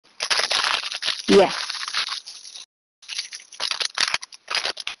Yes.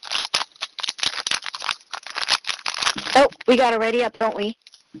 Oh, we gotta ready up, don't we?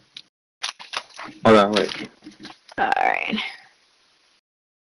 Hold on, wait. Alright.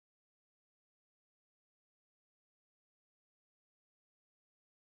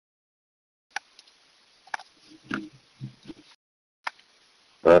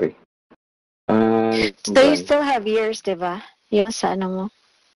 Sorry. So you still have years, diba? Yung sa ano mo.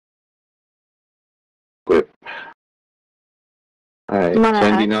 Quit. Alright, so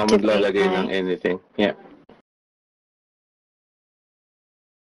hindi na ako Activate maglalagay my... ng anything. Yeah.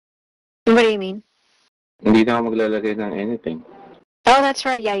 What do you mean? Hindi na ako maglalagay ng anything. Oh, that's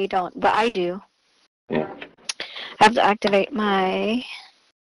right. Yeah, you don't. But I do. Yeah. I have to activate my...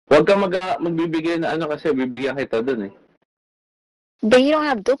 Huwag kang magbibigay na ano kasi bibigyan kita dun eh. But you don't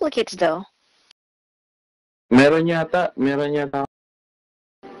have duplicates, though. Meron yata.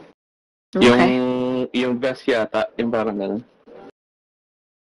 Okay. Yung vest yata, yung parang ganun.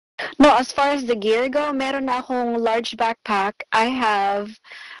 No, as far as the gear go, meron na akong large backpack. I have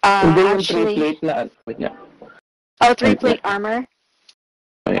Hindi yung actually... three-plate na ano. Yeah. Oh, three-plate armor?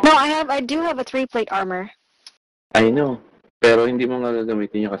 Wait. No, I do have a three-plate armor. I know. Pero hindi mo nga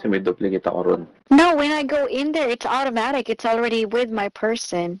gagamitin yun kasi may duplicate ako ron. No, when I go in there, it's automatic. It's already with my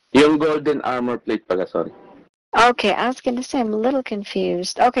person. Yung golden armor plate pala, sorry. Okay, I was gonna say I'm a little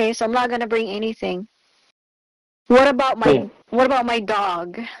confused. Okay, so I'm not gonna bring anything. What about my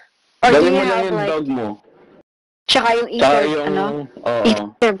dog? Or do Dali you mo lang have yung like dog mo. tsaka yung Tsaka ether, yung...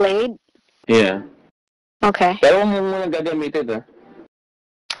 ether blade? Yeah. Okay. Pero huwag mo muna gagamitin,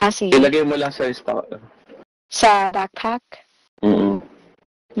 Sige. Ilagay mo lang sa stock. Sa backpack? Mm-mm.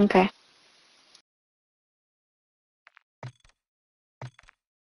 Okay.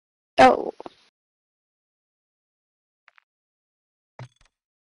 Oh.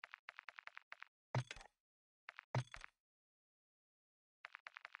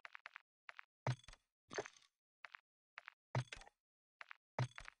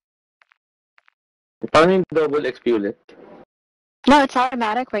 Paano yung double XP ulit? No, it's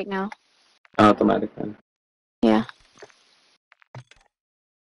automatic right now. Automatic na. Yeah.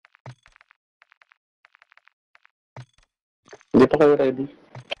 Hindi pa kayo ready?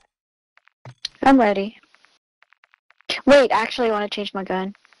 I'm ready. Wait, actually I want to change my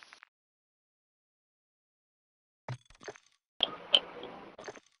gun.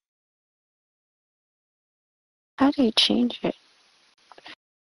 How do you change it?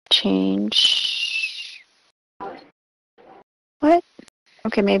 Change... What?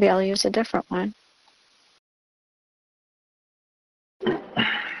 Okay, maybe I'll use a different one.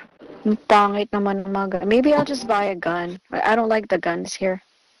 Ang pangit naman ng mga gun. Maybe I'll just buy a gun. I don't like the guns here.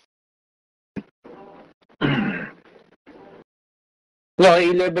 No,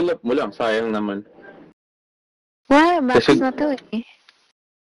 i-level up mo lang. Sayang naman. Why? Max Kasi- na to eh.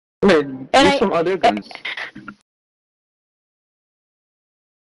 Use some other guns.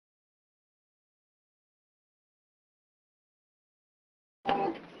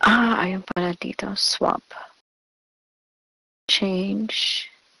 Ayun pala dito. Swap. Change.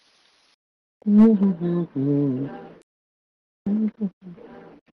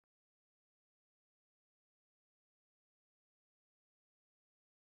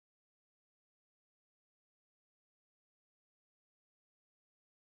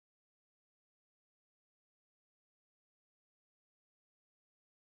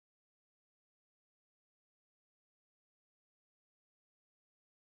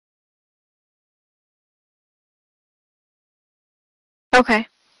 Okay.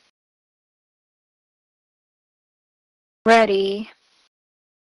 Ready.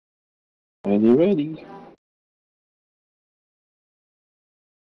 Ready.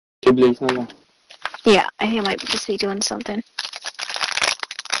 Si Blaze na lang. Yeah, I think I might just be doing something.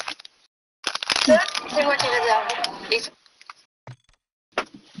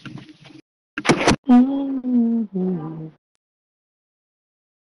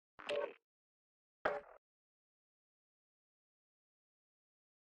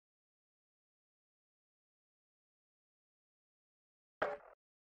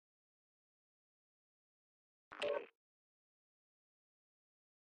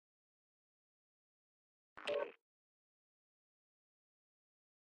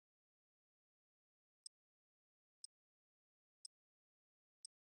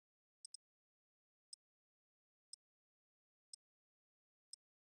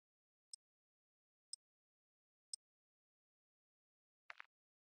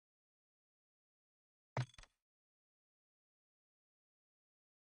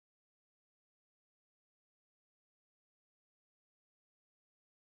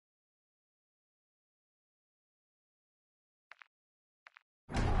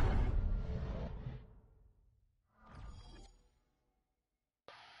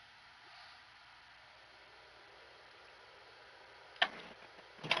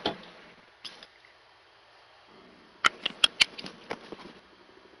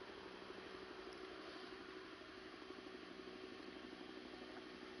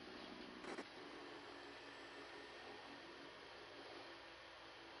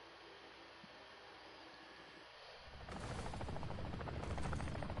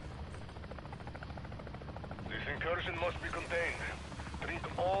 Incursion must be contained. Treat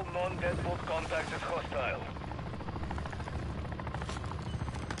all non-deadbolt contacts as hostile.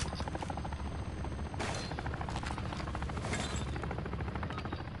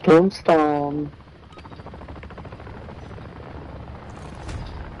 Tombstone.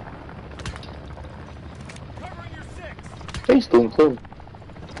 Covering your six. Hey, Tombstone.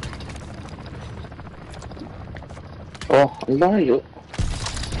 Oh, ang layo.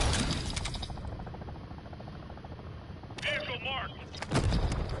 Vehicle marked.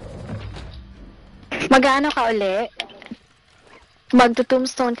 Mag-ano ka uli?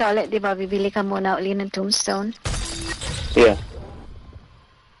 Magto-tombstone ka uli, di ba? Bibili ka muna uli ng tombstone. Yeah.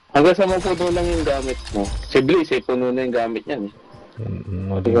 Hanggang sa mapuno lang yung gamit mo. Si Blaze, puno na yung gamit niyan.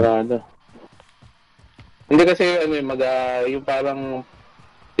 Sigurado. Hindi kasi ano yung yung parang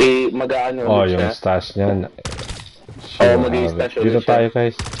mag-aano Oh, ulit yung siya. stash niyan. Oo, mag-i-stash ulit Dito siya. tayo,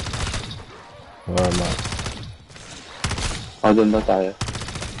 guys. Warm up. Doon na tayo.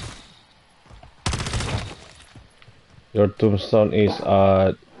 Your tombstone is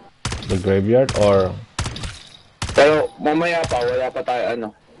at the graveyard or? Pero mamaya pa, wala pa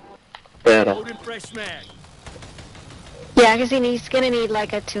tayo Pero. Loaded fresh mag. Yeah, because he's gonna need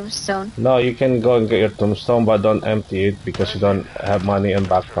like a tombstone. No, you can go and get your tombstone, but don't empty it because you don't have money in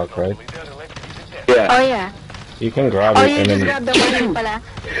backpack, right? Yeah. Oh yeah. You can grab Oh, it you and just then grab the money pala.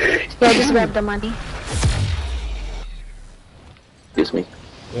 Yeah, just grab the money. Excuse me.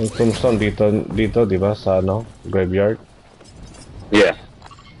 yung tombstone dito, di ba? Sa graveyard. Yeah.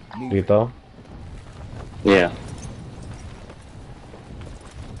 Dito. Yeah.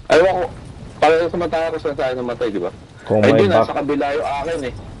 Ayaw ko. Para sa mataya ko saan tayo namatay, di ba? Kung Ay, may di, nasa kabila yung akin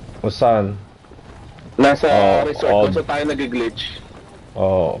eh. O saan? Nasa Oh, resort kung saan tayo nag-glitch.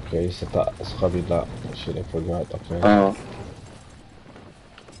 Oh, okay. Sa kabila. Shit, I forgot. Okay. Oo.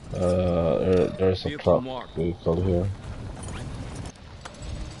 There's a truck vehicle here.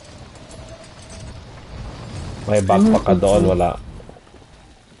 May backpack ka doon, wala.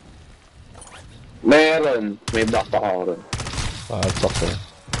 Meron. May backpack ako ron. It's okay.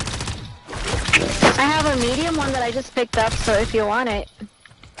 I have a medium one that I just picked up, so if you want it.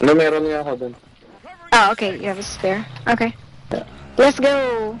 Meron nga ako dun. Oh, okay, you have a spare. Okay. Let's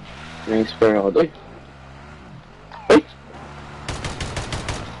go. May spare ako dun. Uy!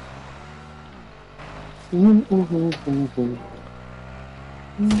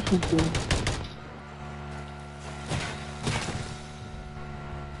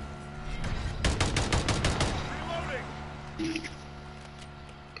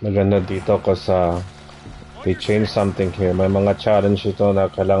 Maganda dito kasi they changed something here. May mga challenge ito na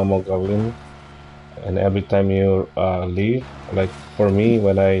kailangan mo gawin. And every time you leave, like for me,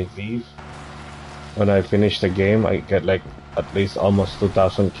 when I leave, when I finish the game, I get like at least almost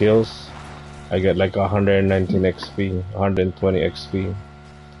 2,000 kills. I get like 119 XP, 120 XP.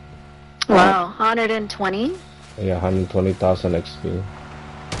 Wow, 120? Yeah, 120,000 XP.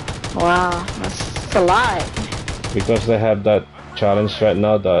 Wow, that's a lot. Because they have that challenge right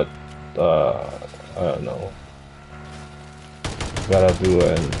now that I don't know, gotta do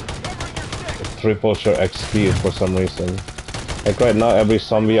and triple your XP for some reason. Like right now, every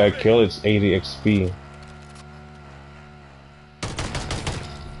zombie I kill, it's 80 XP.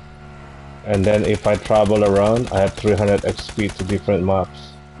 And then if I travel around, I have 300 XP to different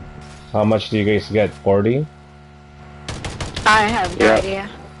maps. How much do you guys get? 40? I have no idea.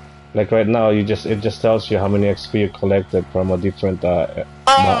 Like right now, it just tells you how many XP you collected from a different map.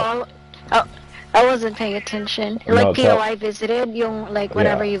 Oh, I wasn't paying attention. Like POI visited, yung like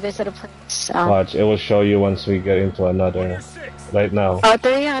whenever you visit a place. Watch, it will show you once we get into another. Right now. Oh,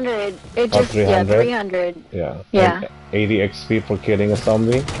 300. It just 300? 300. Yeah. Yeah. And 80 XP for killing a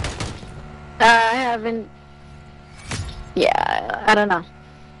zombie. I haven't. Yeah, I don't know.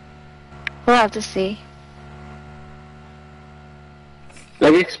 We'll have to see.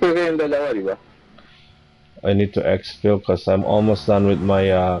 Nag-explore kayong dalawa, di ba? I need to exfil because I'm almost done with my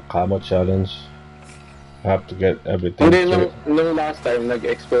camo challenge. I have to get everything. Hindi, nung last time,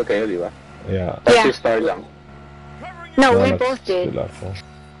 nag-explore kayo, di ba? Yeah. Tapos si Star lang. No, we both did.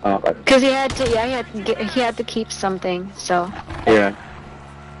 Okay. Because he had to, he had to keep something, so. Yeah.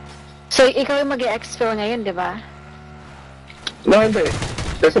 So, ikaw yung mag-exfil ngayon, di ba? No, hindi.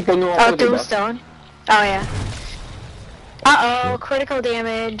 Kasi puno ako, di ba? Tombstone? Oh, yeah. Uh-oh, critical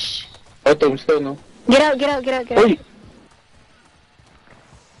damage. Oh, Tombstone, no? Get out, get out, get out, get out. Uy!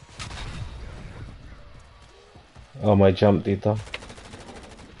 Oh, my jump dito.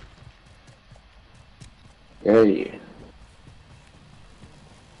 Hey.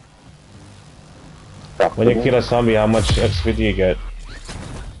 When you kill a zombie, how much XP do you get?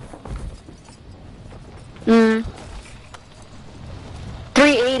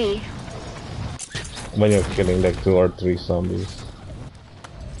 when you're killing like 2 or 3 zombies.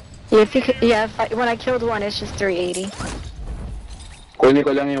 If you could, yeah, when I killed one, it's just 380. Kunin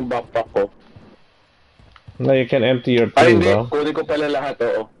ko lang yung backpack ko. No, you can empty your Ay, thing, hindi. bro. Kunin ko pala lahat,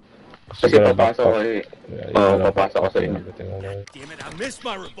 oo. You Kasi got a papasok ko backpack. eh. Yeah, you Oo, got a papasok ko backpack sa and inyo. everything already. Damn it, I missed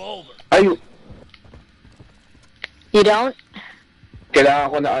my revolver. Ay, You don't? kailangan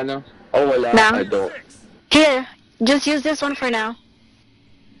ko na ano. Oh, wala. No. I don't. Here, just use this one for now.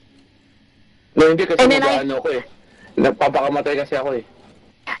 No, hindi kasi And then mag-ano ko eh. Nagpapakamatay kasi ako eh.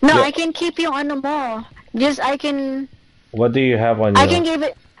 No, Yeah. I can keep yung ano mo. Just I can. What do you have on I you? can give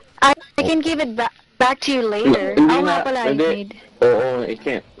it. I can give it back to you later. Hindi Oo na, nga pala, I hindi. need Oo, I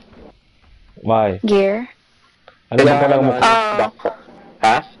can't. Why? gear. Ano bang kailangan mo? Backpack.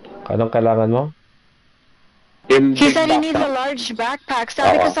 Ha? Anong kailangan mo? Yung He big said he needs a backpack. large backpack.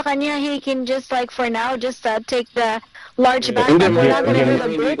 Sabi ko Oo. sa kanya, he can just like for now, just take the large Hindi backpack. mo- We're not gonna hindi do mo-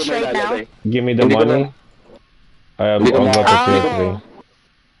 the glitch right now. Give me the Hindi ko money. I'll Hindi ko go to ma- tier Oh. 3.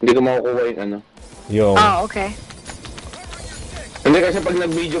 Hindi ko makukuha yung ano. Yo. Oh, okay. Hindi kasi pag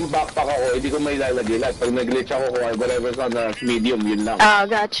nag-medium backpack ako, hindi ko may lalagay lahat. Pag nag-glitch ako, whatever's on the medium, yun lang. Oh,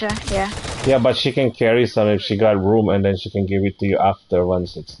 gotcha. Yeah. Yeah, but she can carry some if she got room and then she can give it to you after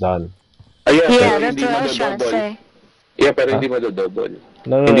once it's done. Ayan, Yeah, pero that's hindi what I was trying to madodouble. say. Yeah, pero hindi madodouble.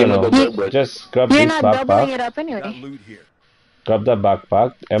 No, Hindi no. madodouble. Just grab You're this not doubling backpack. it up Got anyway. loot here. Grab that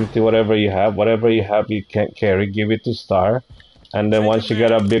backpack. Empty whatever you have. Whatever you have you can't carry. Give it to Star. And then once you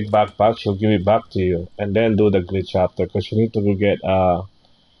get a big backpack, she'll give it back to you. And then do the glitch after. Because you need to go get, what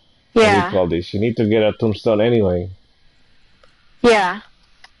do you Yeah. call this? You need to get a tombstone anyway. Yeah.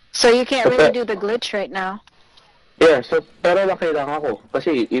 So you can't really do the glitch right now. Yeah, so, pero lang kailangan ko.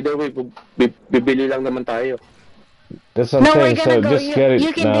 Kasi either way, bibili lang naman tayo. That's what I'm No, we're saying. gonna So go. just get it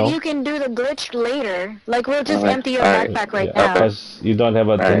You can now. do. You can do the glitch later. Like we'll just Okay. empty your Alright. backpack right Yeah, now. because you don't have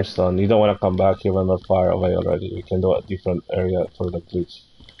a Alright. tombstone. You don't want to come back here when we're far away already. We can do a different area for the glitch.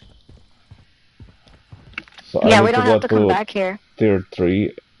 So Yeah, I we need don't to have go to come to back here. tier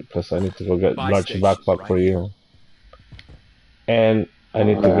 3 because I need to go get Buy large stations backpack right for here. you. And I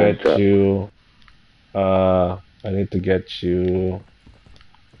need to Alright. get you I need to get you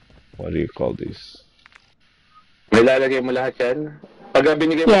what do you call this? May lalagay mo lahat yan? Pag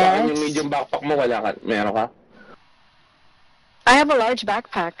binigay mo sa akin yung Yes. medium backpack mo, wala ka? Meron ka? I have a large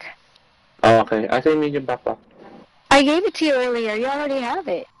backpack. Oh, okay. Asa yung medium backpack? I gave it to you earlier. You already have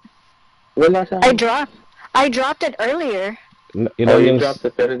it. Wala sa I akin. dropped it earlier. Oh, Ilan you yung dropped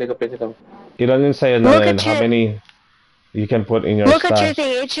it, pero hindi ko pinito. ilan yung sa'yo na Look yun? at How your- many you can put in your Look at your stash?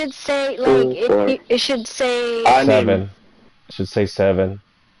 thing. It should say like 2, 4. it should say. Anim. 7. Should say 7.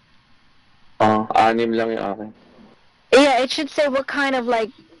 Anim lang yung akin. Yeah, it should say what kind of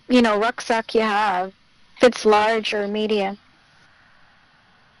like rucksack you have. If it's large or medium.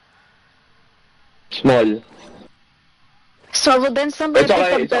 Small. So well, then somebody It's pick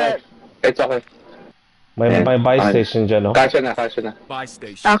okay, up it's okay. It's okay. May Yeah. may buy Okay. station dyan, no? Kasya na, kasya na. Buy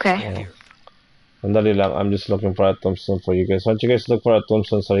station. Okay. Here. Sandali lang. I'm just looking for a tombstone for you guys. Why don't you guys look for a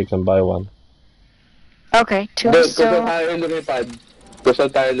tombstone so you can buy one? Okay. Gusto Tombstone. tayo lumipad. Gusto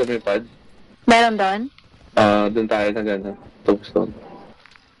tayo lumipad. Meron doon. Doon tayo na gano'n. Tombstone.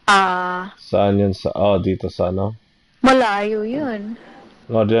 Saan yun? Dito sa ano? Malayo yun.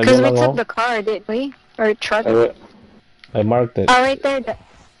 No, dyan Because we lang, took oh. the car, didn't we? Or truck. I marked it. Oh, right there. It's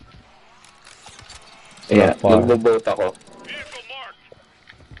Yeah, not far. nagbo-boat ako. Vehicle marked.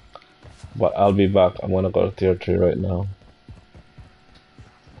 But I'll be back. I'm gonna go to tier 3 right now.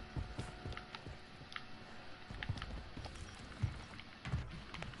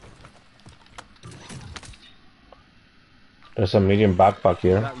 There's a medium backpack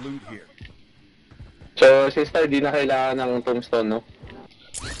here. Got loot here. So, sister, di na kailangan ng tombstone, no?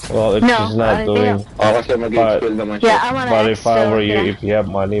 Well, if No, she's not I doing, Oo, kasi mag-skill naman siya. Yeah, I want to but if I were you, yeah. if you have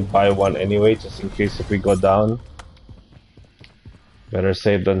money, buy one anyway, just in case if we go down. Better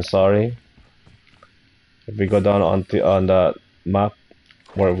safe than sorry. If we go down on the map,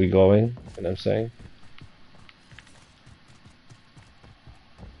 where are we going? You know what I'm saying?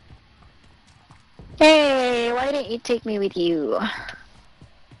 Hey, why didn't you take me with you?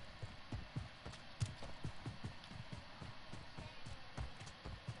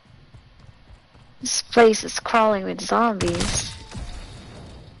 This place is crawling with zombies.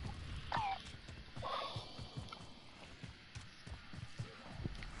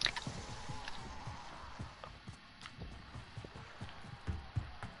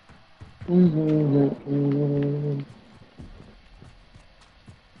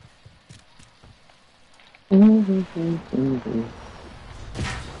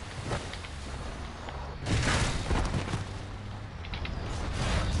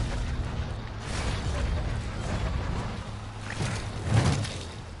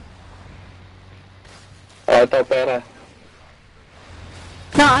 Ito, pera.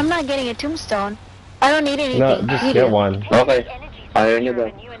 No, I'm not getting a tombstone. I don't need anything. No, just You get do. one. Okay. Ayaw niyo daw.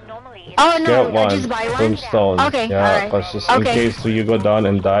 Oh no, Get one just buy one. tombstone. Okay, Yeah, alright. because just in Okay. case you go down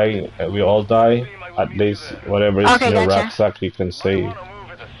and die, we all die. At least whatever is Okay, in your gotcha. rucksack you can save.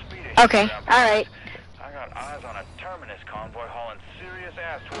 Okay, alright. I got eyes on a terminus convoy hauling serious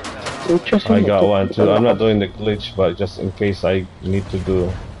ass towards that I got one too. I'm not doing the glitch, but just in case I need to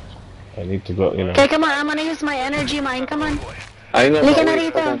go, you know. Okay, come on. I'm gonna use my energy mine. Come on. Ayun na, Halika na pauwi.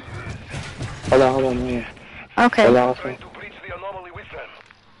 rito. Wala ka ba? Okay. Wala ka trying to breach the anomaly with them.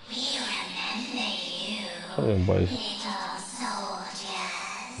 Ano yung boys?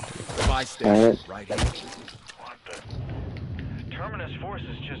 My station, right here. What the? Terminus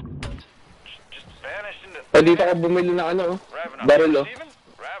forces just vanished into. Dito ka bumili na ano, Ravenov. barrel, oh. Steven?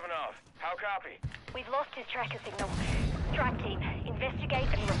 Ravenov. How copy? We've lost his tracker signal. Strike team, investigate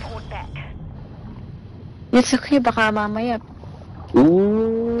and report back. It's okay. Baka mamaya.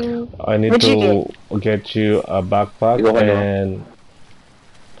 Ooh. I need What'd to get you a backpack Ikaw ano?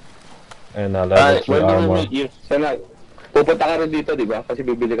 and a level 3 Where do we armor. meet you? Sana, pupunta ka rin dito, di ba? Kasi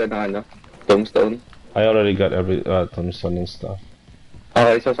bibili ka ng ano, tombstone. I already got every tombstone and stuff.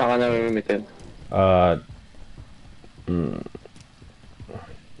 Okay, so saan ka na mamimitin? Mm,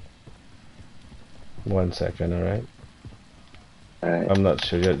 1 second, alright? Alright. I'm not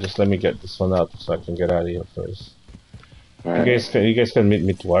sure yet. Just let me get this one out so I can get out of here first. Alright. You guys can meet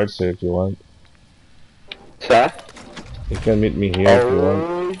me towards here if you want. Sa? You can meet me here if you want.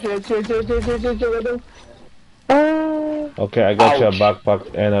 Shit. Okay, I got you a Ouch.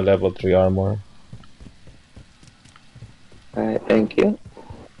 backpack and a level 3 armor. Alright, thank you.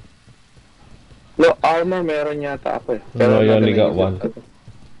 No, armor meron yata ako eh. No, you only got naisip one. ako.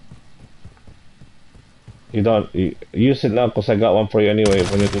 You don't use it now because I got one for you anyway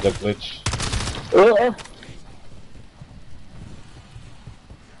when you do the glitch. Oo.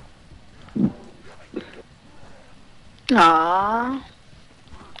 Aww.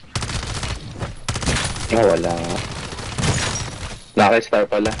 Wala. Naka-star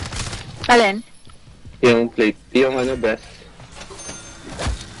pala. Alin? Yung plate, yung ano, best.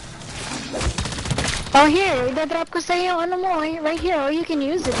 Oh, here. Idadrop ko sa'yo. Ano mo? Right here. Oh, you can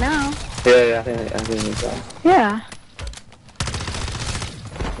use it now. Yeah, akin ito. Yeah.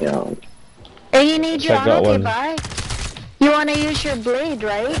 Yung, And you need your Check that okay, one. bye. You wanna use your blade,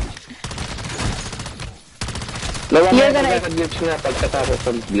 right? Lawan You're mo gonna- glitch na pagkatapos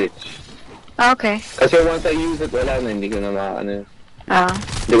ng glitch. Okay. Kasi once I use it, wala na, hindi ko na ano, Oh.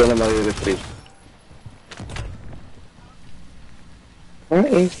 hindi ko na ma-retrieve. What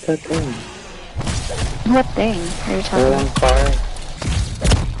is that thing? What thing are you talking Walang fire.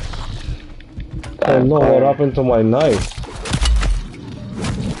 Oh no, what happened to my knife?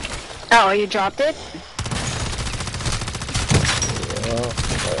 Oh, you dropped it?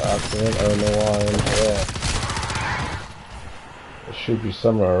 By accident, I don't know why I'm there. It should be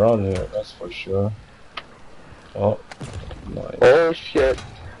somewhere around here, that's for sure. Oh, nice. Oh shit.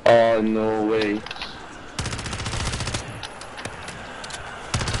 Oh no way.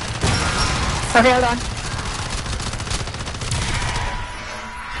 Okay, hold on.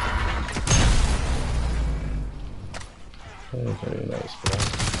 Very nice, bro.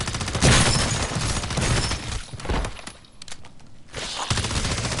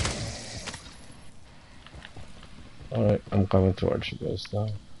 Alright, I'm coming towards you guys now.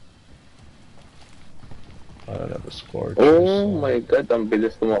 I don't have a score. Oh my god, ang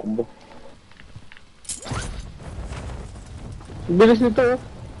bilis tumakbo. Ang bilis nito.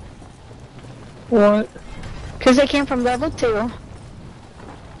 What? Because they came from level 2.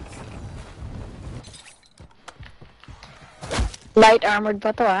 Light armored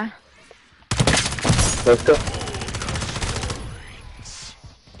pa to, ah. Let's go.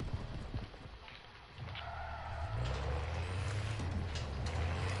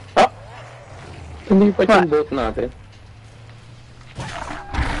 Ah! Hindi pa yung boat natin.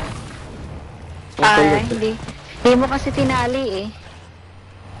 Hindi. Hindi mo kasi tinali, eh.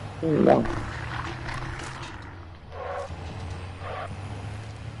 Yun lang.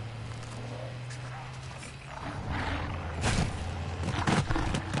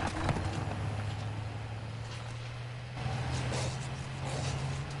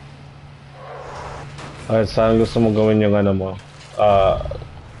 Alright, saan gusto mo gawin yung ano mo?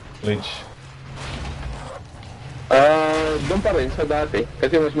 Glitch. Doon pa rin sa dati.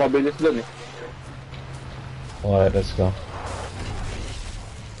 Kasi mas mabilis doon eh. Alright, let's go.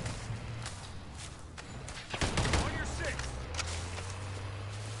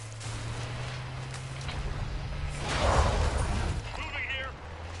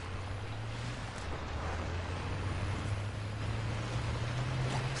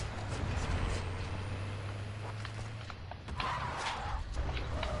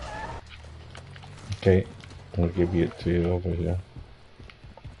 Okay, I'll give it to you over here.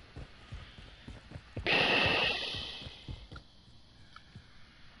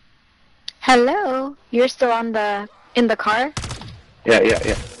 Hello? You're still in the car?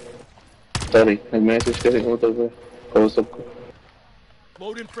 Yeah. Sorry, nag-message kasi ko ito. Kausap ko.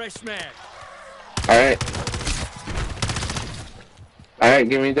 Loading fresh mag. Alright,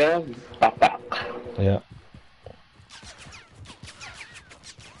 give me the backpack. Yeah.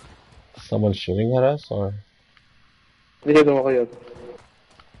 Someone shooting at us, or? Hindi ka naman kayo.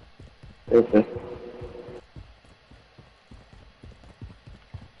 Okay.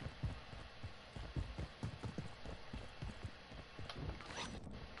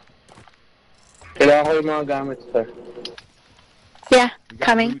 Kailangan ko yung mga gamit, sir. Yeah, We got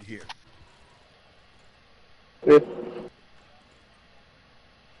coming. loot here. Wait.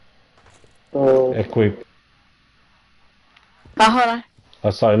 So, Equip. Hold on. Oh,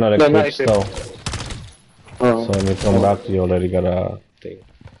 sorry, not No, equip, not equip. still. oh. So when you come back, you already got a thing.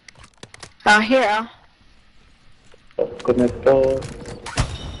 Here. Connector.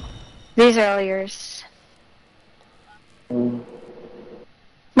 These are all yours.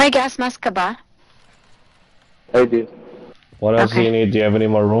 May gas mask ka ba? I did. What else do Okay. you need? Do you have any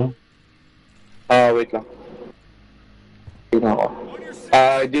more room? Wait lang. Tingnan ko.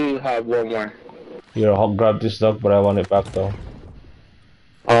 I do have one more. Here, I'll grab this dog, but I want it back though.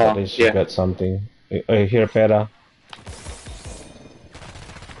 At least you Yeah. got something. Here, pera.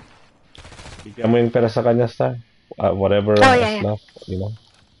 Bigyan mo yung pera sa kanya, Star. Whatever Oh, is yeah. left, you know.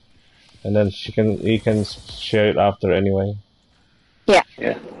 And then he can share it after anyway. Yeah.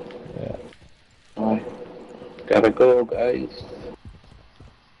 Okay. Gotta go, guys.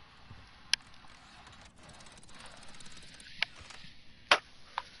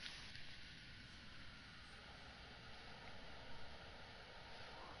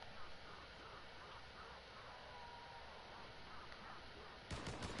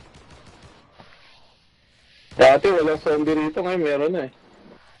 Dati wala zombie rito, ngayon meron na eh.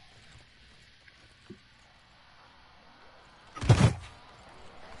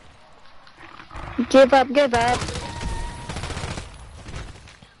 Give up.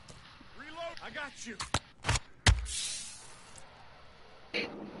 Reload. I got you.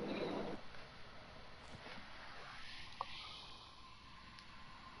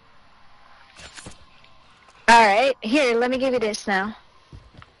 Alright, here, let me give you this now.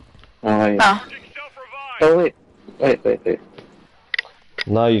 Okay. Oh. Oh, wait.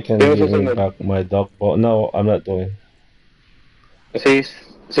 Now you can Give us give a me second. back my dog. Oh, no, I'm not doing. Si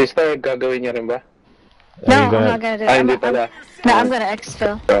Star, gagawin niya rin ba? No, Are you I'm gonna... not gonna do Ay, it. hindi pala. No, I'm gonna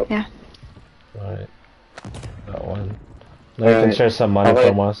exfil. So, Yeah. Alright. That one. Now you can Alright. share some money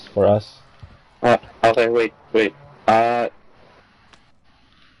Okay. for us. Okay, wait. You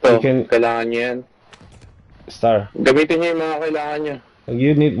So, can... kailangan niya yan. Star, Gamitin niya yung mga kailangan niya.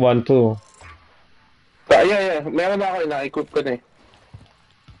 you need one too. Yeah. Meron na ako, na-equip ko na eh.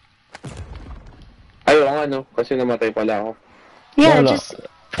 Ayaw nga, no? Kasi namatay pala ako. Yeah, No. just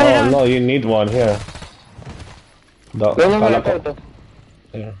put it Oh, on. no, you need one here. No, Kala ko... ito.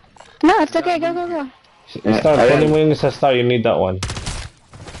 Here. No, it's okay. Go. Star, Ayan. kunin mo yung sa Star, you need that one.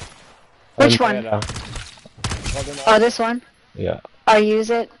 Which And one? pera. Oh, this one? Yeah. I'll use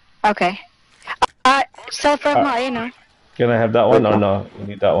it. Okay. Self-rep mo, you know. Can I have that one or no?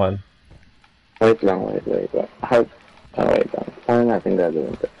 You need that one. Wait lang. Wait lang. Paano natin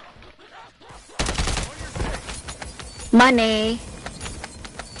gagawin ito? Money.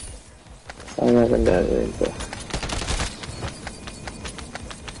 Paano natin gagawin ito?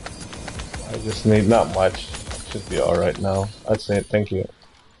 I just need not much. Should be alright now. That's it, thank you.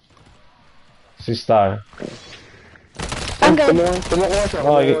 Si Star. I'm good. Tumukuha siya.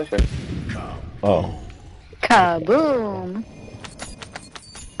 Oh, Tumukuha siya. Oh. Kaboom.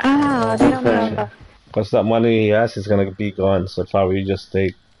 They don't know. Because that money he has is gonna be gone, so probably you just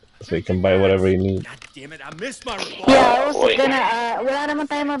take so you can buy whatever you need. God damn it! I missed my revolver. Yeah, I was gonna, wala naman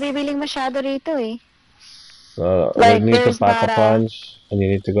tayo mabibiling masyado rito eh. So Like, you need to there's pack a not a- punch and you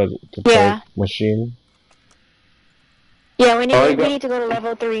need to go to Yeah. torque machine. Yeah, we Okay, need to go to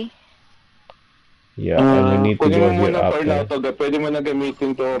level 3. Yeah, and we need to Kunin go mo here muna for after. lato. Pwede mo na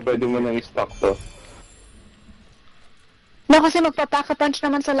gamitin to. Pwede mo na i-stock to. No, kasi magpapaka-punch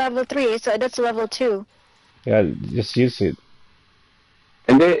naman sa level 3, so that's level 2. Yeah, just use it.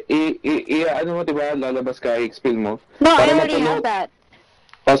 Hindi, ano mo, diba? Lalabas ka, i-expel mo. No, I Para already mapuno- have that.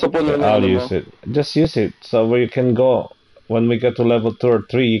 Kaso puno na I'll ano use mo. it. Just use it. So where you can go when we get to level 2 or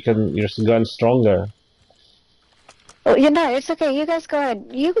 3, your gun stronger. Oh, it's okay. You guys go ahead.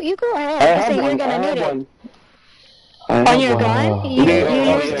 You go I ahead, kasi have you're one. gonna I need have it. one. On your gun? Oh. You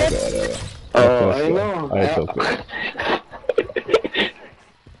Yeah, used it? Oh, I know. I took it.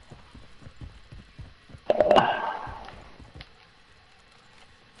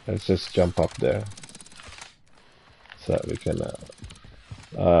 Let's just jump up there. So we can,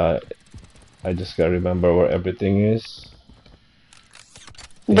 I just gotta remember where everything is.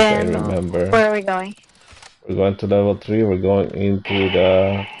 I Then, remember. where are we going? We're going to level 3. We're going into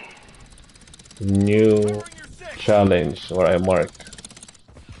the new challenge where I mark.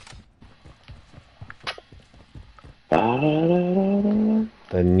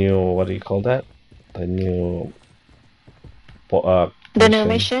 The new, what do you call that? The new The new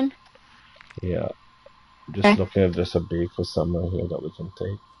mission? Yeah. Just looking if there's a vehicle somewhere here that we can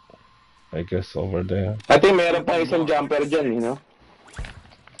take. I guess over there. I think meron pa isang jumper dyan, you know?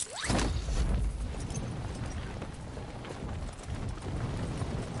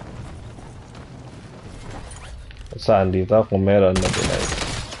 Saan dito? Kung meron na pinay.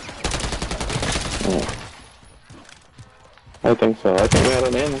 I think so. I think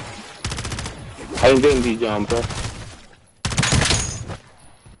meron na yan. Ay, hindi jumper.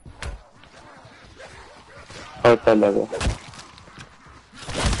 Oh, talaga.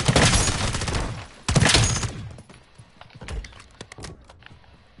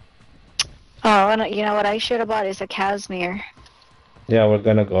 Oh, you know what I should have bought is a Casimir. Yeah, we're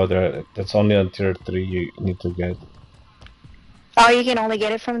gonna go there. That's only on tier 3 you need to get. Oh, you can only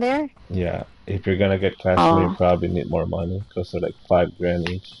get it from there? Yeah, if you're gonna get Casimir, you probably need more money because they're like 5 grand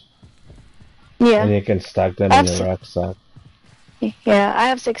each. Yeah. And you can stack them in your rucksack. Yeah, I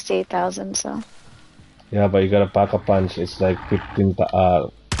have 68,000, so. Yeah, but you gotta pack a punch. It's like 15.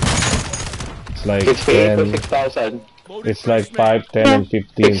 It's like 68 10. 6,000. It's like 5, 10, and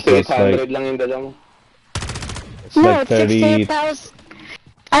 15. So it's like. lang yung dala mo. It's like 30. 68,000.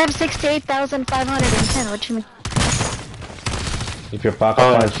 I have 68,510. What you mean? If you're pack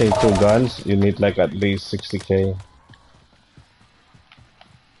a punching 2 guns, you need like at least 60k.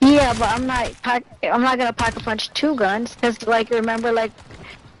 Yeah, but I'm not gonna pack a punch 2 guns because, like, remember, like.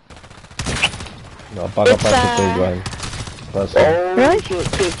 No, pack a punch 2 guns. That's oh, really?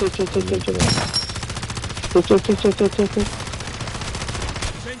 Changing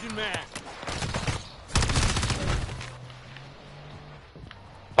mag.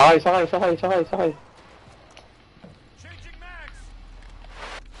 Sakay. Changing mags.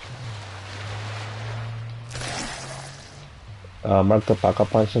 Mark the pack a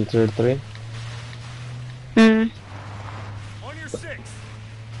punch in tier 3. On your 6.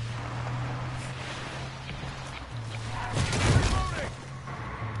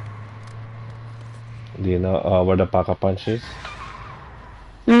 Do you know where the pack a punch is?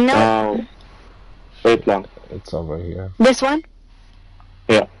 No. Wait lang. It's over here. This one?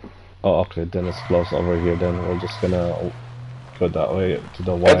 Yeah. Oh, okay. Then it's close over here. Then we're just gonna go that way to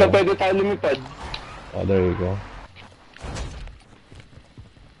the wire. Ito, pwede tayo lumipad. Oh, there you go.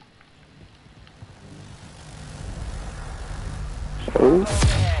 Oh.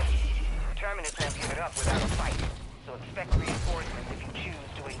 Terminus won't give it up without a fight, so expect reinforcements if you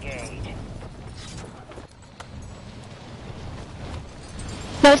choose to engage.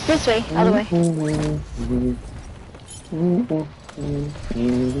 No, it's this way. Other way.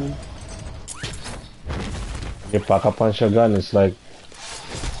 You pack a punch a gun. It's like.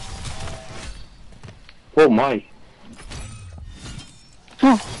 Oh my.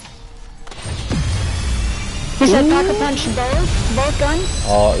 Oh. You said pack a punch both guns?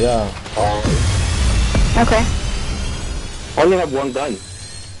 Oh yeah. Okay. Only have 1 gun.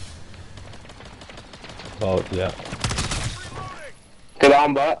 Oh yeah.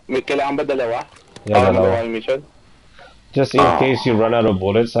 Kailangan ba dalawa? Yeah, dalawa. Yung mission? Just in case you run out of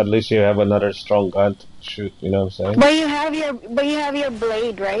bullets, at least you have another strong gun to shoot. You know what I'm saying? But you have your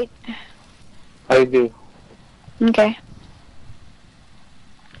blade, right? I do. Okay.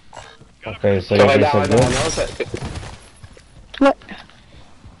 Okay, so So you kailangan good. What?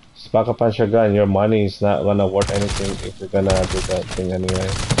 Pack a punch a gun. Your money is not gonna worth anything if you're gonna do that thing anyway.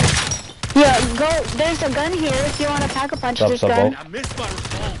 Yeah, go. There's a gun here if you want to pack a punch this gun. I missed my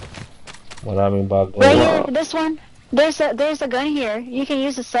revolver. Maraming bago. Right here, this one. There's a gun here. You can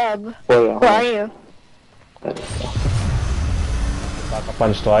use a sub. Wala. Where are you? Pack a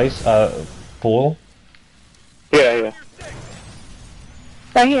punch twice. Pool. Yeah.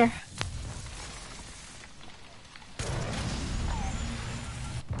 Right here.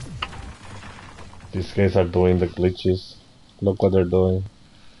 These guys are doing the glitches. Look what they're doing.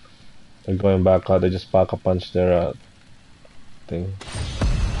 They're going back out. They just pack a punch their thing.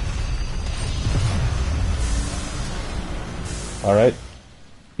 Alright.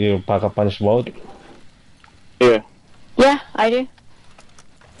 You pack a punch mode? Yeah. Yeah, I do.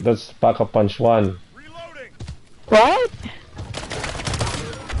 That's Pack-a-Punch 1. Reloading. What?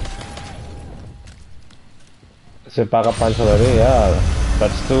 Say Pack-a-Punch already? Yeah.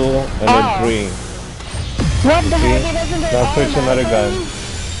 That's 2 and then 3. What You the see? heck? It doesn't do it Now switch another gun. automatically?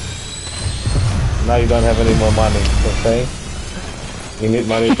 Now you don't have any more money, okay? You need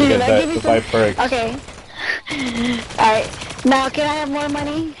money to get Now that give me to buy some. perks. Okay. Alright. Now, can I have more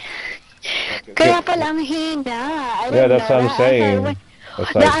money? Kaya pala ang hina. I Yeah, didn't that's know what I'm that. saying.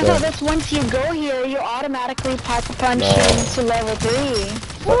 That's what I I thought said. that's once you go here, you automatically pack-a-punch No. into level 3.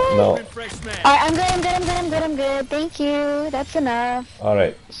 So, no. Open fresh mag. Alright, I'm good. Thank you. That's enough.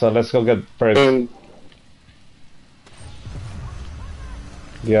 Alright, so let's go get perks.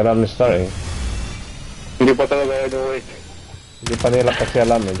 Di alam ni Star eh. Hindi pa talaga ano eh. Hindi pa nila kasi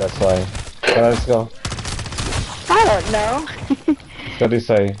alam eh, that's why. So let's go. I don't know. Let's go this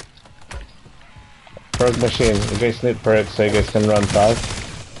way. Perk machine. You guys need perks so you guys can run fast.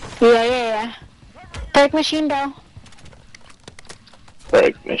 Yeah. Perk machine daw.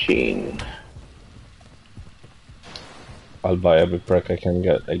 Perk machine. I'll buy every perk I can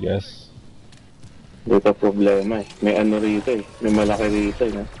get, I guess. Dito problema eh. May ano rito eh. May malaki rito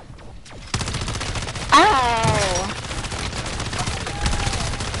eh. Ow!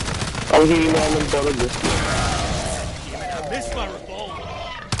 Ang hina ng barag eh. I missed my revolver.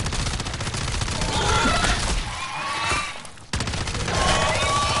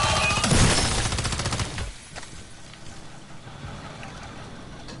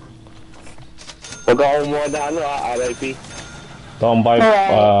 Pag ako umuha na ano RIP. Don't buy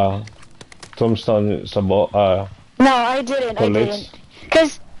Alright. tombstone sa No, I didn't. collates.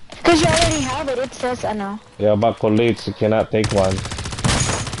 Cause you already have it. It says ano. Yeah, but collates, you cannot take one.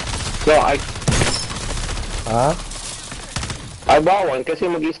 No, I bought one kasi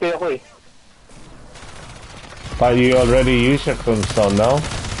mag-stay ako eh. But you already used your tombstone, no?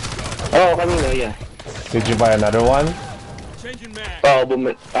 Oo, kanina, yeah. Did you buy another one? Changing mag.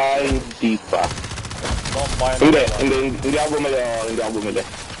 Hindi pa. Don't buy Hindi ako bumili.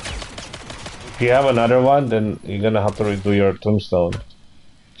 If you have another one, then you're gonna have to redo your tombstone.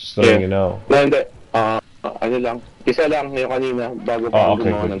 Just letting you know. No, hindi. Ano lang. Isa lang yung kanina bago pa Oh, ako okay,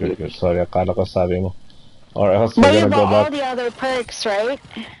 gumawa ng good. glitch. Sorry, akala ko sabi mo. Or else But we're you gonna go bought all back. the other perks, right?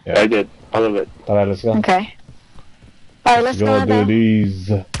 I did. All of it. Tara, let's go. Okay. Alright, let's go do now.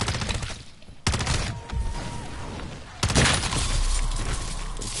 these.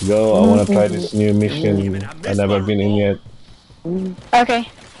 Let's go. I wanna try this new mission. I've never been in yet. Okay.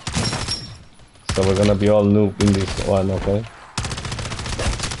 So we're gonna be all noob in this one, okay?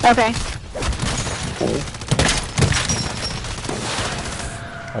 Okay.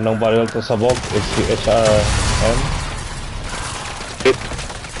 Anong barrel to sabog? It's the HRM.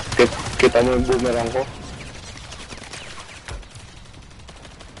 Kita mo yung boomerang ko?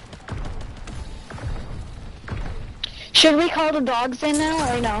 Should we call the dogs in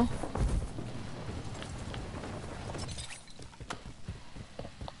now or no?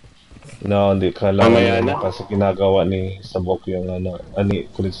 No, hindi kailangan Mamaya mo na. kasi ginagawa ni Sabok yung ani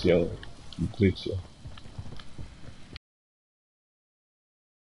glitch yung glitch yun.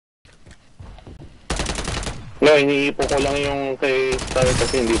 No, iniipon ko lang yung kay Star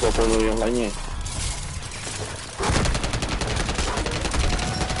kasi hindi pa puno yung kanya eh.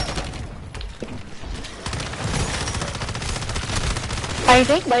 I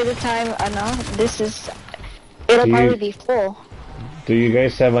think by the time it'll probably be full. Do you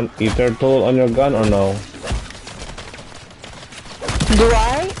guys have an ether tool on your gun or no? Do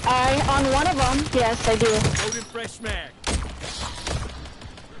I? On one of them, yes, I do. Loading fresh mag.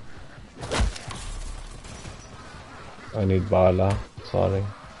 I need bala. Sorry.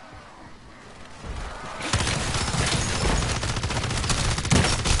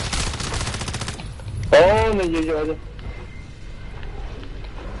 Oh, nandiyan.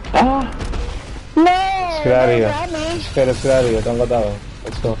 No! Let's get out of don't here. grab me. Let's get out of here. Don't go that way.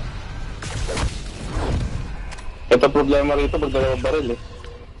 Let's go. Ito problema rito pag dalawang baril eh.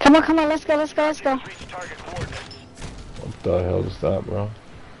 Come on, let's go. Reach target coordinates. What the hell is that, bro?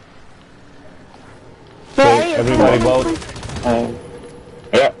 Where are Okay, you? everybody vote.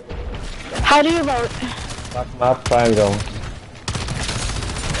 Yeah. How do you vote? Map triangle.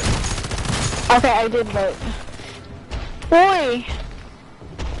 Okay, I did vote. Boy!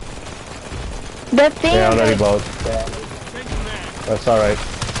 That thing Yeah, is already like, vote. Changing mag. That's alright.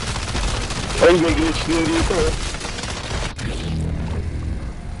 Ay, may glitch din dito eh.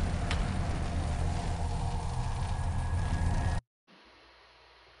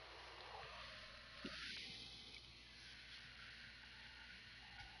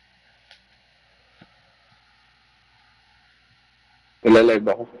 Nilalive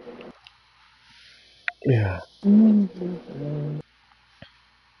ako. Yeah.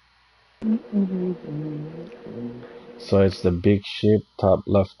 So it's the big ship, top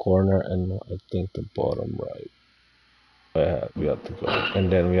left corner, and I think the bottom right. We have to go,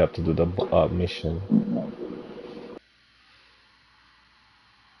 and then we have to do the mission.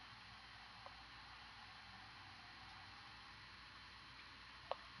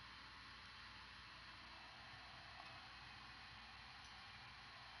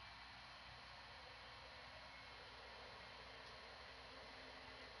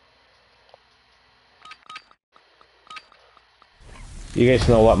 You guys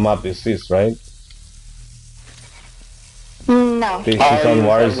know what map is this, right? No. This is on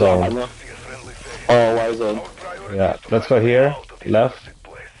Warzone. Ano? Oh, Warzone. Yeah, let's go here, left.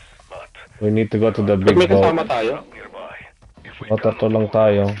 We need to go to the Ba't big may boat. kasama tayo? O, tatlo lang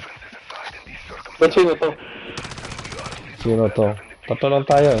tayo. Ba't sino to? Sino to? Tatlo lang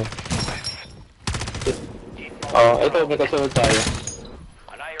tayo eh. Oh, ito, may kasunod tayo.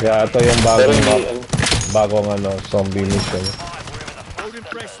 Yeah, ito yung Pero bagong hindi, map. Bagong zombie mission. Loading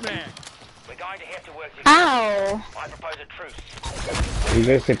fresh mag. We're going to have to work together. Ow. I propose a truce. You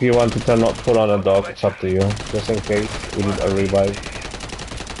guys, if you want to put on a dog, it's up to you. Just in case we need a revive.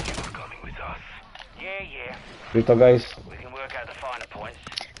 Yeah. Dito guys. We can work out the finer points.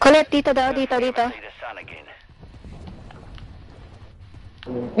 Colette, dito daw, dito. See the sun again.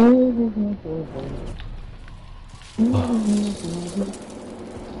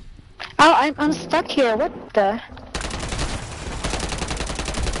 Oh, I'm stuck here. What the?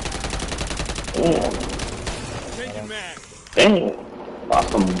 Changing mag. eh,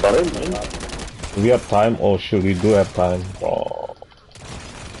 awesome baril, man. Do we have time? Oh shoot, we do have time. Oh.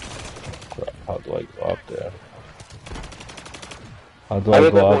 Crap, how do I go up there? How do I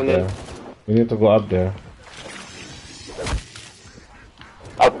go up there? We need to go up there.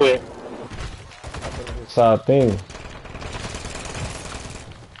 Up where? Sa thing.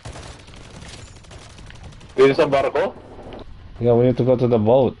 Dito sa barko? Yeah, we need to go to the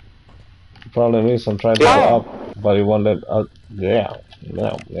boat. The problem is I'm trying to go up, but it won't let out. Yeah.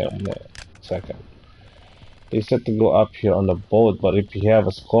 Second. They said to go up here on the boat, but if you have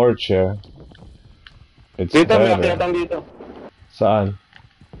a scorcher, it's Dito, may better. akyatan dito. Saan?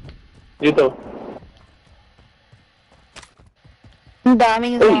 Dito. Ang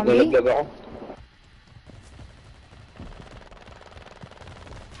daming Uy, zombie. nalaglag ako.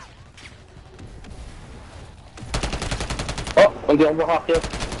 Oh, hindi ako makakyat.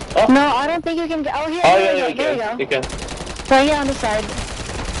 Oh, No, I don't think you can get. Oh, here, oh here, yeah, here, there you go. you can. Right here on the side.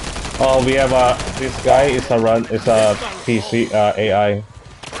 Oh, we have this guy is a PC AI.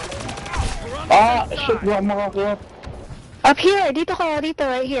 Ah, shit, di ako makakyat. Up here, dito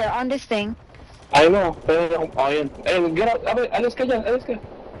right here, on this thing. I know, pero ayun. Ayun, get out, alis ka dyan, alis ka.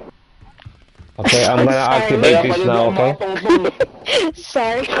 Okay, I'm gonna sorry. activate Kaya this pala now, di ako okay? makatungtong.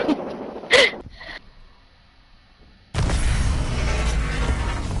 Sorry.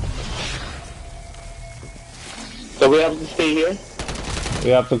 So we have to stay here? We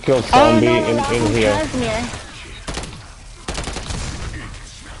have to kill Oh, zombie no, in here. Casimir.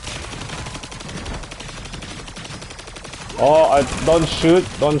 Oh, don't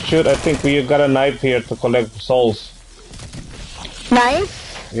shoot. I think we got a knife here to collect souls.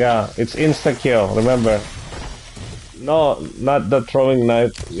 Knife? Yeah, it's insta kill. Remember? No, not the throwing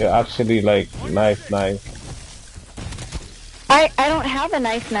knife. Yeah, actually like knife. I don't have a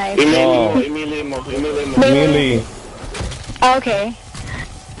knife. Imili mo. Melee. Okay.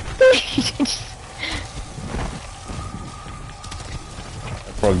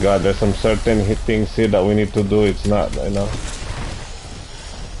 Forgot. There's some certain things here that we need to do. It's not, you know.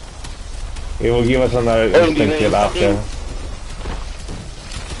 It will give us another instant kill after.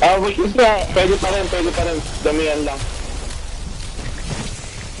 Ah, wait, Yeah. pwede pa rin. Damihan lang.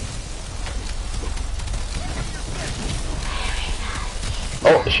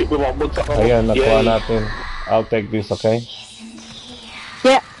 Oh, shit, bumabagsak ako. Ayan, nakuha Yay. natin. I'll take this, okay?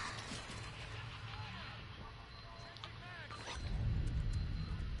 Yeah.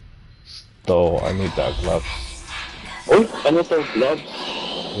 So, I need that gloves. Uy, ano to? Gloves?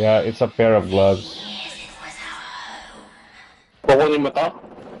 Yeah, it's a pair of gloves. Kukunin mo to?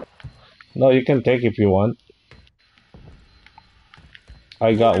 No, you can take if you want.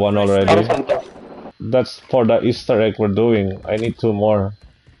 I got one Para already. saan to? That's for the Easter egg we're doing. I need 2 more.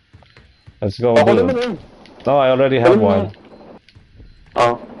 Let's go Kukunin mo do na it. yun. No, I already have Kunin mo one. na.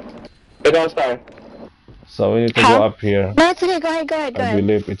 Oh. Ikaw, Star. So we need to go up here. No, it's okay. Go ahead. I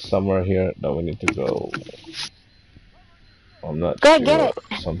believe it's somewhere here that we need to go. I'm not Go sure. ahead, get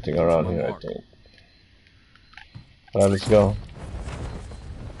it. Something around here, I think. Alright, let's go.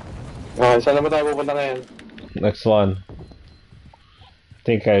 Saan na ba tayo pupunta ngayon? Next one. I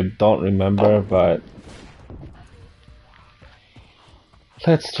think I don't remember, but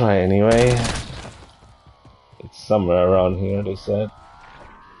let's try anyway. It's somewhere around here, they said.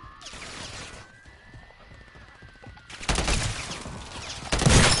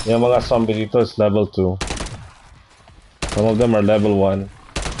 Yung mga zombie dito is level 2. Some of them are level 1.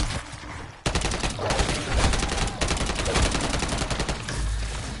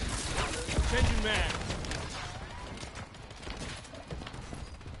 Changing mag.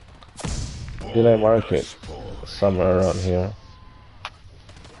 Did I mark it? Somewhere around here.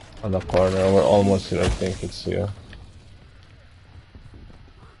 On the corner. We're almost here, I think it's here.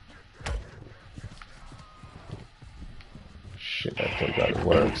 Shit, I forgot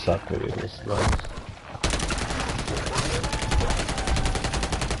where exactly it is now.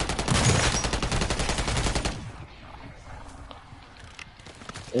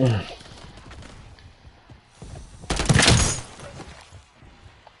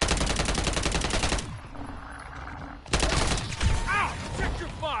 Check your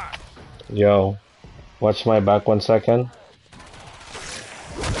fire. Yo, watch my back 1 second.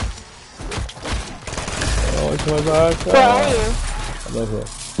 Oh, watch my back. Where are you? I'm right here.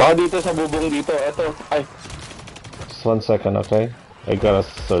 Baka dito sa bubong dito. Eto. Ay. Just 1 second, okay? I gotta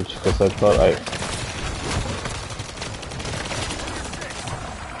search because I thought I...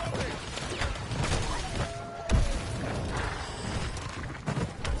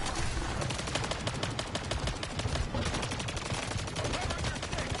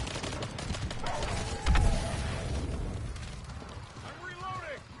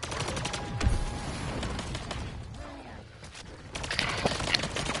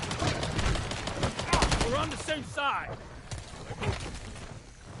 We're on the same side.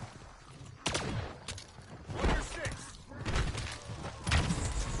 Under 6.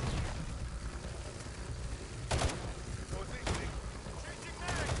 Positioning. Changing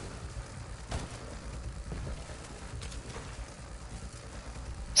mag.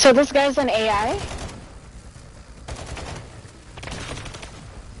 So this guy's an AI?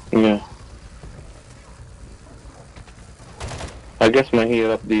 Yeah. I guess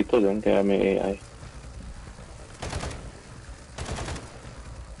mahirap dito dun, kaya may AI.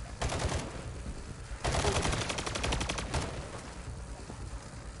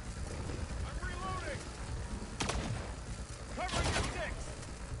 I'm reloading. Covering your 6.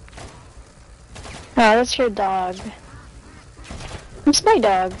 Oh, that's your dog. Who's my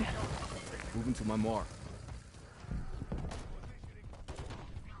dog? Moving to my mark.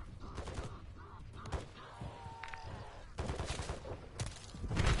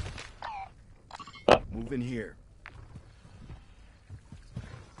 Move in here.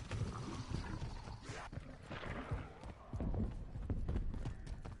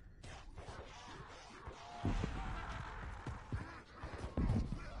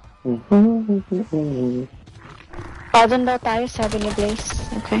 Oh, dun daw tayo, sabi ni Blaze.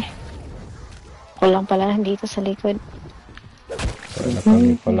 Okay. Kulang pala nandito sa likod. Sorry,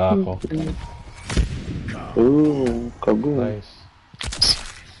 nakami pala ako. Ooh, kaboom. Nice.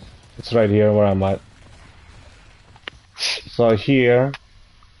 It's right here where I'm at. So here,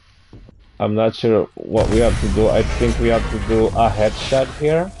 I'm not sure what we have to do. I think we have to do a headshot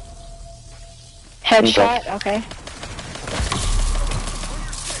here. Headshot? Okay.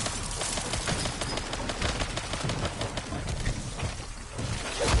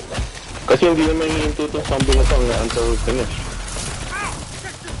 Kasi hindi naman hihinto itong zombie na to until we finish.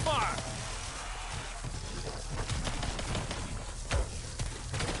 Check your fire.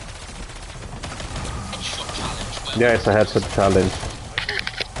 Yeah, it's a headshot challenge.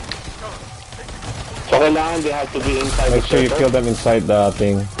 So kailangan they have to be inside Make the sure you circle? kill them inside the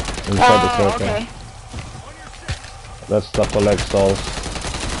thing. Inside the Oh, circle. okay. That's the collect stalls.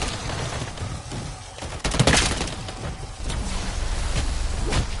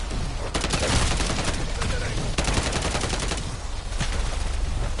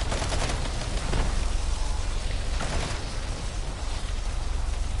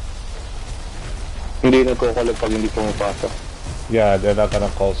 Hindi nagkukulag pag hindi pumapasok. Yeah, they're not gonna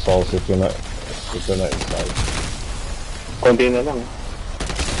call stalls if you're not inside. Konti na lang.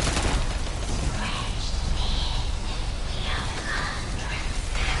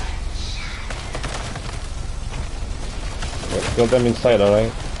 Kill them inside, alright?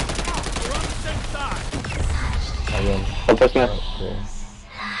 We're on the same side. Ayun. Tapos na. Okay.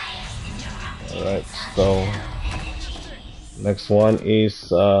 Alright, so next one is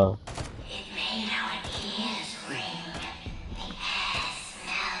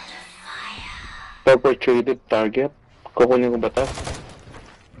Perpetrated target. Kukunin ko ba ito?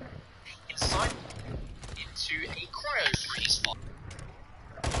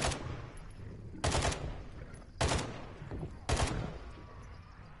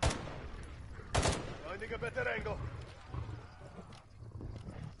 take a better angle.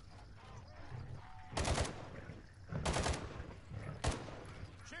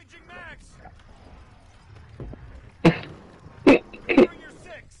 Changing mags. Bring your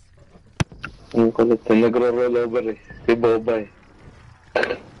six. Ang kulit na nagro-roll over eh. Si Boba eh.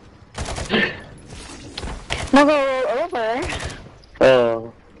 Never over.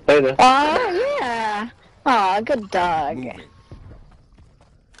 Oh, ayun Oh, yeah. Aw, good dog.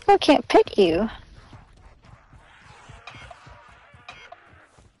 I can't pet you.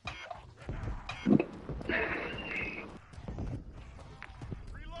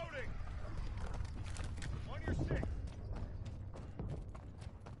 Reloading. On your six.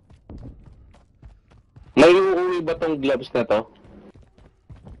 May uuwi ba tong gloves na to?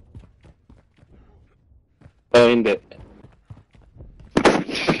 Oh, hindi.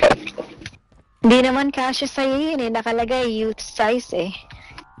 Hindi naman kasya sa'yo yun eh. Nakalagay youth size eh.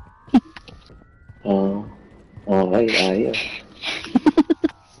 Oh, okay, ayos.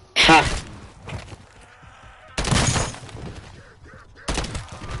 Ha!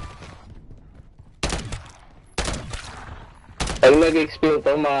 Pag nag-explode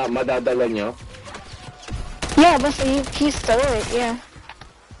to, madadala nyo? Yeah, but he stole it, yeah.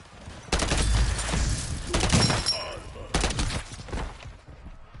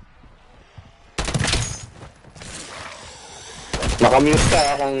 Nakamute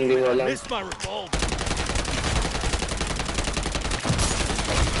ka kung hindi mo alam. Missed my revolver.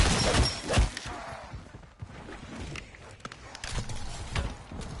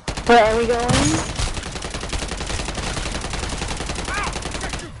 Where are we going?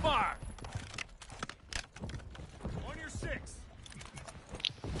 Check your fire. On your six.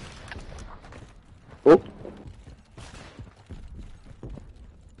 Oh,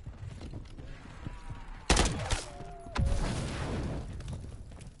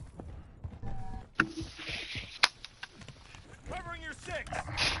 Covering your six.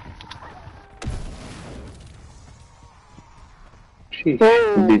 sheesh.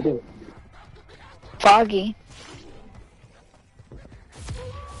 Whoa. Hindi din. Foggy.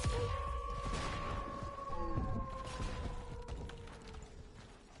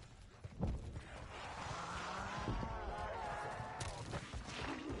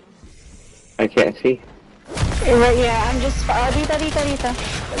 I can't see. Right, yeah, I'm just... Dito.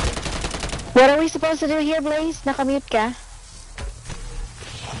 What are we supposed to do here, Blaze? Nakamute ka?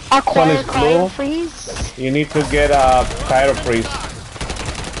 Acquire is blue. freeze? You need to get a Pyro Priest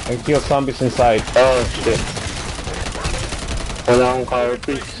and kill zombies inside. Oh, shit. Wala akong car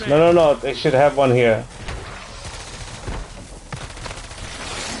piece. No, they should have one here.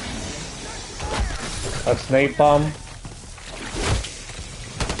 That's napalm.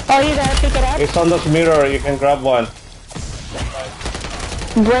 Oh, you gotta pick it up? It's on this mirror, you can grab one.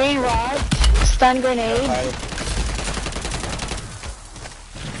 Brain rot, stun grenade,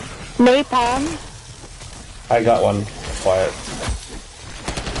 napalm. I got one. Quiet.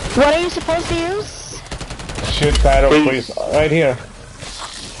 What are you supposed to use? Shoot Pyro Priest right here.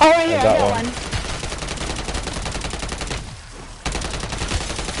 Oh, right here, I got got one. one.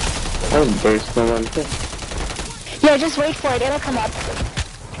 Oh, burst naman to. Yeah, just wait for it, it'll come up.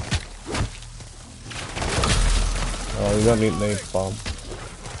 Oh, you don't need napalm.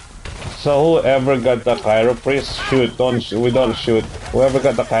 So whoever got the Pyro Priest, shoot. We don't shoot. Whoever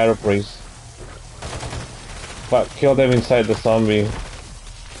got the Pyro Priest. But kill them inside the zombie.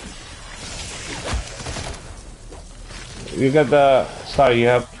 You got the... Sorry, you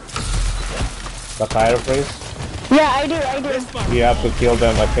have the Pyro Priest? Yeah, I do. You have to kill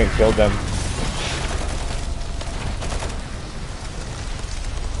them, I can't kill them.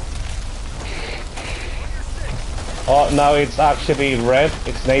 Oh, now it's actually red,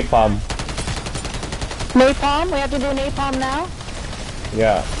 it's napalm. Napalm? We have to do napalm now?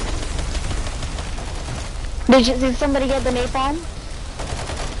 Yeah. Did somebody get the napalm?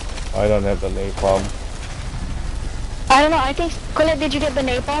 I don't have the napalm. I don't know, I think... Colette, did you get the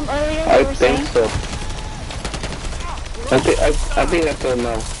napalm earlier? I You were think saying? so. I think that's all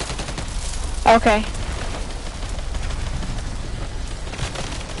now. Okay.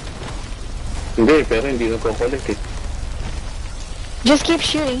 Hindi, pero hindi na ko-collect eh. Just keep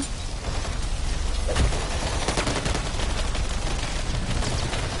shooting.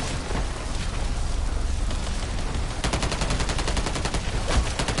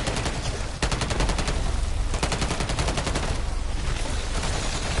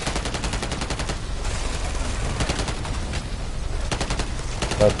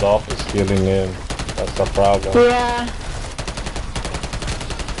 That dog is killing him. That's the problem. Yeah.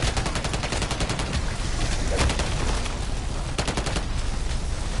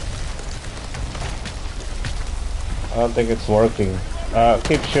 I don't think it's working.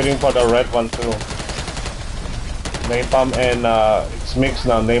 Keep shooting for the red one too. Napalm and it's mixed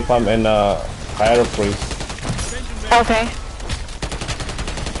now. Napalm and Pyro Priest. Okay.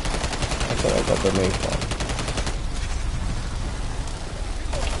 I thought I got the napalm.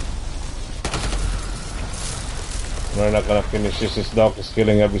 We're not gonna finish this. This dog is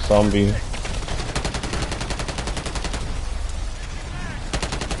killing every zombie.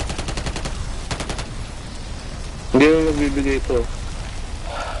 Hindi mo nagbibigay ito.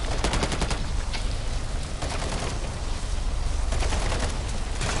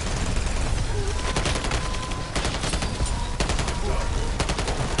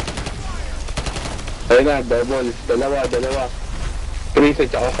 Ayun na, double. Dalawa. Chris at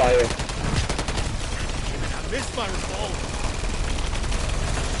saka fire. This one is all.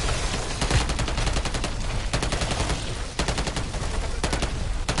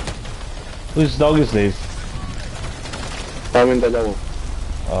 Whose dog is this? Namin dalawa.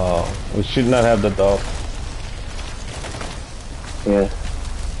 Oh, we should not have the dog. Yeah.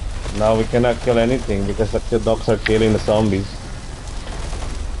 Now we cannot kill anything because the dogs are killing the zombies.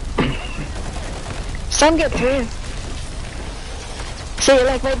 Some get through. See,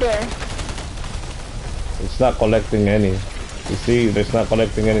 like right there. It's not collecting any. You see, it's not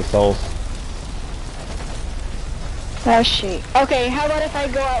collecting any souls. Oh shit. Okay, how about if I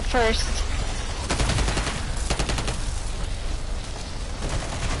go out first?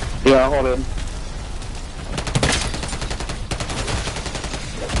 Yeah, ako rin.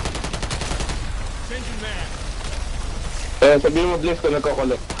 Changing man. Sabihin mo, Bliss, kung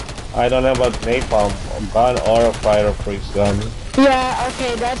nagko-collect. I don't have a napalm gun or a fire priest gun. Yeah,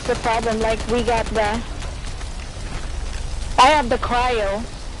 okay, that's the problem. Like, we got the... I have the cryo.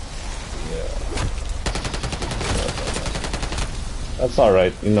 Yeah. That's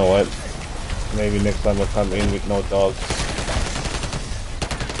alright. You know what? Maybe next time I'll come in with no dogs.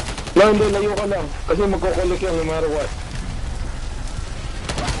 No, hindi, layo ka lang. Kasi magko-collect yan no matter what.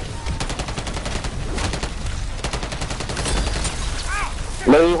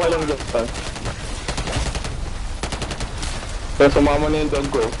 Layo ka lang dyan, pa. Kaya sumama na yung dog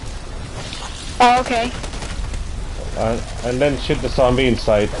ko. Oh, okay. And then shoot the zombie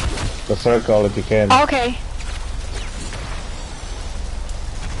inside the circle if you can. Okay.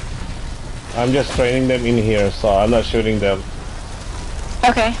 I'm just training them in here, so I'm not shooting them.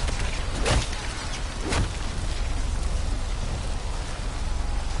 Okay.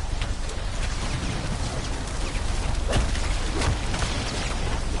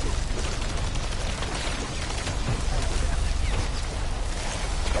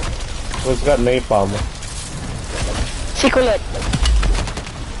 Who's got napalm? Sikulit.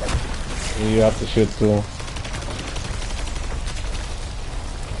 You have to shoot too.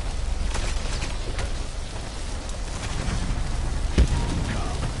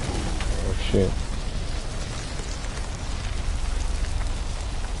 Oh shit.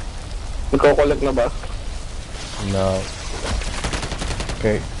 Nagko-collect na ba? No.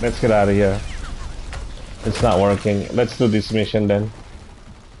 Okay, let's get out of here. It's not working. Let's do this mission then.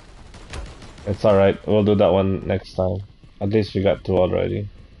 It's alright, we'll do that one next time. At least we got two already.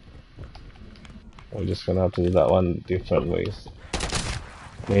 We're just gonna have to do that one different ways.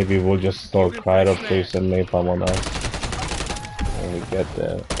 Maybe we'll just store cryo priest and napalm on us when we get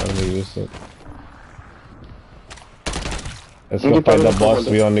there, when we use it. Let's go find the boss,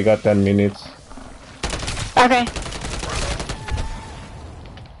 we only got 10 minutes. Okay.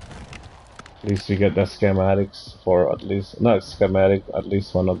 At least we get the schematics for at least, not schematic, at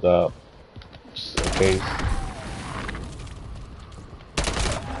least one of the case.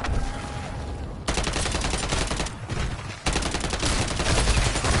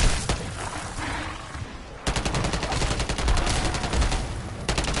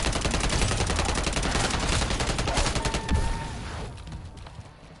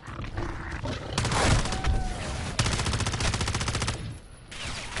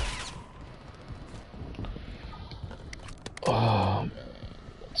 Oh man,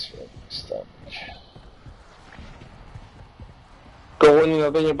 that's really stuck. Kukunin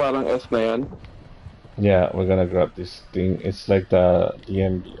natin yung parang S na yan. Yeah, we're gonna grab this thing. It's like the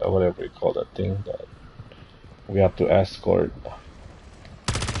DMB or whatever you call that thing that we have to escort.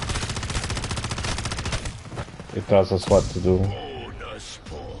 It tells us what to do. Bonus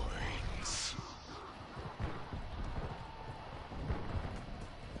points.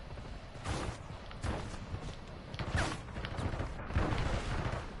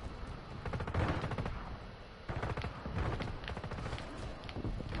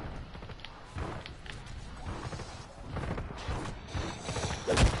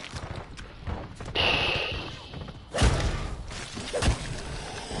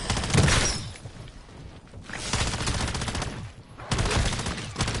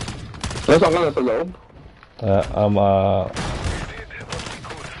 Nasaan ka na sa loob? I'm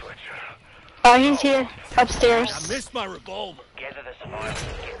Oh, he's here. Upstairs. I missed my revolver. Gather the survivors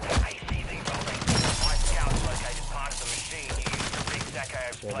and get the ACV rolling. My scouts located part of the machine used to rig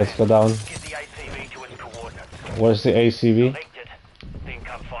Zacco's plan. let's go down. Get the ACV to its coordinates. Where's the ACV? Collected, then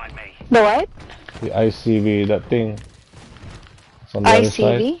come find me. The what? The ICV, that thing. It's on the other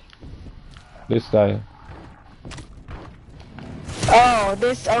side. ICV? This guy. Oh,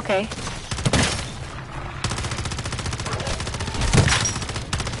 this, okay.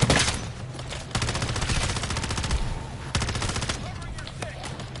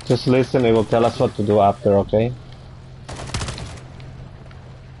 Just listen, it will tell us what to do after, okay?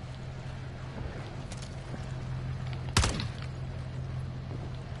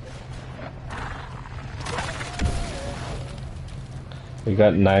 We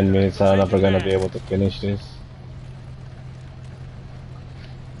got 9 minutes, I don't know if we're gonna be able to finish this.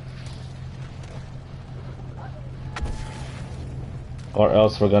 Or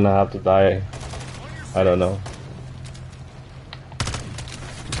else we're gonna have to die. I don't know.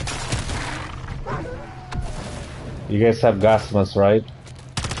 You guys have gas masks, right?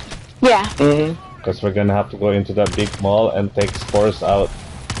 Yeah. Because we're gonna have to go into that big mall and take spores out.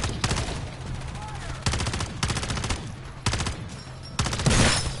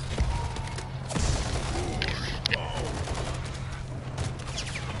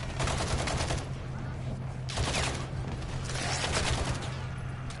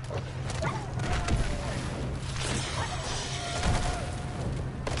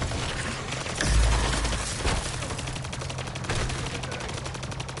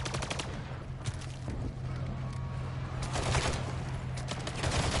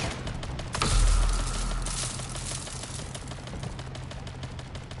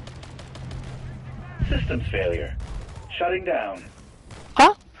 Systems failure. Shutting down.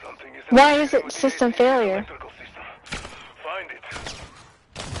 Huh? Something is Why is interfering it with the system ACV failure? electrical system. Find it.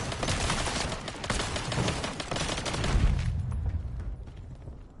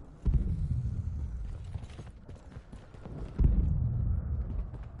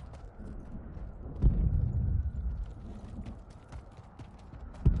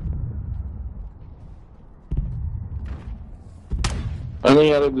 Ano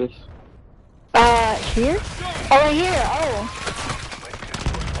nangyari, Blaze? Here? Oh, right here. Oh.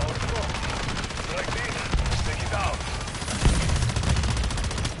 Take it out.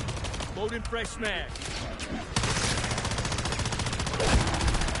 Loading fresh mag.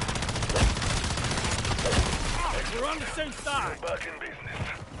 We're on the same side. Back in business.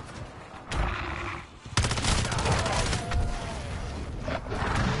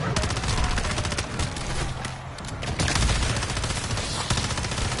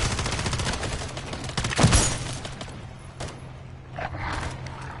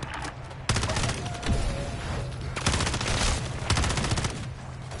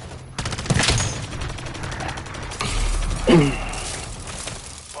 I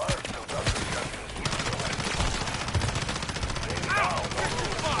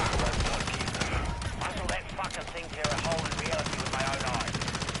saw that fucking thing tear a hole in reality with my own eyes.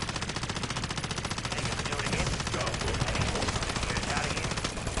 Think you can do it again? Get us out of here.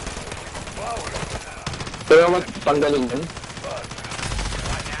 Kaya ba't tanggalin yun? Right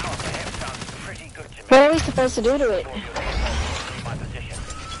now, the hemp sounds pretty good to me. What are we supposed to do to it? My position.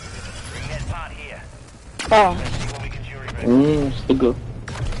 Bring that part here. Oh. Let's see what we can jury rig. Let's go.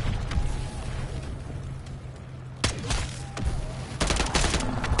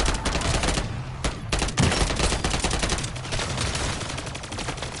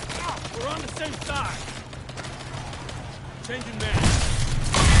 We're on the same side. Changing mag.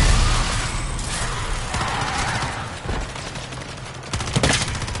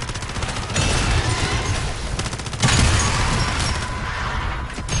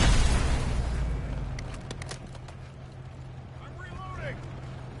 I'm reloading.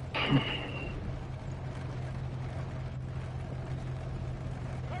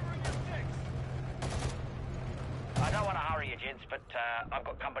 Covering your six. I don't want to hurry you, gents, but I've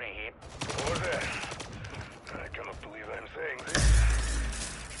got company here. Over there. I cannot believe I'm saying this.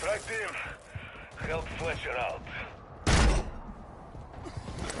 Strike team. Help Fletcher out.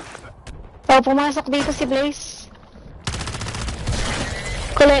 Oh, pumasok dito si Blaze.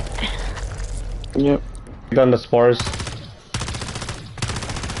 Kulit. Yep. Done the spores.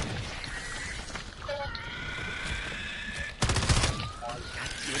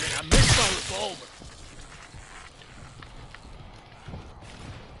 I missed my revolver.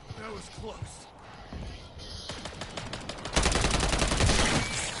 That was close.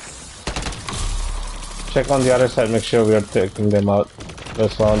 Check on the other side, make sure we are taking them out.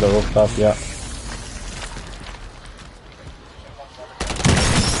 There's one on the rooftop, yeah.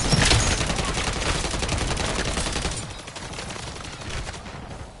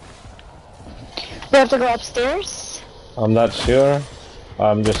 We have to go upstairs? I'm not sure.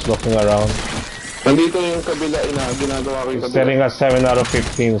 I'm just looking around. Nandito yung kabila, ginagawa ko yung It's kabila. setting us 7 out of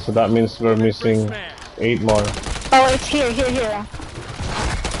 15, so that means we're missing 8 more. Oh, it's here.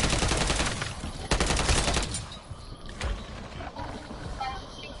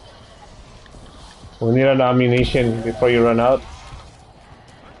 We need an ammunition before you run out.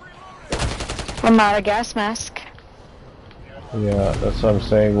 I'm out of gas mask. Yeah, that's what I'm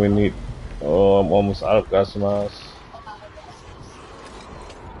saying. We need. Oh, I'm almost out of gas mask.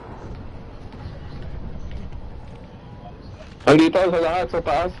 Nandito sa lahat, sa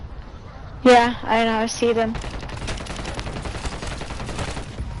taas. Yeah, I know, I see them.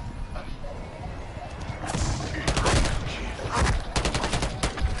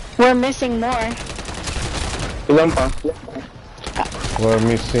 We're missing more. Ilan pa? We're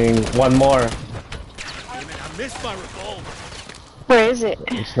missing 1 more. Damn it, I missed my revolver. Where is it?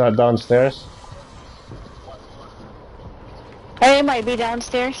 It's not downstairs. Oh, it might be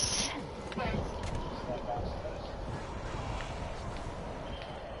downstairs.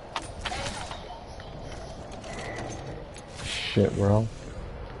 Shit, bro.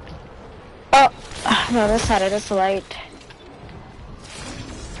 Oh, no, that's not it. That's the light.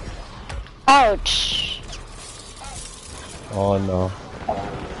 Ouch. Oh no.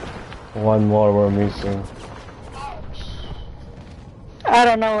 1 more we're missing. I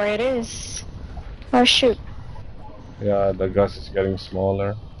don't know where it is. Oh, shoot. Yeah, the gas is getting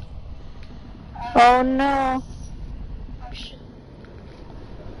smaller. Oh, no.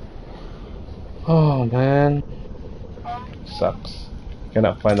 Oh man. Sucks.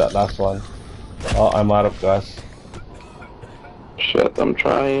 Cannot find that last one. Oh, I'm out of gas. Shit, I'm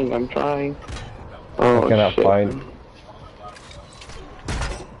trying. Oh, I cannot shit. find.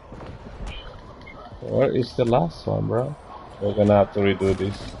 Where is the last one, bro? We're gonna have to redo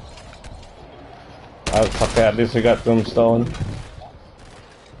this. Okay, at least we got tombstone.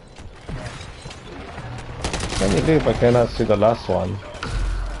 Can you leave? I cannot see the last one.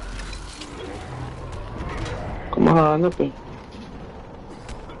 Kumahanap eh.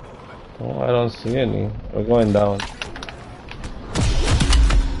 Oh, I don't see any. We're going down.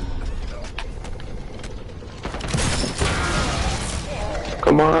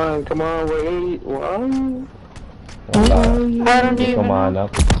 Come on, wait. What? Wala. I don't even know.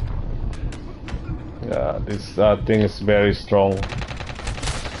 Kumahanap. Yeah, this thing is very strong.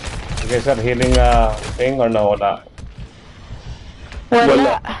 You guys are healing thing or no? Wala.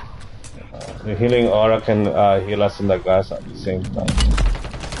 Wala. The healing aura can heal us in the gas at the same time.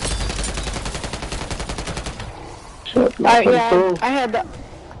 Shit, Yeah, I had the...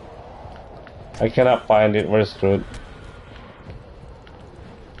 I cannot find it. We're screwed.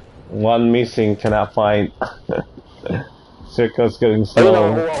 1 missing, cannot find. Circle's getting Ayun,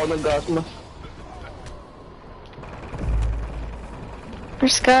 slow. nakakuha ako ng gas mask.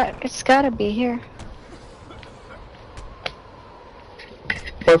 It's gotta be here.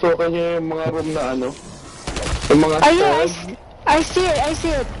 Pasukan niyo yung mga room na ano. Yung mga Oh, yeah, stairs. I see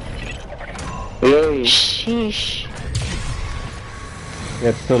it. Ayun. Sheesh.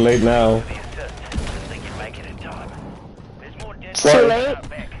 It's too late now. It's too late.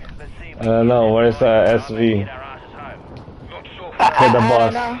 I don't know, where's the SV? The I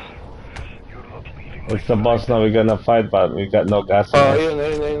boss. don't know. It's the boss now, we're gonna fight, but we got no gas. Oh,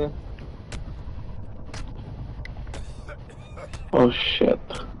 ayun. Oh, shit.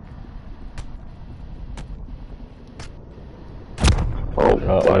 Oh,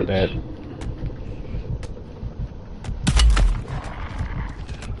 we're dead.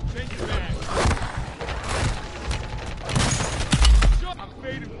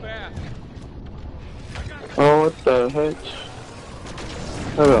 Oh, what the heck?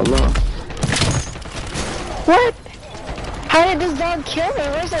 I got lost. What? How did this dog kill me?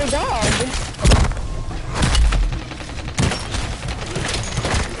 Where's our dog?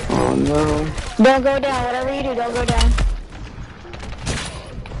 Oh, no. Don't go down. Whatever you do, don't go down.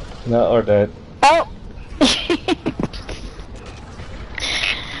 No, we're dead. Oh!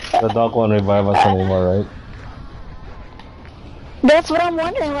 The dog won't revive us anymore, right? That's what I'm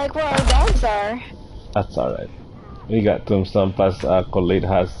wondering, like, where our dogs are. That's alright. We got tombstone, plus Khalid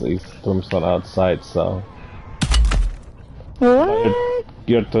has his tombstone outside, so... What?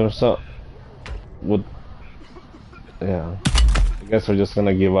 Your tombstone would... Yeah. I guess we're just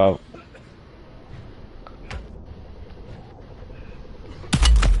gonna give up.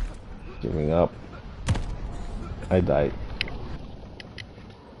 Giving up. I died.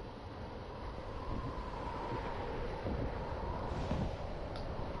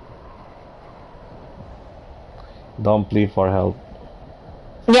 Don't plead for help.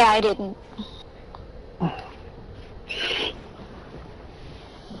 Yeah, I didn't.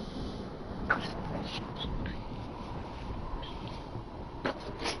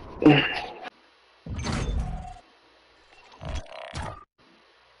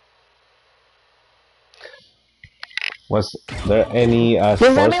 Was there any Does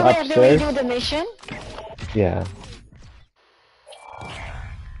that stores mean we have to redo upstairs? the mission? Yeah.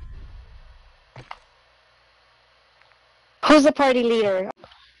 Who's the party leader?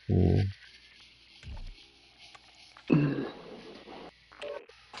 Hmm.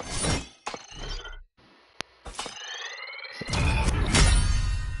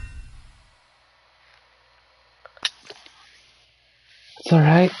 It's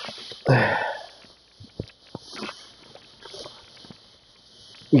alright.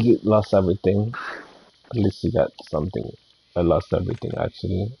 You lost everything. At least you got something. I lost everything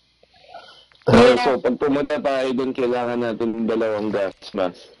actually. Okay, Yeah. so pag pumunta tayo dun, kailangan natin dalawang gas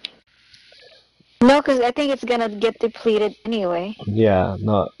mask. No, because I think it's gonna get depleted anyway. Yeah,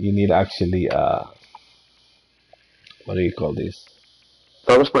 no, you need actually what do you call this?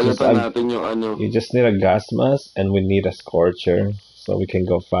 Tapos Just palitan natin yung ano. you just need a gas mask and we need a scorcher so we can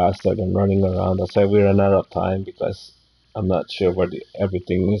go faster than running around. That's why we run out of time because I'm not sure where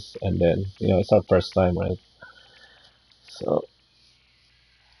everything is and then it's our first time, right? So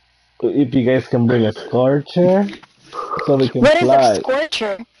if you guys can bring a scorcher so we can What is a fly.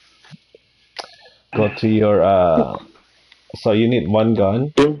 scorcher? Go to your so you need one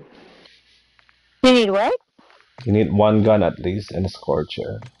gun. Yung, You need what? You need one gun at least and a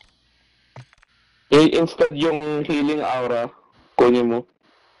scorcher. instead yung healing aura, kunin mo.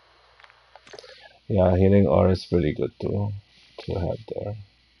 Yeah, healing aura is pretty good to have there.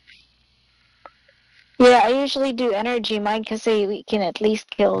 Yeah, I usually do energy mine because we can at least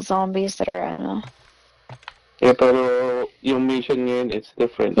kill zombies that are, I don't know. Yeah, pero yung mission ngayon, it's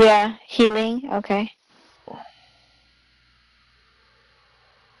different. Yeah, healing, okay.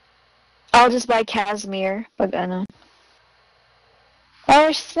 I'll just buy Casimir, pag ano.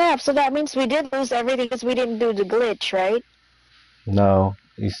 Oh snap, so that means we did lose everything because we didn't do the glitch, right? No,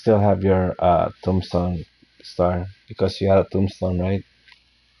 you still have your tombstone star because you had a tombstone, right?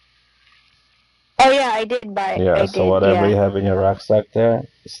 Oh yeah, I did buy, Yeah, I so did, whatever you yeah. have in your rucksack there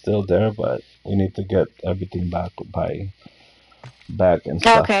is still there, but you need to get everything back and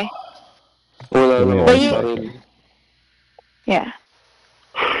stuff. Okay, Wala Give me lang but 1 akong you, baril. second. yeah.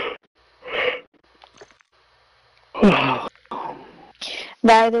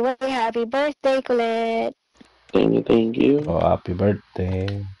 By the way, happy birthday, Colette. Thank you. Oh, happy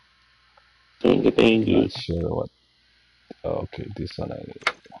birthday. Thank I'm you. not sure what. Oh, okay, this one I need.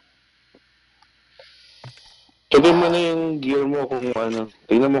 Sabihin mo na yung gear mo kung ano.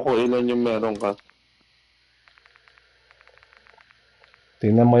 Tingnan mo kung ilan yung meron ka.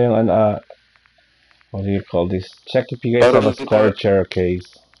 Tingnan mo yung what do you call this? Check if you guys Para have a makita. scorcher case.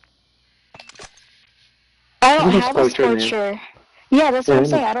 I don't Ano ba have a scorcher na yun? scorcher. Yeah, that's what I'm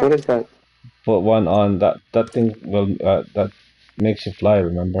saying. I What don't. is that? Put one on that thing will that makes you fly,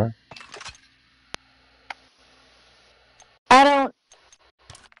 remember?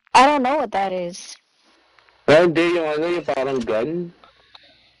 I don't know what that is. Hindi, yung ano, yung parang gun.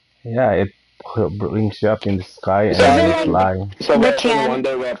 Yeah, it brings you up in the sky and Is it then you like fly. Sa the weapon, can?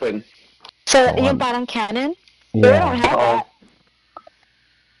 wonder weapon. So Oh, yung one. parang cannon? We Yeah. don't have that.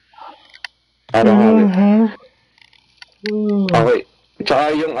 I don't have it. Mm-hmm. Okay.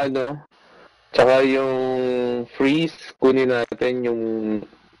 Tsaka yung freeze, kunin natin yung,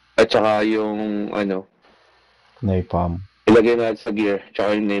 at tsaka yung ano, Napalm. ilagay natin sa gear,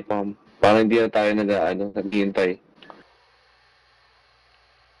 tsaka yung napalm. Para hindi na tayo naghihintay.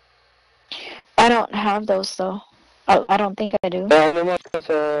 I don't have those though. I don't think I do. Kaya naman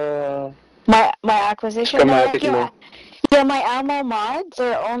sa My acquisition. No, schematic like, mo. yeah, my ammo mods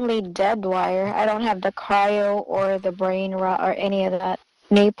are only dead wire. I don't have the cryo or the brain rot or any of that.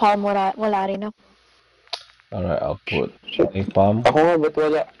 Napalm wala rin ako. Alright, I'll put napalm. Ako nga, ba't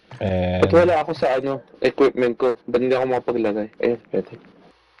wala? And Ba't wala ako sa equipment ko? Ba't hindi ako makapaglagay? Ayun, pwede.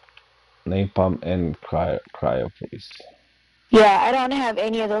 napalm and cryo freeze. Yeah, I don't have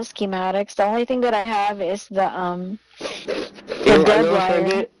any of those schematics. The only thing that I have is the Yung dead wire.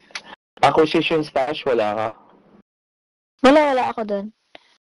 Sergey, acquisition stash, wala ka? Wala ako dun.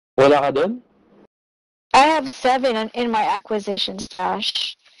 Wala ka doon? I have 7 in my acquisition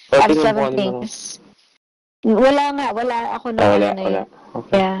stash. O, I have tingnan 7 mo, ano na. things. Wala ako na Wala.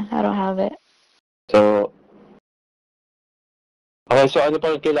 Okay. Yeah, I don't have it. So, okay, so ano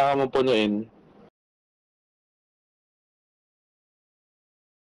pa kailangan mo punuin?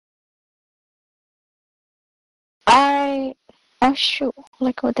 Oh, shoot.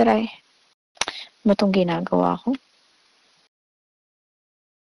 Like, what did I... Ano tong ginagawa ko?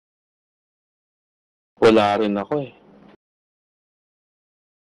 Wala rin ako eh.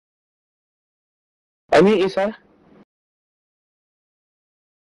 Ano yung isa?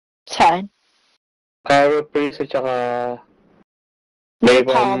 Saan? Carapace at saka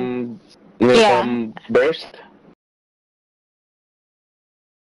Napalm. Napalm Burst?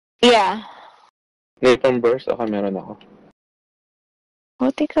 Yeah. Napalm Burst? Okay, meron ako.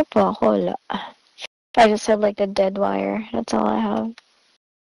 Buti ka po. Ako wala. I just have like a dead wire. That's all I have.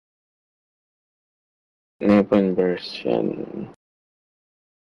 Napalm Burst, yan.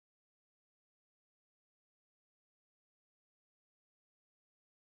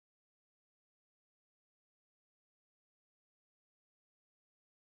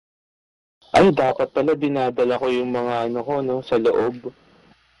 Ay, dapat pala dinadala ko yung mga ano ko, no, sa loob.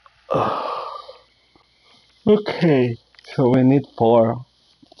 Okay, so we need four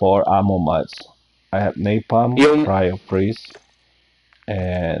ammo mods. I have napalm, Yung, cryo priest,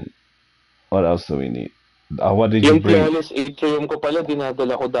 and what else do we need? What did you yung bring? flawless atrium ko pala,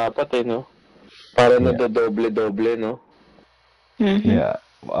 dinadala ko dapat eh, no? Para Yeah. nadodoble-doble, no? Mm-hmm. Yeah.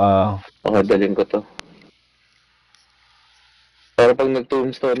 Makadaling ko to. Para pag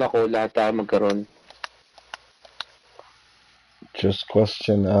nag-tombstone ako, lahat tayo magkaroon. Just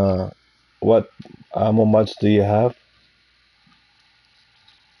question. What ammo mods do you have?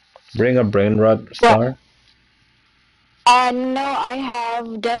 Bring a brain rot star. No, I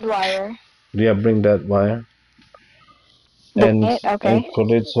have dead wire. Do you bring that wire? Bring And it? Okay.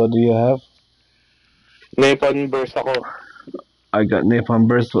 college, what do you have? Napalm Burst ako. I got napalm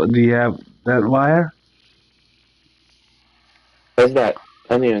burst. What do you have? That wire? What's that?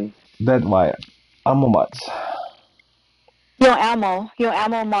 Ano yun? That wire. Ammo mods. Yung ammo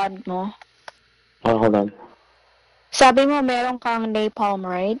mod mo. Hold on. Sabi mo meron kang napalm,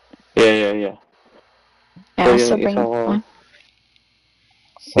 right? Yeah. I So also yung isa bring ko, one.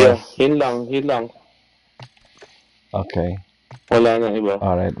 yeah, yun lang. Okay. Wala na iba.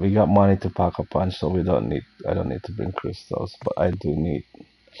 Alright, we got money to pack a punch, so I don't need to bring crystals, but I do need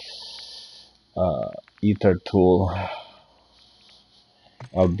ether tool.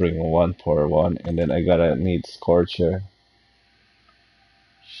 I'll bring one for one, and then I gotta need Scorcher.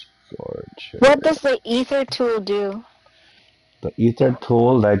 What does the ether tool do? The ether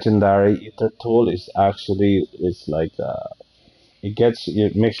tool, legendary ether tool, is actually like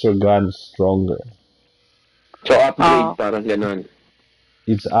it makes your gun stronger. So upgrade, parang ganun.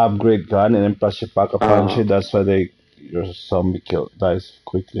 It's upgrade gun, and then plus you pack a punch it. That's why your zombie dies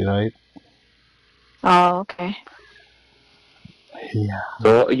quickly, right? Oh, okay. Yeah.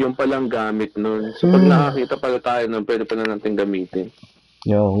 So, yung palang gamit nun. So, pag nakakita pala tayo nun, pwede pa na natin gamitin.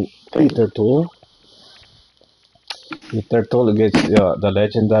 Yung ether tool. Ether tool gets the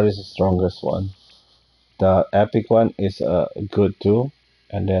legendary is the strongest one. The epic one is good too,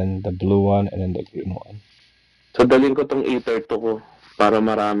 and then the blue one, and then the green one. So, dalhin ko tong ether to ko para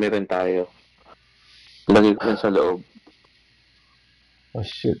marami rin tayo. Lagay ko sa loob. Oh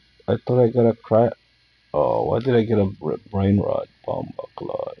shit! I thought I got a cry. Oh, why did I get a brain rot? Bomba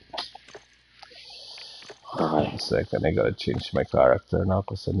clot. Okay. 1 second, I gotta change my character now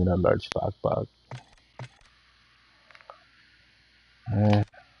because I need a large backpack.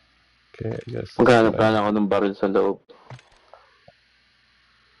 Okay, I guess. Maghanap lang ako ng baril sa loob.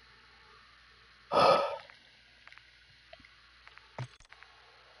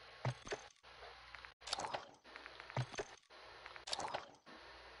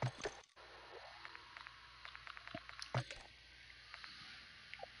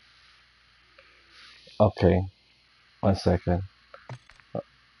 Okay, 1 second.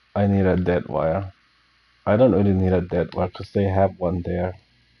 I need a dead wire. I don't really need a dead wire because they have one there.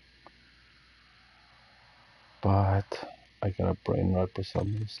 But I got a brain rot for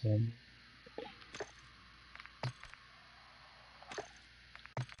some reason.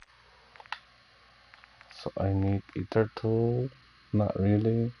 So I need ether tool. Not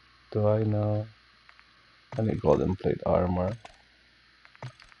really. Do I know? I need golden plate armor.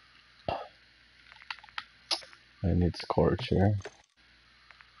 I need scorcher.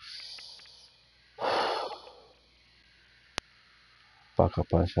 Pack a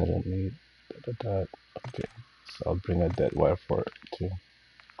punch I don't need. Okay. So I'll bring a dead wire for it too.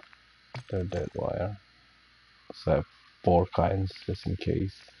 The dead wire. So I have 4 kinds just in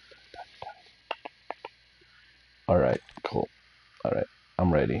case. Alright, cool. Alright,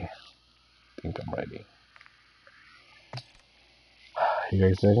 I'm ready. I think I'm ready. You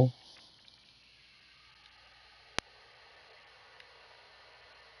guys ready?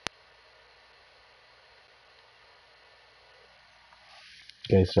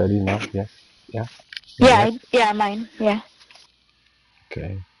 guys ready now? Yes. Yeah. Yeah, Yes. yeah, mine. Yeah.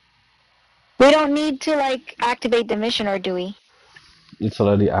 Okay. We don't need to like activate the mission, or do we? It's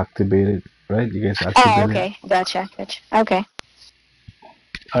already activated, right? You guys Oh, activated. okay. Gotcha. Gotcha. Okay.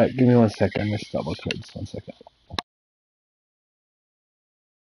 All right. Give me 1 second. Let's double check this 1 second.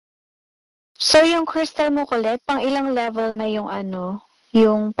 So yung crystal mo kulit, pang ilang level na yung ano,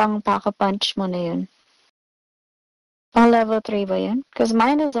 yung pang paka-punch mo na yun? Pang level 3 ba yun? Because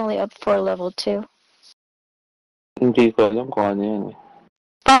mine is only up for level 2. Hindi ko alam kung ano yan eh.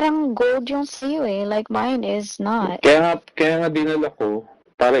 Parang gold yung sa'yo eh. Like mine is not. Kaya nga dinala ko,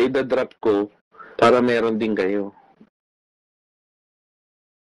 para idadrop ko, para meron din kayo.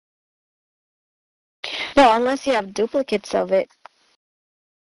 No, unless you have duplicates of it.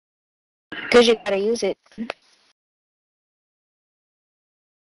 Because you gotta use it.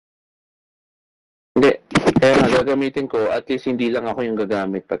 Hindi. Kaya nga gagamitin ko, at least hindi lang ako yung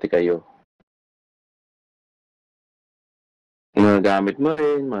gagamit, pati kayo. Mga gamit mo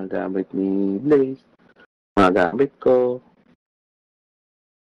rin, mga gamit ni Blaze, mga gamit ko.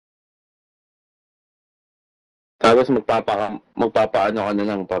 Tapos magpapaano ka na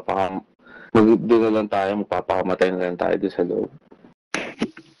lang, doon na lang tayo, magpapakamatay na lang tayo doon sa loob.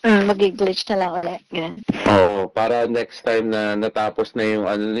 Mag-glitch na lang ulit. Ganun. Oo, para next time na natapos na yung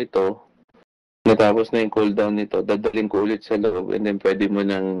ano nito, natapos na yung cooldown nito, dadalhin ko ulit sa loob, and then pwede mo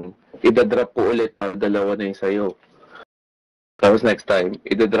nang idadrop ko ulit para dalawa na yung sa'yo. Tapos next time,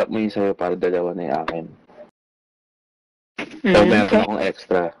 idadrop mo yung sa'yo para dalawa na yung akin. So, meron Okay. akong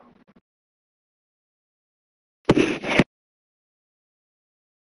extra.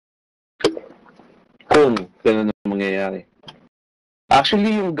 Kung ganun ang mangyayari.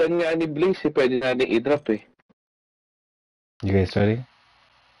 Actually, yung gun nga ni Blaze, pwede natin i-drop eh. You guys ready?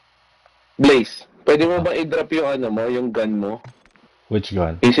 Blaze, pwede mo ba i-drop yung ano mo, yung gun mo? Which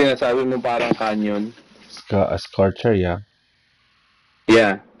gun? Yung sinasabi mo parang canyon. A Scorcher, yeah.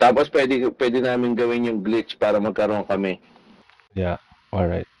 Yeah. Tapos pwede namin gawin yung glitch para magkaroon kami. Yeah. All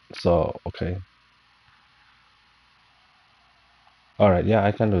right. So, okay. All right. Yeah,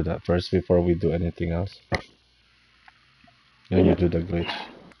 I can do that first before we do anything else. Then you do the glitch.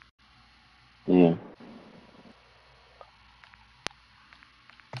 Yeah.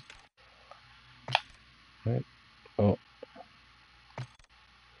 Right. Oh.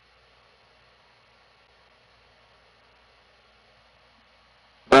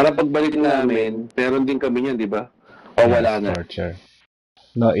 Para pagbalik namin, meron din kami yan, di ba? O wala na? Scorcher.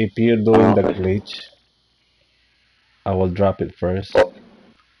 No, if you're doing the Okay. glitch, I will drop it first. Oh.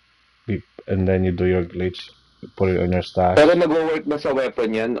 And then you do your glitch. Put it on your stash. Pero nag-work ba sa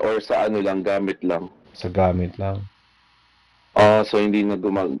weapon yan or sa ano lang, gamit lang? Sa gamit lang. Oh, so hindi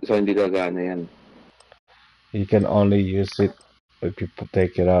gagana yan. You can only use it if you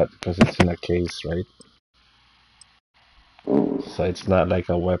take it out because it's in a case, right? So it's not like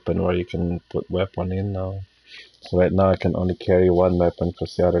a weapon where you can put weapon in now. So right now I can only carry one weapon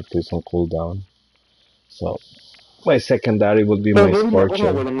because the other two is on cooldown. So my secondary will be my Scorcher.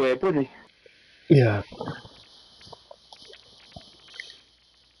 Walang weapon eh. Yeah.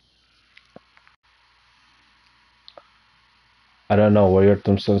 I don't know where your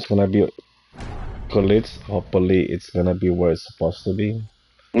tombstone's gonna be. Collits, hopefully it's gonna be where it's supposed to be.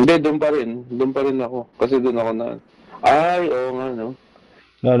 Hindi, doon pa rin. Doon pa rin ako. Kasi doon ako na... Ay, oo nga, no?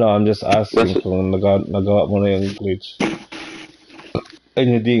 No, I'm just asking kung nagawa mo na yung glitch. And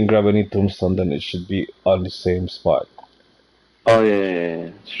you didn't grab any tombstone, then it should be on the same spot. Oh,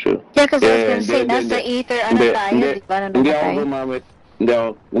 yeah. It's true. Yeah, because I was gonna say, nasa ether, ano tayo, di ba? Hindi ako gumamit. Hindi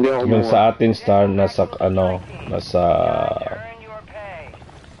ako Yung sa atin star, nasa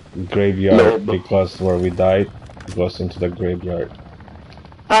graveyard because where we died goes into the graveyard.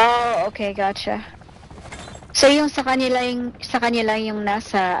 Oh, okay, gotcha. So yung sa kanila yung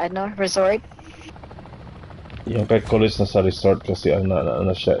nasa resort? Yung kay Colis nasa resort kasi ano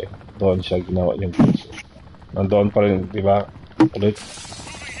siya eh. Doon siya ginawa yung glitch. Nandoon pa rin, di ba? Colis?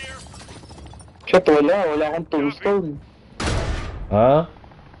 Shit, wala akong tombstone. Huh?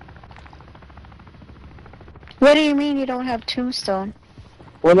 What do you mean you don't have tombstone?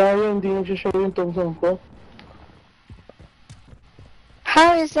 Wala yun, hindi nag-show yung tombstone ko.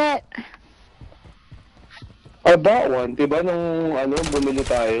 How is that? I bought one, diba nung bumili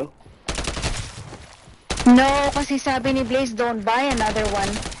tayo? No, kasi sabi ni Blaze, don't buy another one.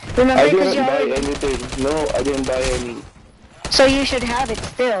 Remember, I because didn't you buy already... anything. No, I didn't buy any. So you should have it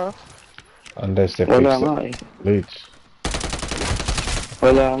still. Unless they Wala fix nga it. eh. Glitch.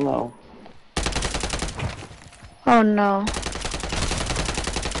 Wala nga oh. Oh no.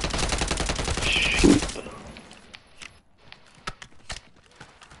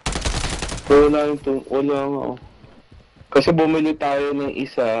 Wala nga. Oh. Kasi bumili tayo ng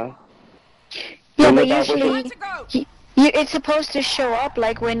isa. Yeah, Nung but natapos usually it's supposed to show up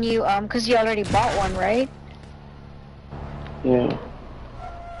like when you because you already bought one, right? Yeah.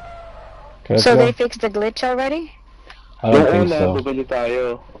 So they fixed the glitch already? I don't think Una, so. bumili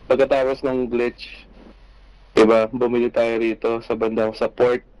tayo. Pagkatapos ng glitch, diba, bumili tayo rito sa bandang sa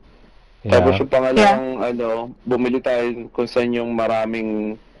port. Tapos Yeah. yung pangalawang, bumili tayo kung saan yung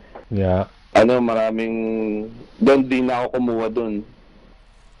maraming, Yeah. maraming, doon din ako kumuha doon.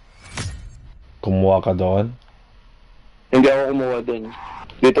 Kumuha ka doon? Hindi ako kumuha doon.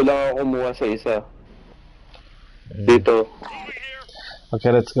 Dito lang ako kumuha sa isa. Dito.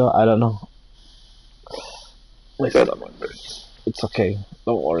 Okay, let's go. I don't know. It's okay.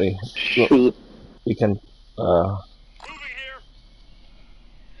 Don't worry. Shoot. We can.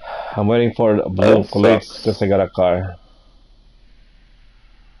 I'm waiting for blue plates because I got a car.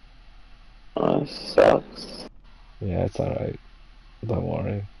 Sucks. Yeah, it's alright. Don't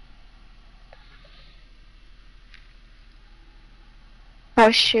worry. Oh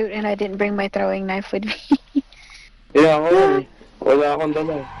shoot, and I didn't bring my throwing knife with me. Yeah, ako wala akong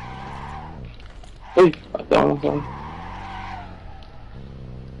dala. Uy, atang ako.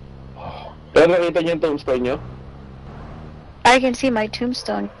 Pero nakita niyo yung tombstone niyo? I can see my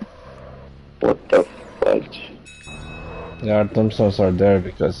tombstone. What the fudge? Yeah, our tombstones are there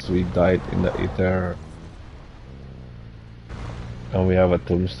because we died in the ether. And we have a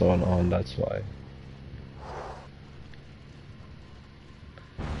tombstone on, that's why.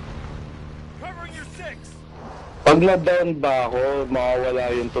 Covering your six. Pag na-down ba ako,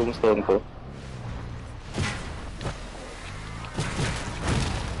 makawala yung tombstone ko?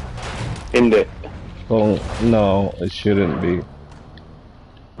 Hindi. Oh, no, it shouldn't be.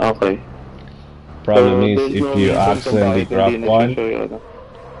 Okay. Problem is, there's if no you reason kung accidentally bakit drop hindi one, na-show yun.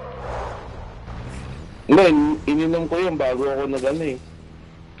 Hindi, ininom ko yun bago ako nag-ano eh.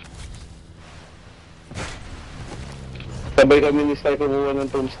 Sabay kami ni Sky kumuha ng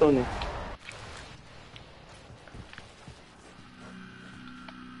tombstone eh.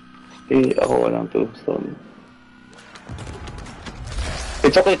 Ako walang tombstone.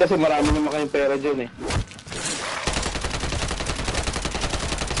 It's okay kasi marami naman kayong pera dyan eh.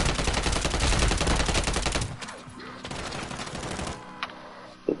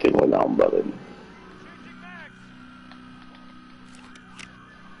 Buti wala akong baril.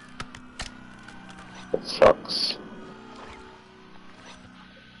 That sucks.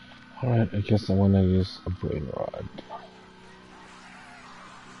 alright, I guess I wanna use a brain rod.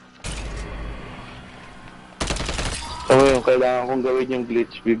 So ngayon, kailangan kong gawin yung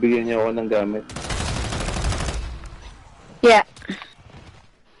glitch. Bibigyan niya ako ng gamit. Yeah.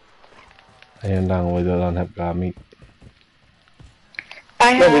 Ayun lang, we don't have gamit.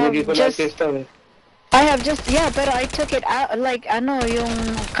 I have Binigay ko lahat just, kay Star eh. I have just, yeah, but I took it out, like, yung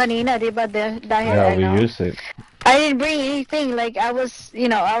kanina, diba, dahil, Yeah, we use it. I didn't bring anything, like, I was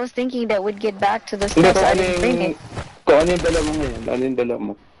thinking that we'd get back to the Hindi stuff, so I didn't bring it. Kung ano yung dala mo ngayon? Ano yung dala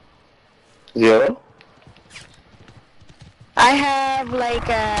mo? Zero? I have, like,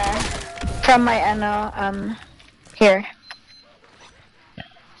 from my, here.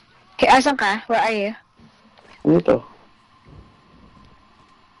 Okay, asan ka? Where are you? Ano to?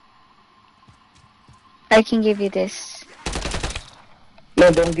 I can give you this.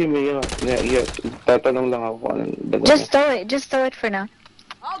 No, don't give me yun. Yeah. Tatanong lang ako kung anong dala Just throw it for now.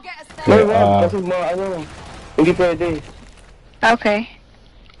 I'll get us mo. there. No, kasi hindi pwede. Okay.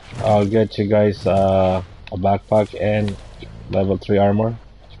 I'll get you guys a backpack and level 3 armor.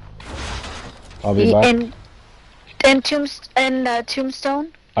 I'll be back. And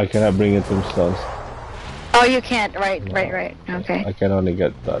tombstone? I cannot bring you tombstones. Oh, you can't. Right. Okay. I can only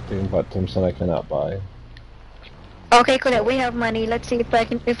get that thing, but tombstone I cannot buy. Okay, Colette, we have money. Let's see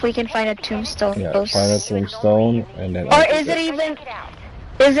if we can find a tombstone. Yeah, find a tombstone and then. Or is it even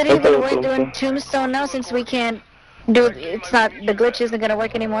worth doing tombstone now since we can't do? It's not, the glitch isn't gonna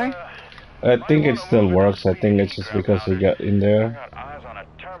work anymore. I think it still works. I think it's just because we got in there. Got eyes on a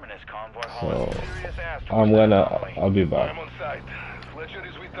terminus convoy So hauling serious ass. I'll be back. I'm on site. Fletcher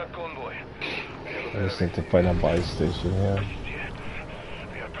is with that convoy. I just need to find a buy station here.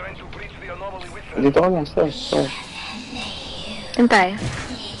 They are trying to breach the anomaly with us. Dito ka lang, Star. Saan tayo?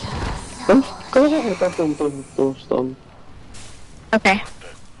 Kaya kita tombstone. Okay.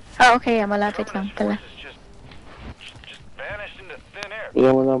 Oh, okay. Malapit lang pala. Just vanished into thin air.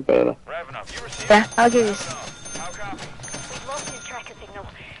 Bigyan mo ng pera. Driving up. You receive? Yeah, I'll give you this. How copy? We've lost his tracker signal.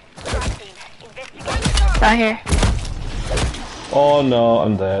 Strike team, investigate. Right here. Oh no,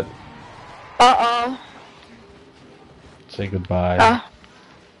 I'm dead. Uh-oh. Say goodbye. Oh.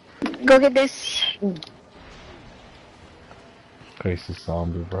 go get this. Crazy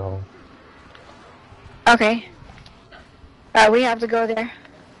zombie, bro. Okay. We have to go there.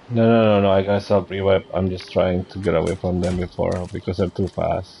 No. I got self revive. I'm just trying to get away from them before because they're too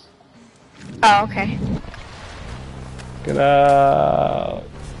fast. Oh, okay. Get out.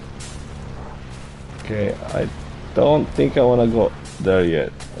 Okay, I don't think I wanna go there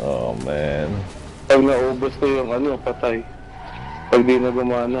yet. Oh man. Pag naubos na yung ano, patay. Pag di na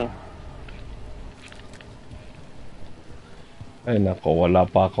gumana. Ay nako, wala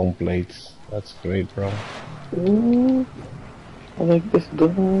pa akong plates. That's great, bro. Ooh, I like this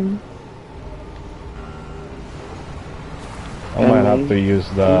gun. I might have to use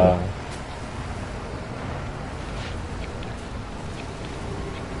the...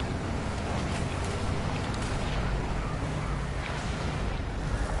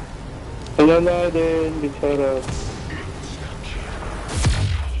 Wala din, big shout out.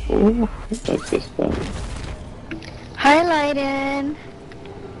 Ooh, I like this gun. Hi, Leiden.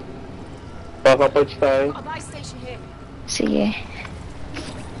 Pakapatch tayo. Sige.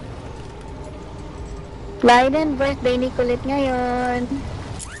 Leiden, birthday ni Kulit ngayon.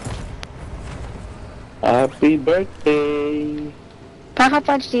 Happy birthday!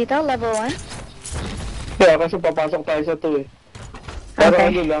 Paka-punch dito, level 1? Kaya kasi papasok tayo sa 2 eh. Para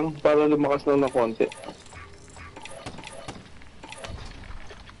Okay. ano lang, para lumakas lang ng konti.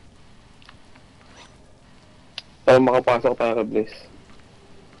 Para makapasok tayo kay Blaze.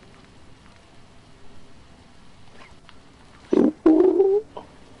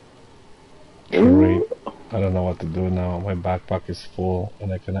 Great. I don't know what to do now. My backpack is full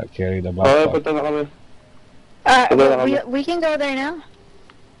and I cannot carry the Okay, backpack. punta na kami. We can go there now.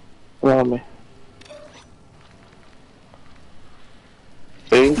 Punta na kami.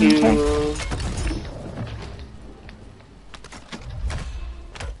 Thank you. Okay.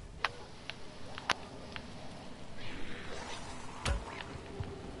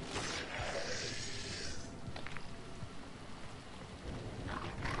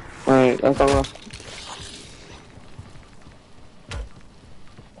 Alright, ang tanga.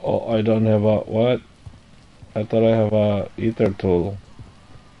 Oh, I don't have a... What? I thought I have a ether tool.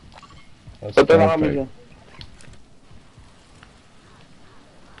 That's Punta na kami perfect. dyan.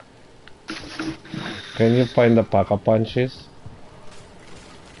 Can you find the Pack-a-Punches?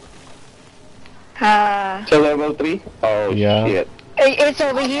 Sa level 3? Oh, Yeah. shit. It's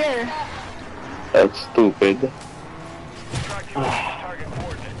over here. That's stupid. Target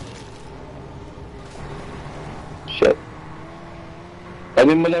coordinates. Shit.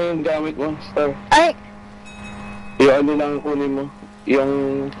 Ano mo lang yung gamit mo, Star? Ay! Yung ano lang ang kunin mo. Yung...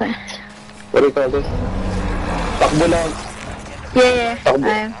 What do you call this? Takbo lang. Yeah.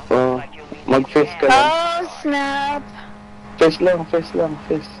 Takbo. Mag-fist ka lang. Oh, snap. Fist lang, fist lang,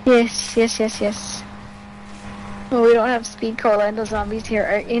 fist. Yes. Oh, we don't have speed cola and the zombies here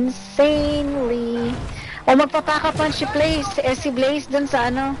are insanely... Oh, magpapaka-punch si Blaze. Si Blaze dun sa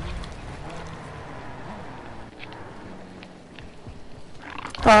ano.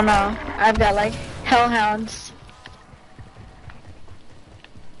 Oh no, I've got like hellhounds.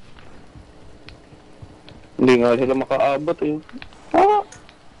 Hindi nga sila makaabot eh. Oh,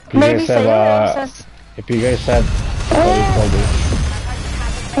 If you maybe guys have sa'yo, a... Rosas. If you guys have... What do you call this?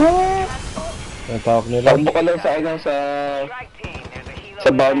 Oh, Ang tawag nila? Takbo ka lang sa ano, sa Strike team, there's a helo sa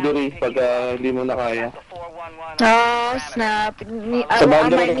inbound boundary to pick pag you up. hindi mo na kaya. The 411 oh snap. Sa I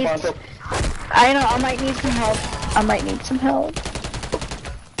boundary might ka need... pasok. I know, I might need some help. I might need some help.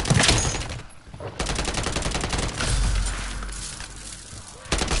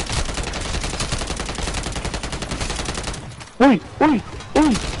 Uy!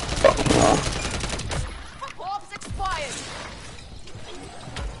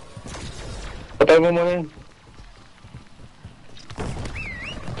 Patay mo muna yun.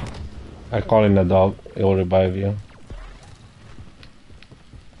 I call in the dog. It will revive you.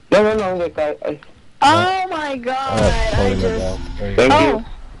 No, hindi kaya. Ay, Oh my god, Call I in the just... dog. There you Thank go. you. Oh,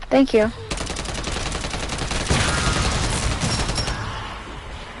 thank you.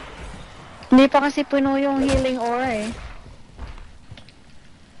 Hindi pa kasi puno yung healing aura eh.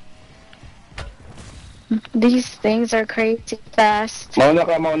 These things are crazy fast. Mauna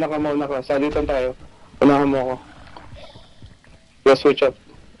ka. Salitan tayo. Unahan mo ako. Go switch up.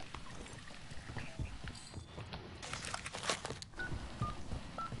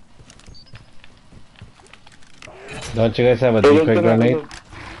 Don't you guys have a decoy grenade?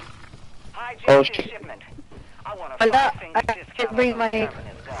 Hijack Oh, this shit. shipment. I want a Wala, five-finger I discount can't bring on my... serving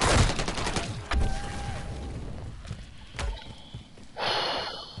this gun.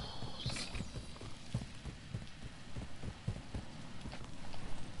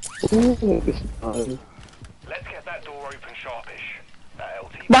 Let's get that door open sharpish. That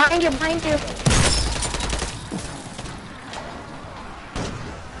LT. Behind you, behind you.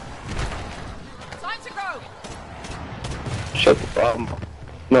 Time to go. Shut the ammo.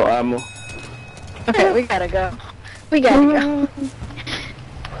 No ammo. Okay, we gotta go. We gotta go.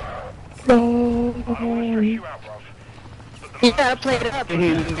 I don't want to stress you out, bruv. But the You gotta play it up.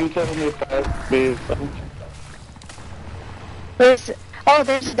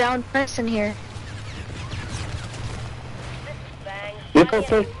 There's a down person here. Bang.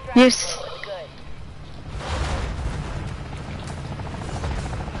 Dito, You s- Good.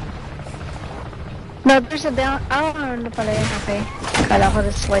 No, there's a down. Oh, ano pala yun? Okay. Kala ko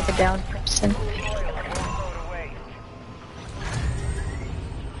it's like a down person.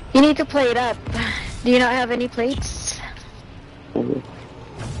 You need to play it up. Do you not have any plates?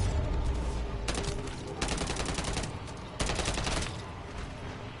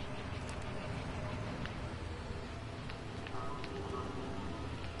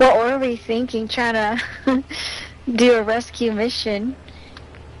 What were we thinking? Trying to do a rescue mission?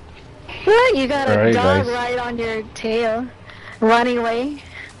 What? You got a Alright, dog guys. right on your tail, running away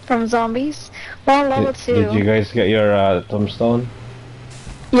from zombies. Well, level 2. Did you guys get your tombstone?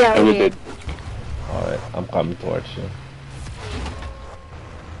 Yeah, we we did. did. Alright, I'm coming towards you.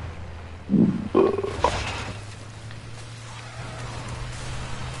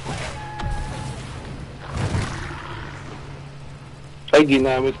 Ay,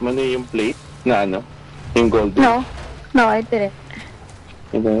 ginamit mo na yung plate na ano? Yung golden. No, I didn't.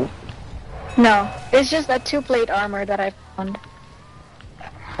 Diba? No, it's just a 2-plate armor that I found.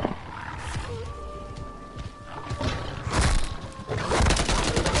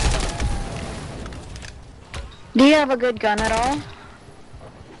 Do you have a good gun at all?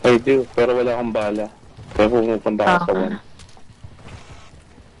 I do, pero wala akong bala. Kaya pumupunta ka sa one.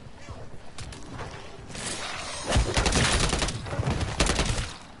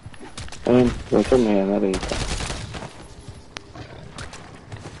 Ayun, ito may na rito.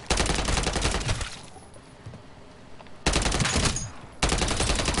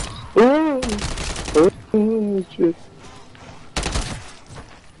 Oh, shit.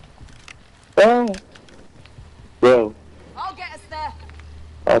 Ah! Bro, I'll get us there.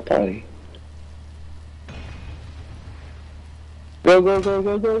 patay. Go, go, go,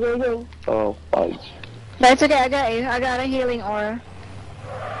 go, go, go, go. Oh, fudge. That's okay, I got you. I got a healing aura.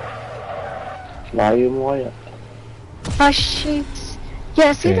 Layo mo kaya. Oh, shit.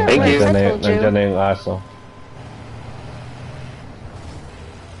 Yeah, see that Thank place you. I Nandiyan told you. na yung aso.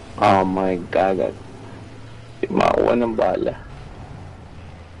 Oh my God. Di makuha ng bala.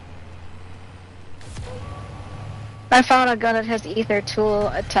 I found a gun that has ether tool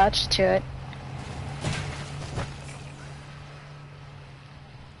attached to it.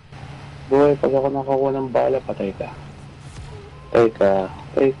 Boy, pag ako nakakuha ng bala, patay ka. Patay ka.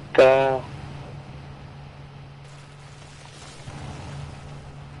 Patay ka.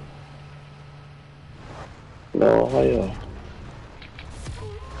 Loko kayo.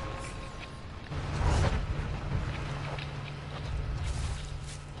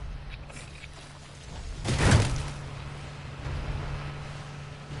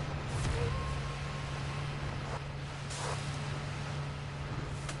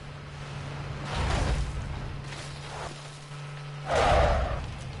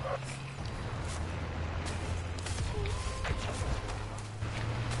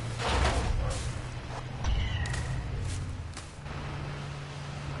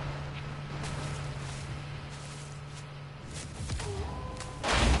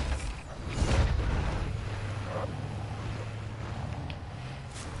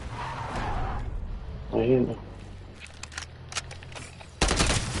 Ayun.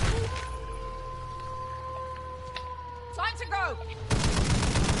 Time to go.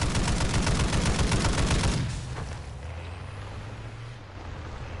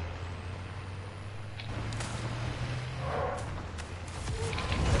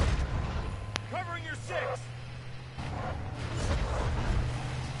 Covering your six.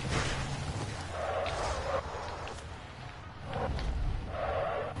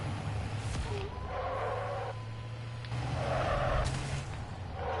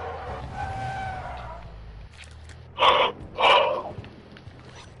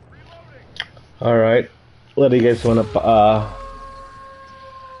 Alright. What do you guys wanna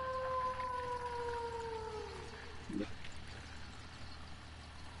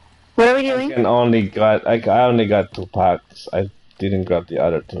What are we doing? I only got 2 packs. I didn't grab the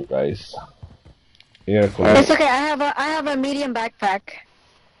other 2 guys. Here, cool. It's okay, I have a medium backpack.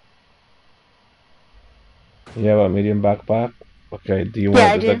 You have a medium backpack? Okay, do you Yeah,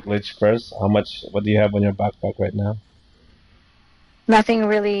 want I to do the do. glitch first? What do you have on your backpack right now? Nothing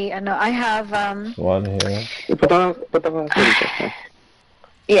really. No, I have One here. Pataka ka dito.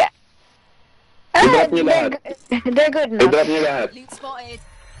 yeah. I-drop niyo They're lahat. they're good I-drop niyo enough. lahat. Loot spotted.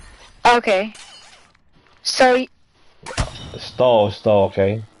 Okay. So Stall,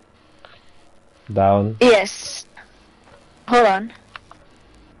 okay. Down. yes. Hold on.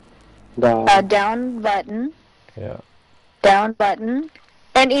 Down. Down button. Yeah. Down button.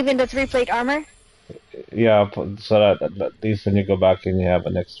 And even the 3-plate armor? Yeah, so that at least when you go back in, you have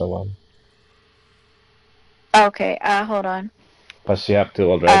an extra one. Okay, hold on. Because you have two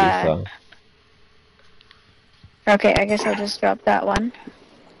already, so. Okay, I guess I'll just drop that one.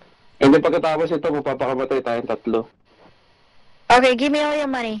 And then pagkatapos ito, mapapakamatay tayong tatlo. Okay, give me all your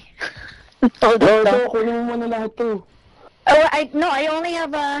money. Hold No, on. ito, kunin mo muna lahat to. Oh, I only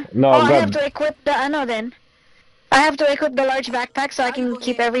have No, I grab. have to equip the then. I have to equip the large backpack so I can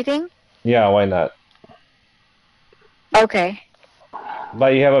keep everything. Yeah, why not? Okay.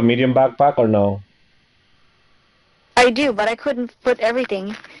 But you have a medium backpack or no? I do, but I couldn't put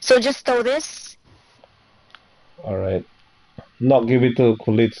everything. So just stow this. Alright. No, give it to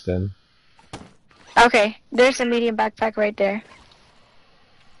Kulitz then. Okay, there's a medium backpack right there.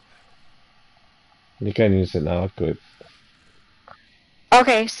 You can use it now, good.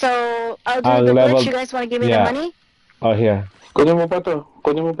 Okay, so I'll do Ang the level, glitch. You guys want to give me the yeah. money? Oh, here. Kunin mo pa to.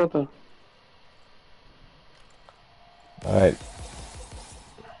 Kunin mo pa to. Alright.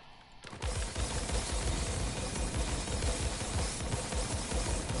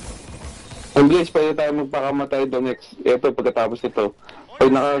 Ang glitch, pwede tayo magpakamatay the next. Ito, pagkatapos ito. Pag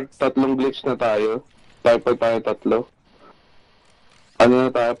naka-tatlong glitch na tayo, pag tayo tatlo, ano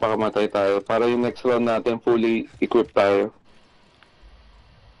na tayo, pakamatay tayo. Para yung next round natin, fully equipped tayo.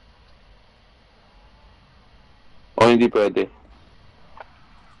 O hindi pwede.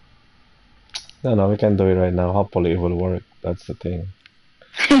 No, we can do it right now. Hopefully it will work. That's the thing.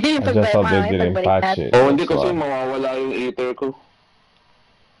 I just hope they didn't patch it. O hindi That's kasi why. mawawala yung ether ko.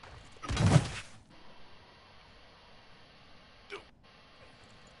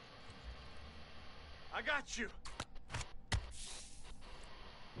 I got you.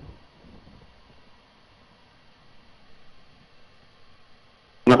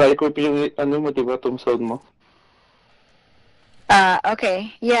 Naka-equip yung ano mo, diba, tombstone mo?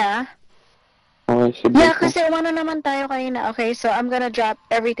 Okay, yeah. Okay, sige. Yeah, kasi umano naman tayo kanina. Okay, so I'm gonna drop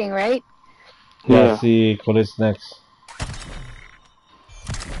everything, right? Yeah, Yeah. see Kulitz next.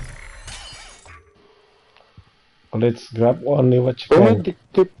 Let's grab only what you Oh, can.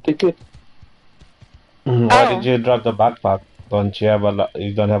 dikit. Why did you drop the backpack?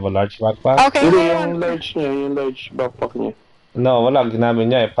 You don't have a large backpack? Okay, Hindi, hold yung on. large niya, yung large backpack niya. No, wala. Ginamit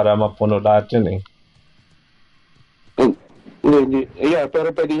niya eh, para mapuno lahat yun eh. Hindi. Yeah,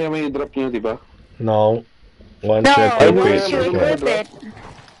 pero pwede niya may drop niya, di ba? No. Once No, you equip once it, you you equip can. it.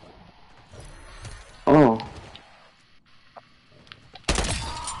 Oh.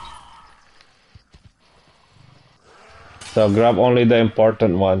 So grab only the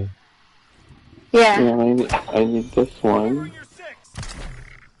important one. Yeah. Yeah, I need this one.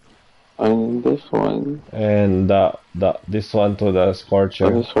 I need this one. And this one to the Scorcher.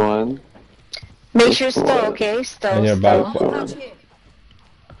 This one. Make This sure stow, one. okay? Stow, And your stow. backpack.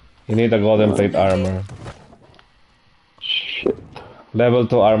 You need a golden plate armor. Shit. Level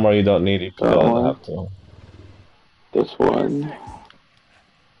 2 armor you don't need if you That don't one. have to. This one.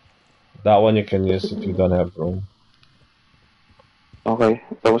 That one you can use if you don't have room. Okay,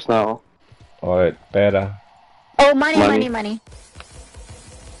 tapos na ako. Alright, pera. Oh, money.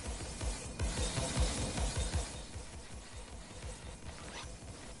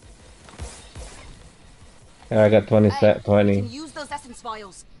 Yeah, I got 20. Can use those essence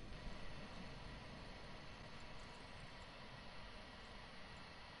vials.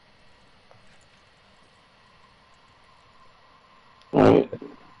 Alright.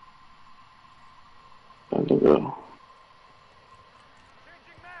 Time to go.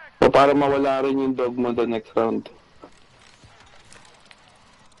 O para mawala rin yung dog mo the next round.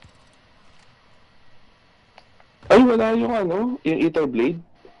 Ay, wala yung ano, yung ether blade.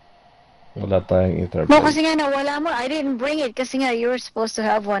 Wala tayong ether No, blade. kasi nga nawala mo. I didn't bring it kasi nga you were supposed to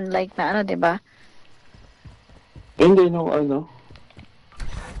have one like na ano, diba? Hindi, no, ano.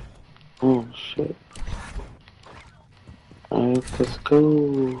 Oh, shit. Alright, let's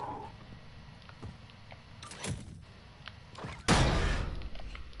go.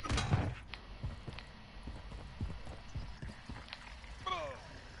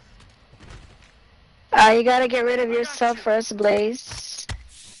 You gotta get rid of yourself first, Blaze.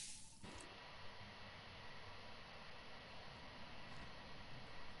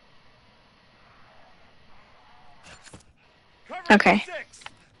 Okay.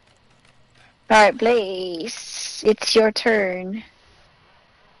 Alright, Blaze. It's your turn.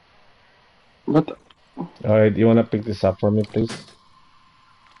 What? Alright, you wanna pick this up for me, please?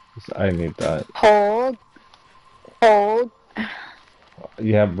 'Cause I need that. Hold. Hold.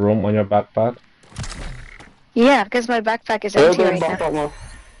 You have room on your backpack? Yeah, because my backpack is Ayaw empty ko yung right now. backpack mo.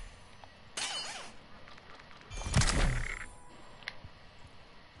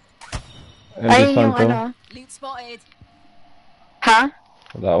 And this Ayun one yung too? ano. Loot spotted. Huh?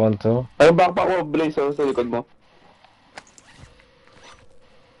 That one too? Ay, yung backpack mo, Blaze, sa likod mo.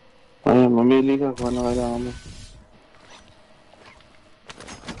 Ay, mamili ka kung ano kailangan mo.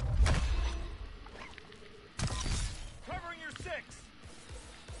 Covering your six.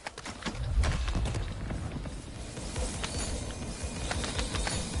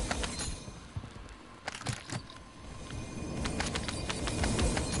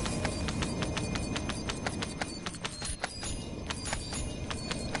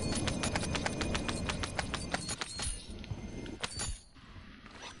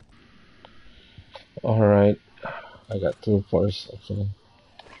 Alright. I got 2 force actually.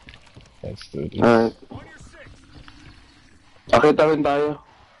 Let's do this. Alright. On your six. Pakita rin tayo.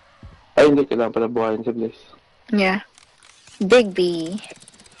 Ay, hindi. Kailangan pala buhayin si Blaze. Yeah. Big B.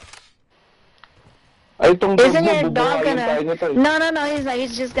 Ay, itong dog Isn't mo, your dog bubuhayin tayo gonna... nito eh. No, he's not.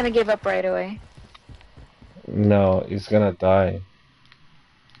 He's just gonna give up right away. No, it's gonna die.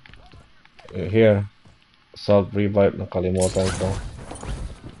 Here. Salt revive, nakalimutan ko.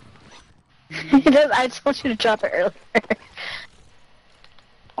 I told you to drop it earlier.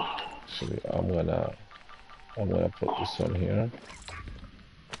 Actually, I'm gonna put this one here.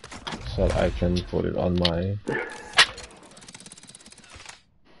 So I can put it on my...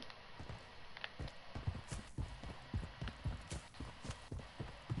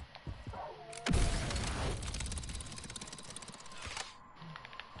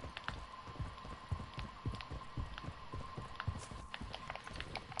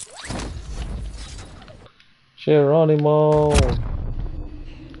 Geronimo! I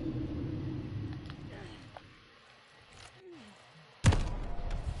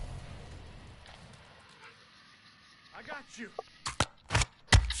got you.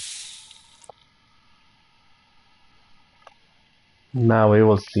 Now we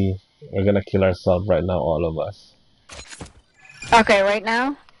will see. We're gonna kill ourselves right now, all of us. Okay, right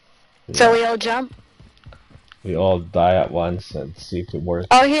now? Yeah. So we all jump? We all die at once and see if it works.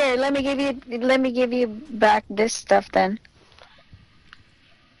 Oh, here, let me give you back this stuff then.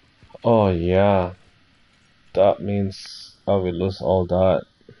 Oh yeah. That means I will lose all that.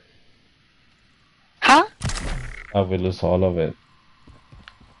 Huh? I will lose all of it.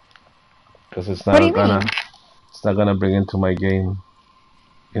 Because it's What do you not gonna mean? it's not gonna bring into my game.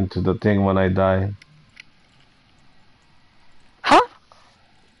 Into the thing when I die. Huh?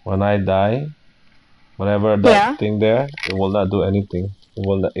 When I die, whenever that thing there, it will not do anything.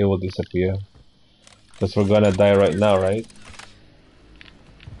 It will disappear. Because we're gonna die right now, right?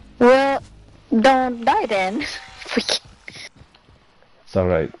 Well, don't die then. It's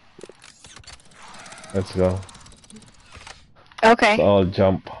alright. Let's go. Okay. Let's all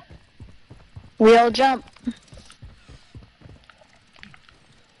jump. We all jump.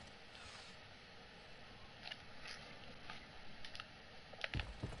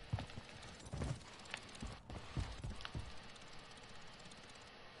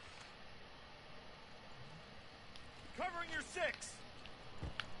 Covering your six.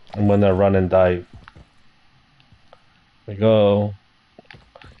 I'm gonna run and dive. Here we go.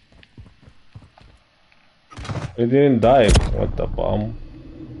 We didn't dive. What the bomb?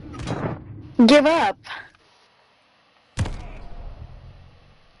 Give up.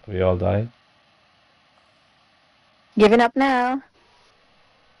 We all die. Giving up now.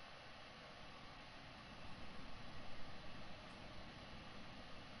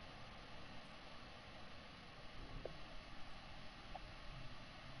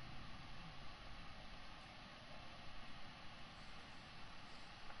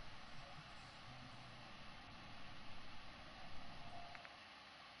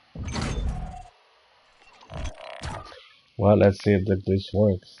 Well, let's see if the glitch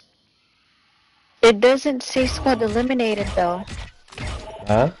works. It doesn't say squad eliminated though.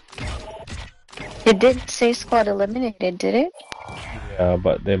 Huh? It didn't say squad eliminated, did it? Yeah,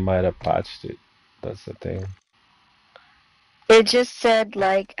 but they might have patched it. That's the thing. It just said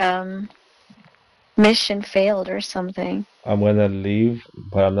like mission failed or something. I'm gonna leave,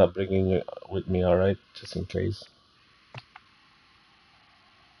 but I'm not bringing you with me, alright? Just in case.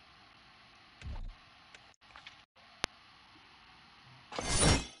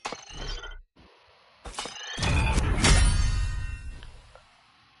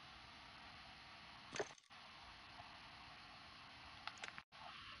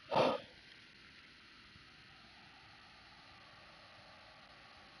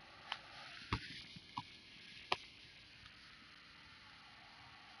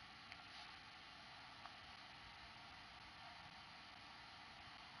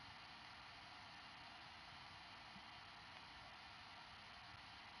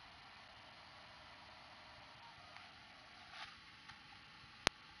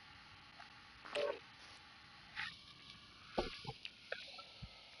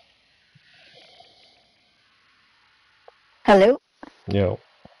 Hello? Yo.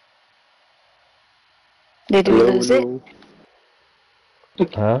 Did we lose it?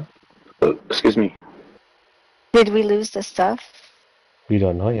 Huh? Excuse me. Did we lose the stuff? We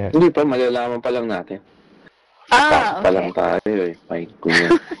don't know yet. Hindi pa, malalaman pa lang natin. Ah, Pasok pa lang okay. tayo eh. My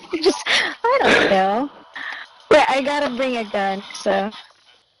goodness. I don't know. Yeah, I gotta bring a gun, so.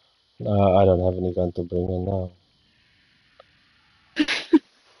 I don't have any gun to bring in now.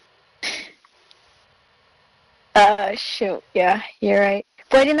 Shoot. Yeah, you're right.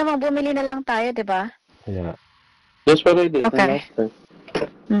 Pwede namang bumili na lang tayo, di ba? Yeah. That's what I did Okay. last time.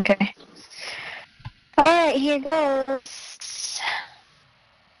 Okay. Alright, here goes.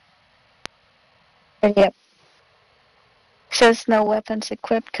 Yep. Says no weapons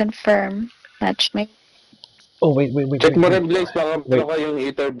equipped, confirm. Matchmake. Oh, wait. Check mo rin, Blaze, baka meron kayong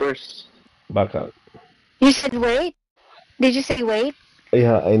ether burst. Back up. You said wait? Did you say wait?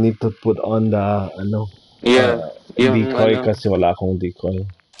 Yeah, I need to put on the, Yeah, yung decoy kasi wala akong decoy.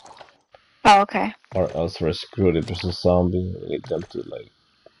 Oh, okay. Or else we're screwed if there's a zombie. We need them to,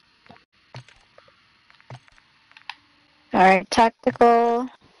 Alright, tactical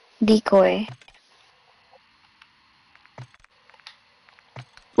decoy.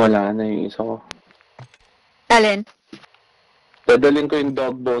 Wala na yung isa ko. Alin? Dadalhin ko yung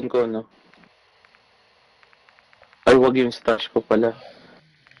dog bone ko, no? Ay, wag yung stash ko pala.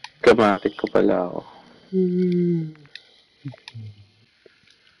 Kamatik ko pala ako.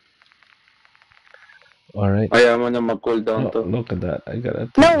 Alright. Ayaw mo na mag-cool down to. Look at that. I got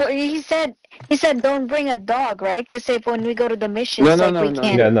it. No, he said don't bring a dog, right? Because if when we go to the missions, No. we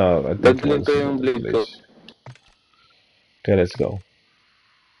can't. Yeah, no. I think Dadalhin ko yung blade ko. Okay, let's go.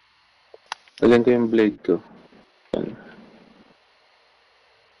 Dadalhin ko yung blade ko.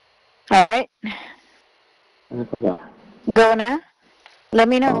 Alright. Ano pa ba? Go na. Let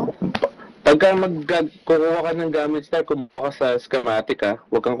me know. Pagka kukuha ka ng gamit star, kumuha ka sa schematic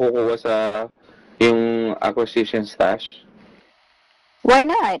Huwag kang kukuha sa yung acquisition stash. Why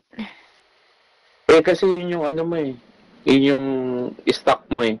not? Eh kasi yun yung ano mo eh. Yun yung stock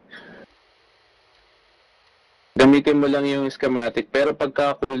mo eh. Gamitin mo lang yung schematic. Pero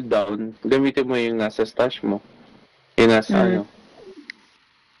pagka cooldown, gamitin mo yung nasa stash mo. Yung nasa ano.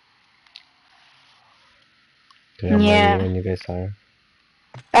 Okay, I'm Yeah. ready when you guys are.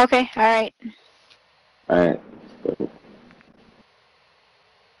 Okay, alright. Alright.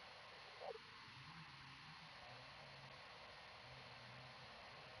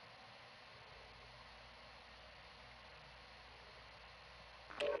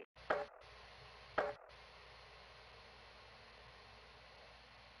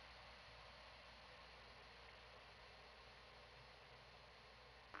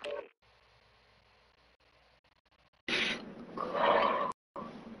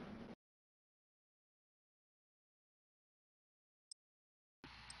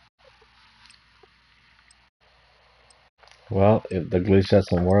 Well, if the glitch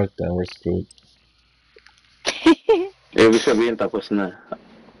doesn't work, then we're screwed. Ibig sabihin tapos na.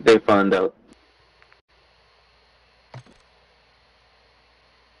 They found out.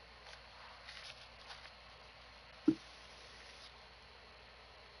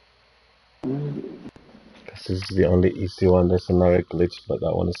 This is the only easy one. There's another glitch, but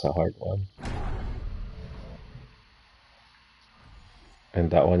that one is a hard one. And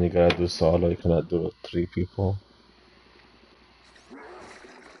that one you gotta do solo. You cannot do it with 3 people.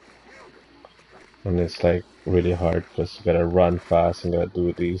 And it's like really hard because you gotta run fast and gotta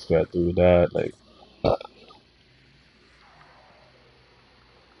do this, gotta do that. Like,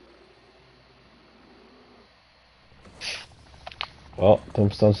 well,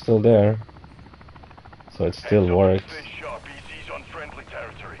 Tombstone's still there, so it still works. Sharp EZ's on friendly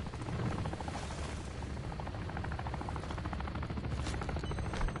territory.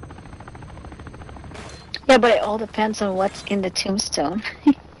 Yeah, but it all depends on what's in the tombstone.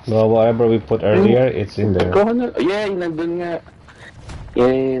 No, whatever we put earlier, it's in there. Yeah, nandun nga.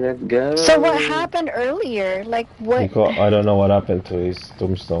 Yay, let's go. So what happened earlier? Like what? Because I don't know what happened to his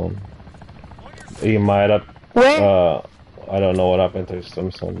tombstone. He might have. Where? I don't know what happened to his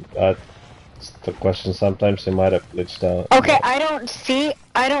tombstone. That's the question. Sometimes he might have glitched out. Okay, I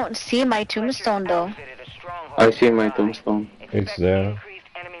don't see my tombstone though. I see my tombstone. It's there.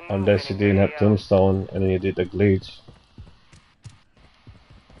 Unless you didn't have tombstone and you did a glitch.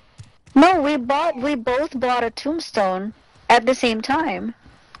 No, we both bought a tombstone at the same time.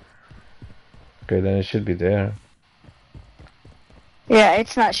 Okay, then it should be there. Yeah,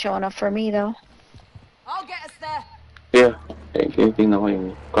 it's not showing up for me though. I'll get us there. Yeah, tingnan ko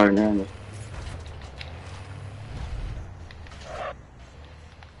yung car na yan.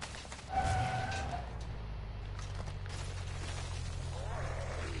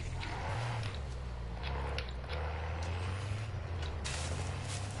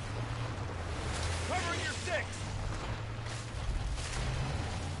 your six.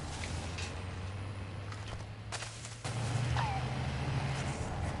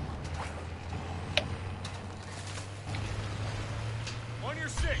 On your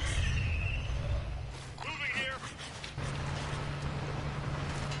six. Moving here.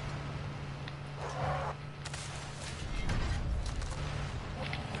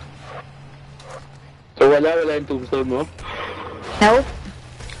 So wala yung tombstone mo? Nope.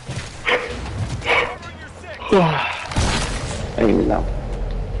 Covering your six. Ayun lang.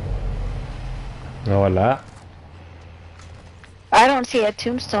 Nawala? I don't see a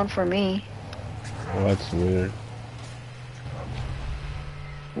tombstone for me. Oh, that's weird.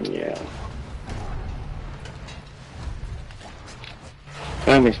 Yeah.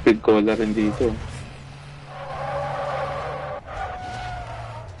 May speed collar rin dito.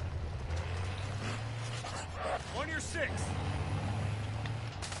 On your six.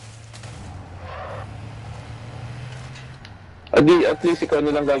 At least ikaw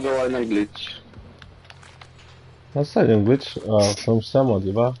na lang gagawa ng glitch. Nasaan yung glitch? Tombstone mo,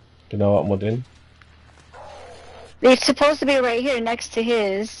 di ba? Ginawa mo din? It's supposed to be right here next to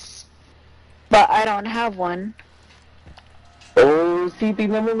his, but I don't have one. Oh,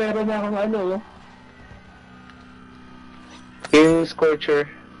 tingnan mo, meron na akong ano. Yung Scorcher.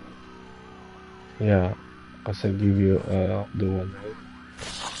 Yeah. Kasi give you the one, right?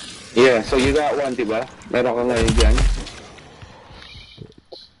 Yeah, so you got one, diba? Meron ka ngayon dyan.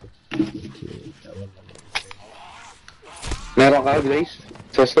 Meron ka, Grace?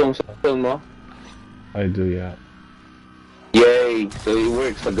 Sa stone mo? I do, yeah. Yay! So it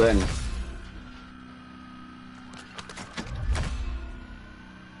works again.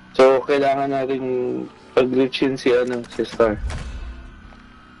 So, kailangan natin pag-glitchin si Star.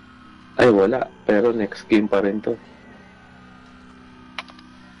 Ay, wala. Pero next game pa rin to.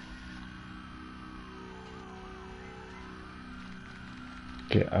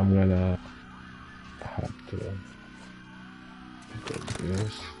 Okay, I'm gonna have to do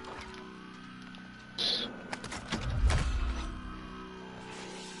this.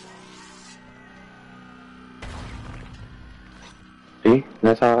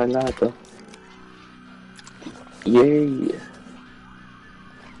 Nasa akin lahat to. Yay!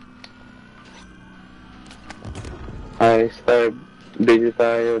 Star, bili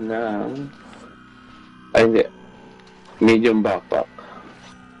tayo ng... Ay, hindi. Medium backpack.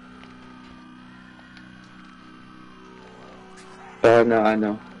 Saka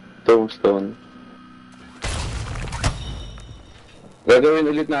na tombstone.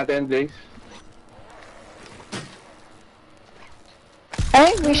 Gagawin ulit natin, Blaze. I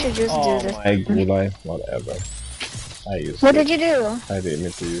think we should just do this. My Gulai, whatever. What did you do? I didn't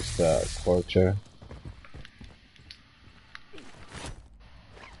mean to use the Scorcher.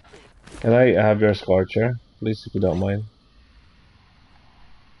 Can I have your Scorcher, please, if you don't mind?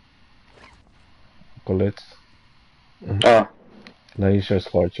 Colette? Ah. Can I use your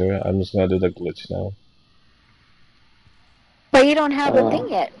Scorcher? I'm just gonna do the glitch now. But you don't have a thing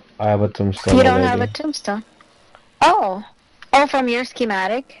yet. I have a tombstone You don't already. have a tombstone. Oh. Oh, from your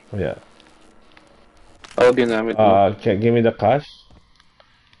schematic? Yeah. Oh, ginamit mo. Give me the cash.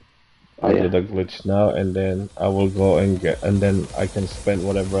 I'll Yeah. do the glitch now, and then I will go and get, and then I can spend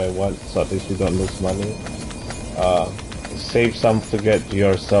whatever I want, so at least you don't lose money. Save some to get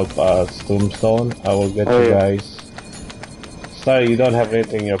yourself a tombstone. I will get you guys. Sorry, you don't have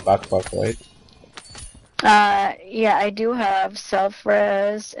anything in your backpack, right? Yeah, I do have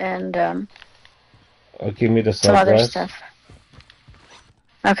self-res and Give me the some other self-res, stuff.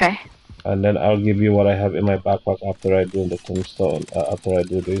 Okay. and then I'll give you what I have in my backpack after I do the tombstone. After I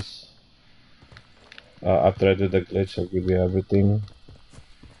do this. After I do the glitch, I'll give you everything.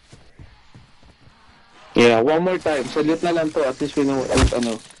 Yeah, one more time. Salit na lang to. At least we know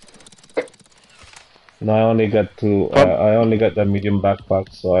ano. No, I only got two. I only got the medium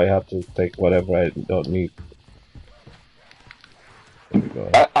backpack, so I have to take whatever I don't need. There we go.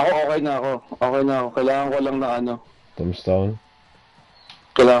 Ako okay na ako. Okay na ako. Kailangan ko lang na Tombstone.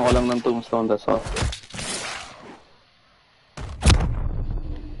 Kailangan ko lang ng tombstone, that's all.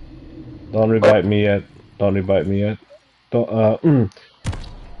 Don't revive me yet. Don't revive me yet. Don't,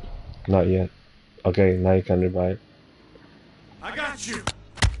 not yet. Okay, now you can revive. I got you.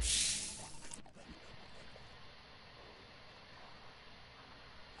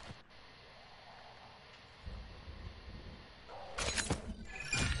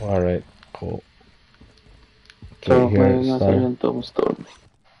 Alright, cool. So, Okay, here's yung tombstone.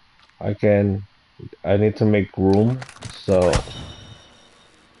 I need to make room, so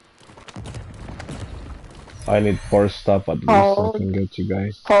I need 4 stuff at least so I can get you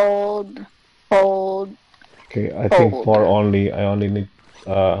guys. Hold. Hold. Okay, I think Hold. 4 only. I only need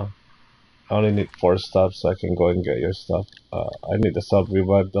 4 stuff, so I can go and get your stuff. I need the sub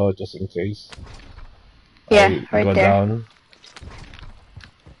revive though, just in case. Yeah, I right go there. down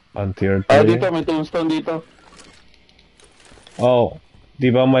on tier Ah, 3. dito, may tombstone dito. Oh, di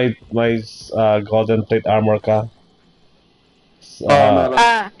ba may golden plate armor ka? Meron.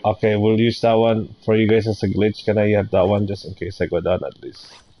 Okay, we'll use that one for you guys as a glitch. Can I have that one just in case I go down at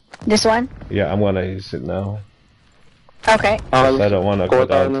least? This one? Yeah, I'm gonna use it now. Okay. Because I don't wanna go Kuha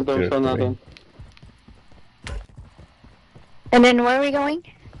tayo down to ng tier tombstone 3. natin. And then where are we going?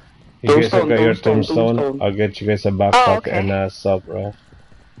 You guys have got your Tombstone. tombstone. I'll get you guys a backpack okay. and a sub, bro.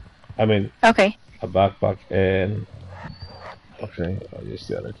 I mean, Okay. a backpack and... Okay, I'll use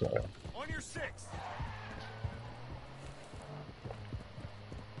the other car. On your 6.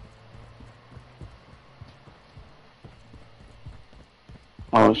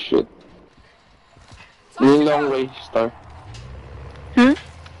 Oh, shit. Yung long range star. Hmm?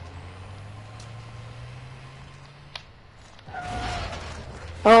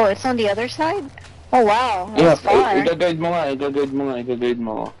 Oh, it's on the other side? Oh, wow. Yeah, That's far. i-guide mo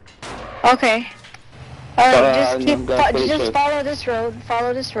nga. Okay. Alright, Para, just follow this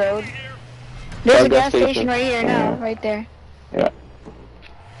road. There's a gas station right here now, right there. Yeah.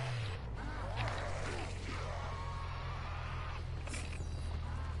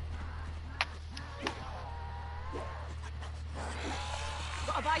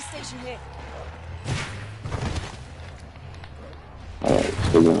 Got a buy station here. Alright,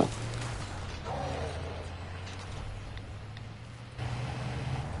 sige na.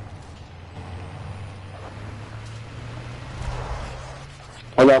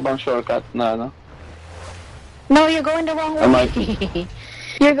 Wala bang shortcut na ano? No, you're going the wrong way.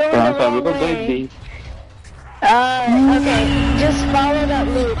 You're going the wrong way. Okay. Just follow that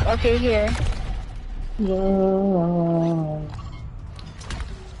loop. Okay, here.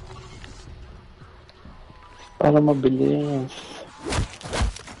 Para mabilis.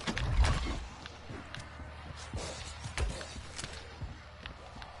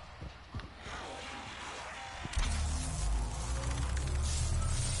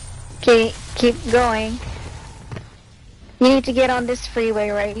 Okay, keep going. You need to get on this freeway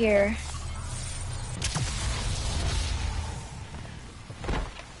right here.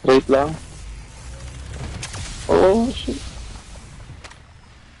 Wait lang. Oh, shit.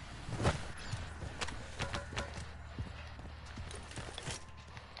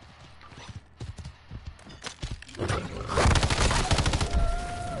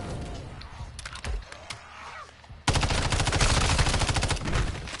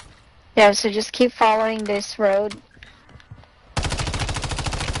 Yeah, so just keep following this road.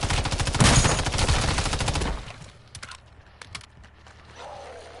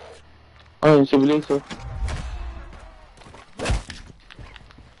 Ayun, si Blaze, oh.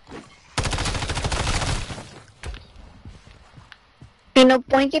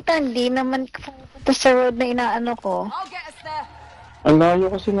 Pinopoint kita, hindi naman pupunta sa road na inaano ko. I'll get us there. Ang layo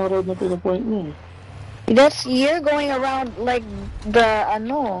kasi ng road na pinapoint mo, eh. You're going around like the,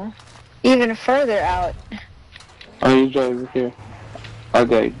 even further out. Are you driving here? I'll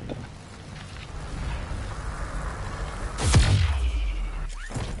guide.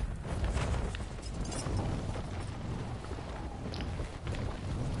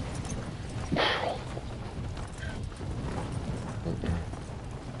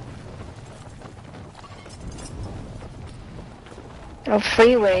 Oh,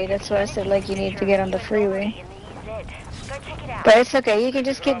 freeway. That's why I said, like, you need to get on the freeway. But it's okay. You can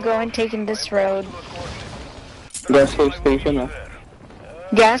just keep going, taking this road. Gas station, ah.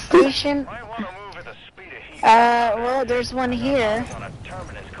 Gas station? Well, there's one here.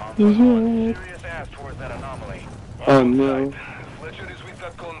 Oh, no.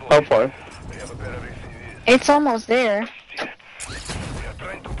 How far? It's almost there.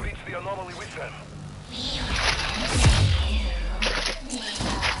 Trying to breach the anomaly with them.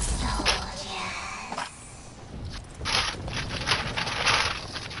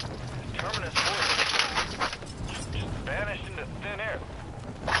 Terminus just vanished into thin air.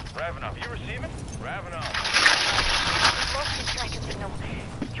 Ravenov, you receiving? Ravenov. Lost the tracker signal.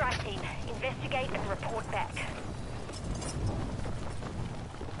 Strike team, investigate and report back.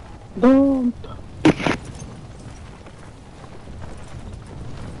 Don't.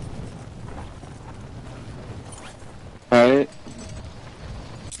 Alright.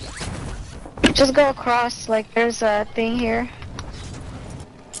 Just go across, like, there's a thing here.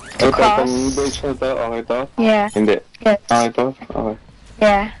 To Ito, cross. itong bridge na to, okay to? Yeah. Hindi. Yes. Okay to? Okay.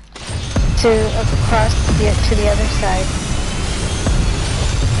 Yeah. To cross to the other side.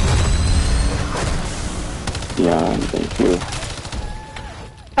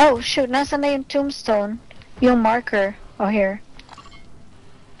 Oh, shoot. Nasa na yung tombstone? Yung marker. Oh, here.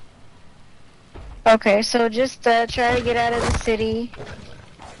 Okay, so just try to get out of the city.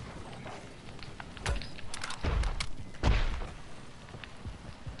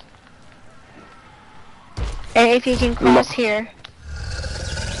 And if you can cross here.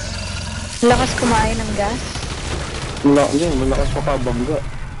 Lakas kumain ng gas. Malakas pa kabangga.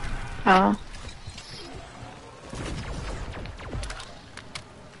 Oh.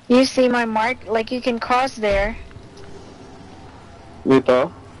 You see my mark? Like you can cross there.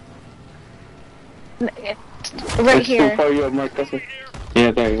 Dito? Right It's here. too far your mark kasi.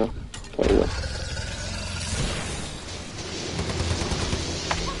 Yeah, there you go. There you go.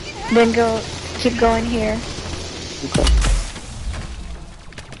 Then keep going here. Okay.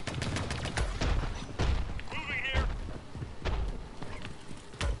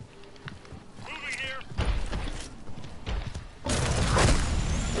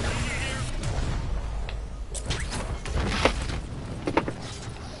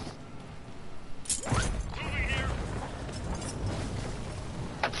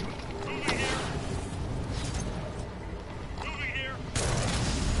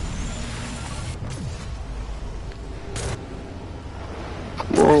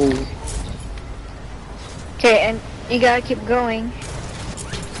 Whoa. Okay, and you gotta keep going.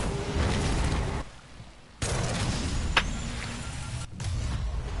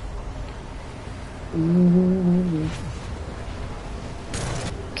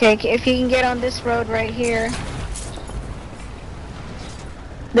 Okay, if you can get on this road right here.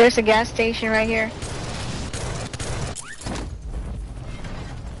 There's a gas station right here.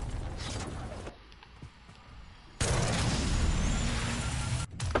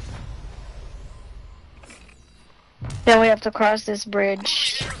 Then we have to cross this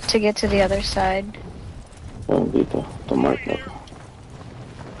bridge to get to the other side. Oh, dito. Ito mark na ko.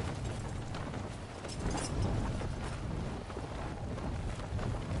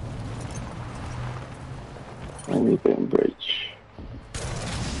 Dito yung bridge.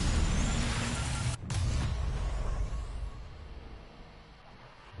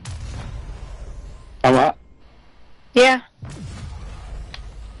 Tama? Yeah.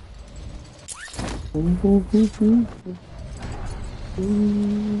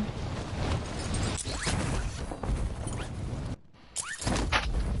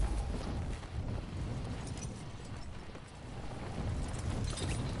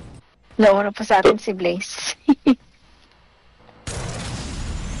 Nauna pa sa atin si Blaze.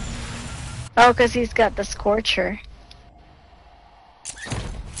 Oh, because he's got the Scorcher.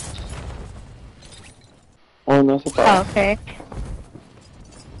 Oh, nasa pa. Oh, okay.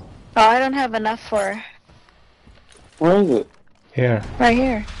 Oh, I don't have enough for... Where is it? Here. Right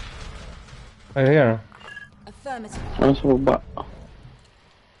here. Right here. Affirmative. Nasa baba.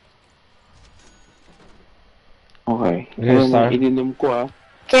 Okay. Yes, sir. Ininom ko ah.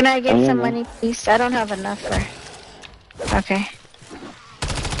 Can I get Ayan some na. money, please? I don't have enough for... Okay.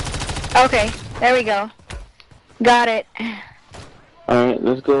 Okay, there we go. Got it. Alright,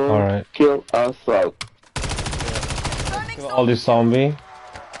 let's go. Alright. Kill assault. Kill all this zombie.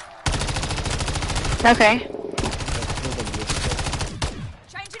 Okay.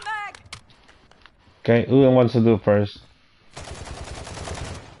 Changing mag. Okay, who wants to do first?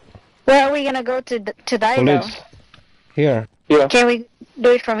 Where are we gonna go to die though? Bullets. Here. Yeah. Can we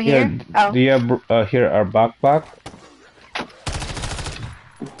do it from here? Oh. Do you have here our backpack?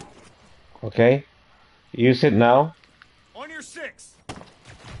 Okay. Use it now. On your six.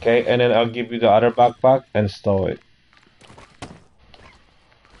 Okay, and then I'll give you the other backpack and stow it.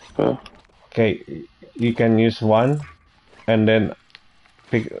 Okay, you can use one, and then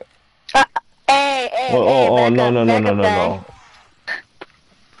pick. Hey, Oh, back no, up, no, no, back no, up, no, guy. no.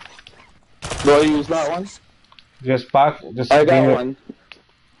 Do I use that one? Just pack. Just I bring got it. one.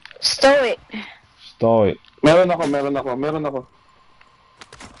 Stow it. Stow it. Meron ako.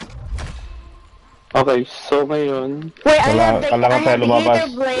 Okay, so ngayon... Wait, I have the Kailangan tayo lumabas.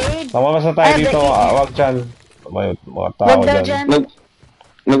 heater blade. Lumabas na tayo I have dito. the heater- Wag dyan. May mga tao Wag daw dyan. dyan.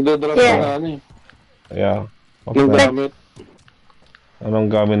 Nagdodrop Yeah. na ano eh. Yeah. Yung Okay. gamit. Anong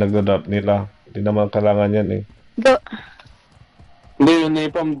gamit nagdodrop nila? Hindi naman kailangan yan eh. Go. Hindi, yung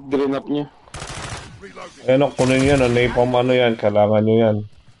napalm, drinap niya. Ano, kunin yan. Ang napalm ano yan. Kailangan nyo yan.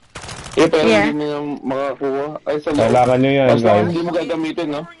 Eh, pero Yeah. hindi mo na makakuha. Ay, sa Kailangan nyo yan, basta guys. hindi mo gagamitin,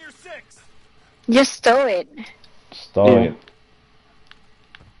 no? Bring your six. Just stow it. Stow Yeah. it.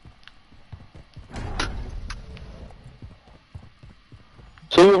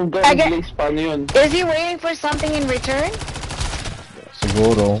 So yung I gun get- blaze, paano yun? Is he waiting for something in return?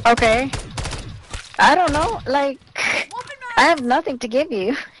 Siguro. Okay. I don't know. Like, I have nothing to give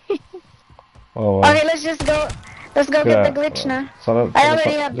you. Oh, well. Okay, let's just go. Let's go get the glitch now. I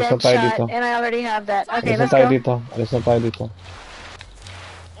already have Alis na that tayo shot, dito. and I already have that. Okay, Alis na let's tayo go. dito. Alis na tayo dito.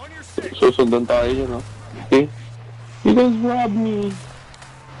 On your six. Susundan tayo yun, no? Okay? You guys robbed me.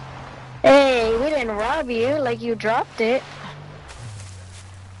 Hey, we didn't rob you like you dropped it.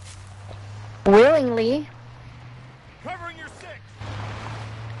 Willingly. Covering your six.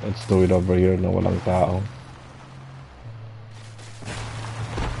 Let's do it over here na walang tao.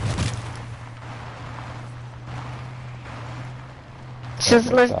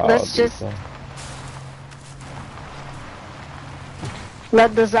 Let's just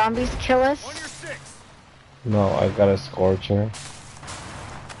let the zombies kill us. On your six. No, I got a scorcher.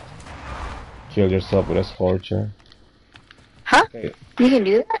 Kill yourself with a scorcher. Huh? Okay. You can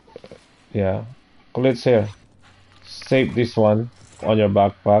do that? Yeah. Let's here. Save this one on your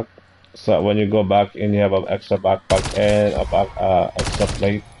backpack. So when you go back in, you have an extra backpack and a extra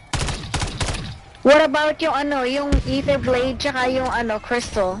plate. What about yung ether blade tsaka yung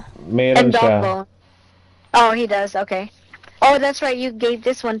crystal? Meron And dog siya. bone. Oh, he does. Okay. Oh, that's right. You gave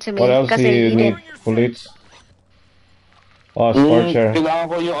this one to me. What else do Kasi you need? didn't. Bullets? Oh, scorcher. Kailangan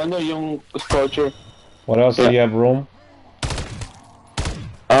ko yung scorcher. What else do you have room?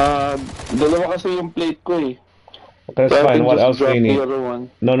 Dalawa kasi yung plate ko eh. Okay, that's fine. What else do you need?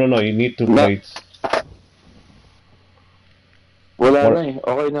 No, you need 2 plates. Wala na eh.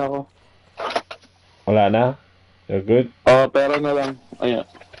 Okay na ako. Wala na? You're good? Pera na lang. Ayan.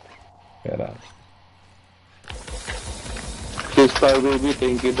 Pera. Sister baby,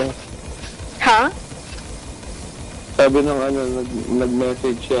 thank you daw. Huh? Sabi ng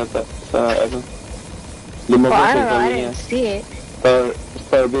nag-message yata sa Well, lumabas I don't yung know. I kanya. didn't see it.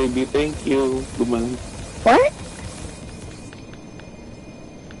 Star baby, thank you. Gumanon. What?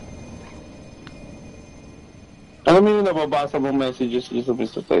 Alam mo yung nababasa mong messages dito sa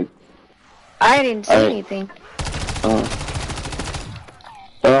Mr. Tide? I didn't see anything.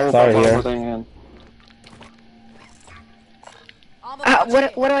 Sorry here.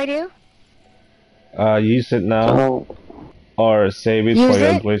 What do I do? Use it now. Or save it Use for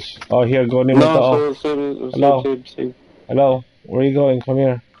your it? glitch. Oh, here, go ni mo to. Hello. Save. Hello. Where are you going? Come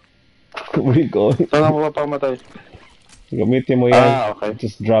here. Where are you going? Saan ako mapamatay? Gamitin mo yan. Okay.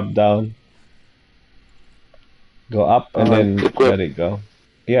 Just drop down. Go up and then let it go.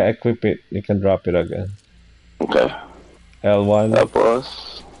 Yeah, equip it. You can drop it again. Okay. L1.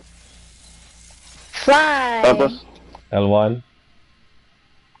 Tapos? Fly. Tapos? L1.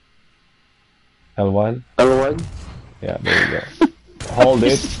 L1. L1? Yeah, there you go. Hold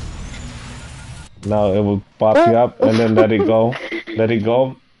it. Now it will pop you up and then let it go. Let it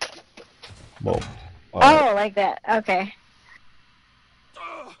go. Boom. Oh, like that. Okay.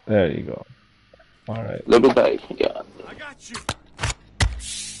 There you go. Alright. Let me die. Yeah. I got you.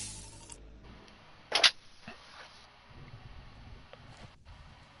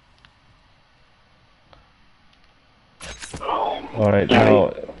 Alright,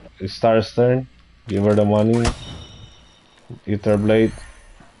 now it's Star's turn. Give her the money. Ether blade.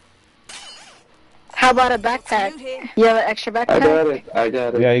 How about a backpack? You have an extra backpack? I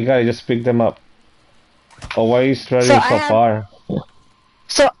got it. Yeah, you gotta just pick them up. Oh, why are you running so far?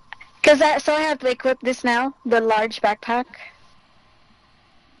 So I have to equip this now, the large backpack.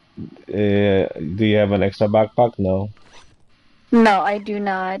 Do you have an extra backpack? No. No, I do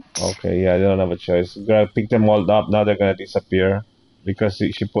not. Okay, yeah, I don't have a choice. You gotta pick them all up. Now they're gonna disappear because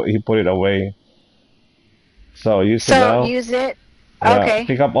he put it away. So use it now. So use it. Yeah, Okay.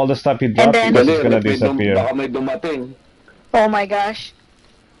 pick up all the stuff he dropped because it's gonna disappear. Baka may dumating. Oh my gosh.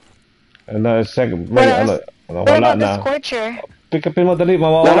 And then second, What wala about the na. scorcher? Pick upin mo dali,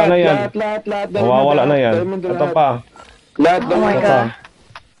 mawawala na yan. Lahat. Mawawala na yan. Ito pa. Lahat. Oh my god.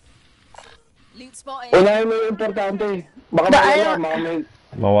 Loot spotted. Unahin mo yung importante. Baka may...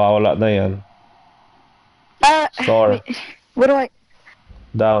 Mawawala na yan. Store. What do I...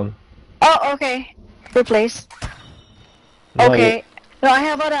 Down. Oh, okay. Replace. No, Okay. No, I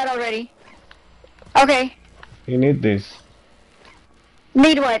have all that already. Okay. You need this.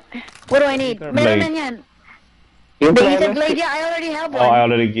 Need what? What do I need? Ether Meron blade. na yan. Yung The ether flawless? blade, yeah, I already have Oh, I one.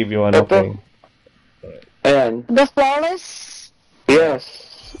 already give you one. Okay. Ayan. The flawless? Yes.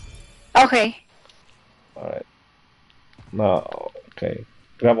 Okay. Alright. No, okay.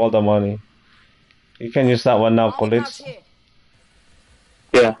 Grab all the money. You can use that one now, Kulits.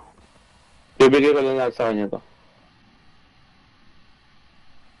 Yeah. Bibigay ko lang lahat sa kanya to.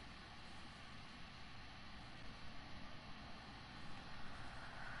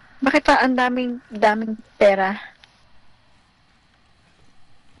 Bakit pa ang daming pera?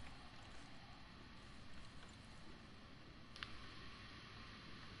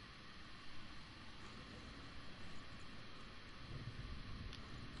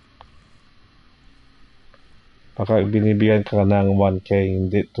 Baka binibigyan ka ng 1K,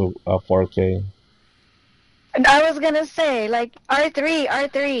 hindi to 4K. And I was gonna say, like, R3,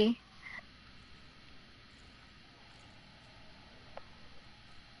 R3.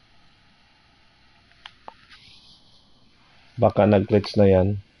 Baka nag-glitch na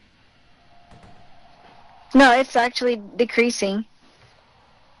yan. No, it's actually decreasing.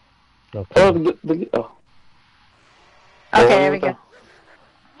 Okay. Okay, there we go.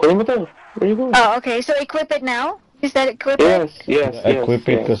 Kunin mo to. Where you going? Oh, okay. So equip it now? Is that equip it? Yes. Equip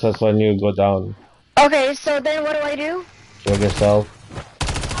it because that's when you go down. Okay, so then what do I do? Kill yourself.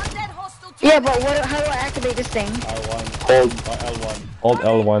 Undead hostile. Yeah, but how do I activate this thing? R1. Hold. L1. Hold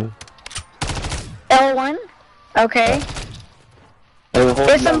L1. L1? Okay. Hold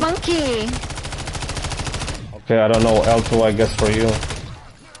It's a lang. monkey. Okay, I don't know. L2, I guess, for you.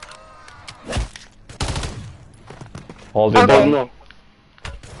 Hold it Okay. down. No.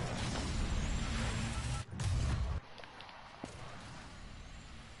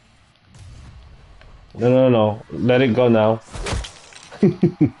 No. Let it go now.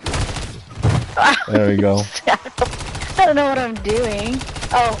 There we go. I don't know what I'm doing.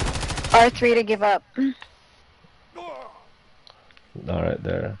 Oh, R3 to give up. Alright,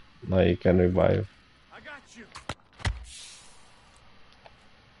 there. Now you can revive. I got you.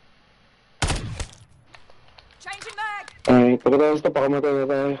 Changing mag. Alright, pagkatapos ito, pakamatay na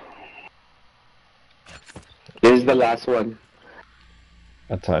tayo. This is the last one.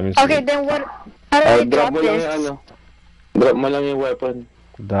 That time is Okay, then what? How do I Drop drop mo lang this? yung ano. Drop mo lang yung weapon.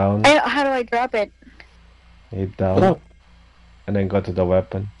 down. How do I drop it? Hit down. Drop. And then go to the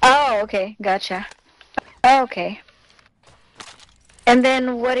weapon. Oh, okay, gotcha. Okay. And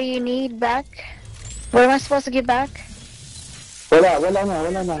then what do you need back? What am I supposed to get back? Wala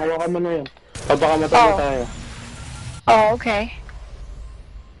na. Hawakan mo na yun. Papakamatay na tayo. Oh, okay.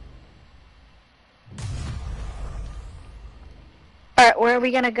 Alright, where are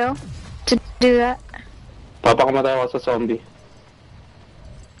we gonna go to do that? Papakamatay ako sa zombie.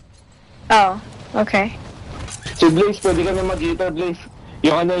 Oh, okay. Si Blaze, pwede ka na mag-hitter, Blaze.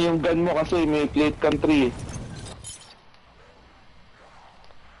 Yung gun mo kasi may plate country eh.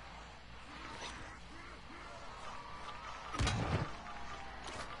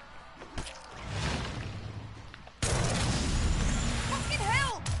 Fucking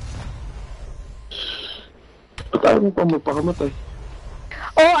hell. Ba't ayaw mo pa magpakamatay?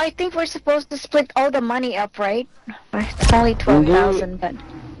 Oh, I think we're supposed to split all the money up, right? It's only 12,000, but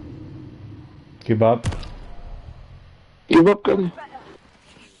Give up. Give up ka na.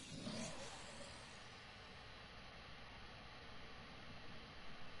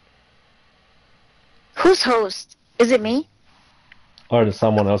 who's host? Is it me? Or does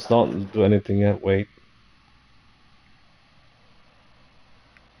someone else don't do anything yet? Wait.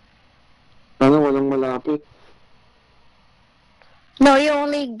 Sana walang malapit. No, you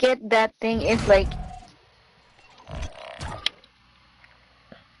only get that thing if like.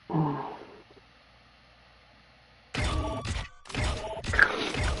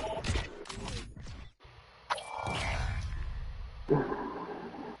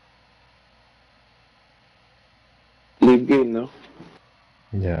 Leave game, no?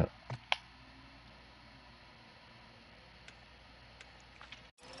 Yeah.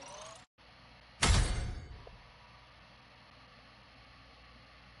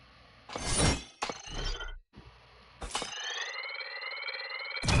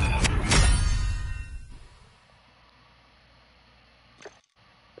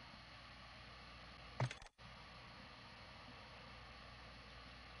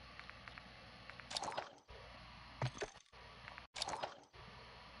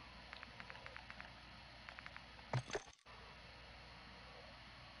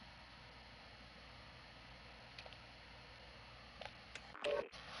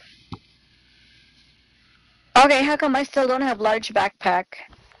 Okay, how come I still don't have large backpack?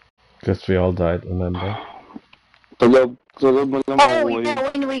 Because we all died, remember? Tulog mo lang Oh, makuha yeah, yun.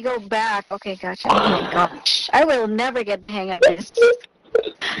 when we go back. Okay, gotcha. Oh my gosh. I will never get the hang of this.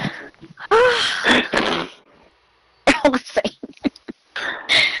 I was saying.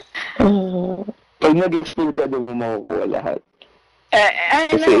 Pag nag-explode ka, doon mo makukuha lahat. I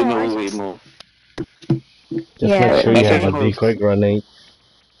Kasi know. inuwi mo. Just Yeah, make sure you have okay. a decoy grenade.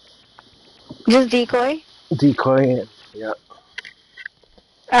 Just decoy? Decoy, yeah.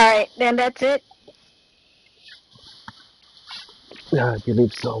 Alright, then that's it. Yeah, I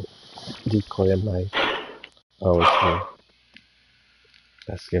believe so. Decoy and knife. Oh, it's me.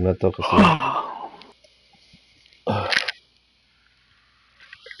 Last game na to kasi.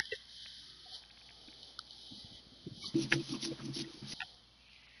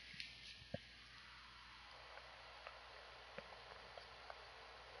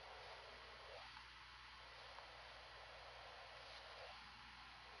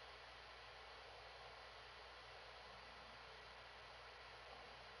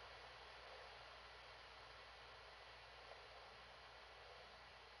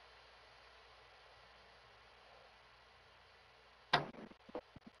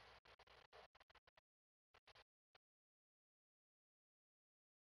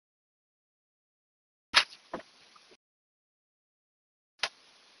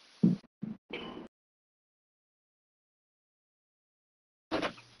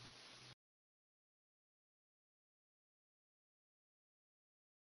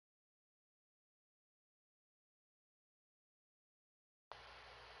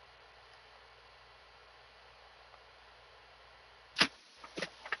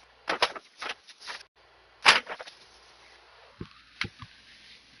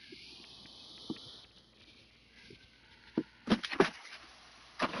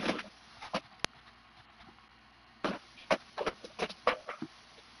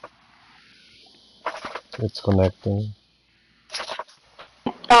 It's connecting.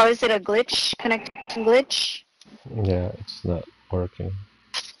 Oh, is it a glitch? Connection glitch? Yeah, it's not working.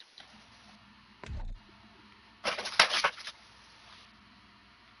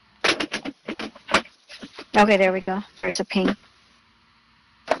 Okay, there we go. There's a ping.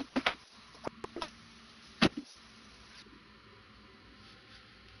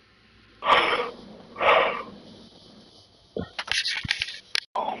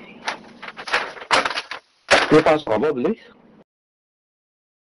 May pasok ka ba, Blaze?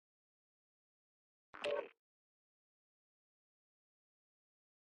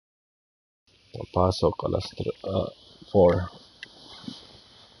 Pasok alas 4.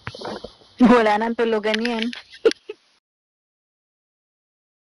 Wala nang tulugan yan.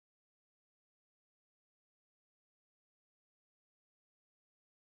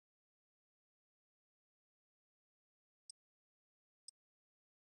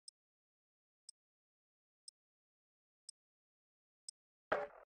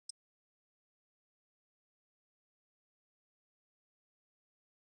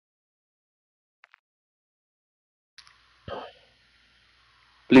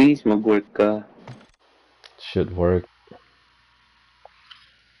 Please, mag-work ka. Should work.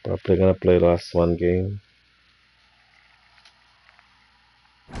 Probably gonna play last one game.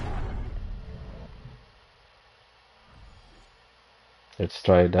 Let's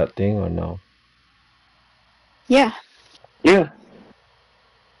try that thing or no? Yeah. Yeah.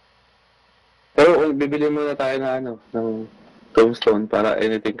 Pero bibili muna tayo na ng tombstone para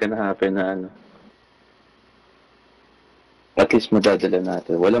anything can happen na at least madadala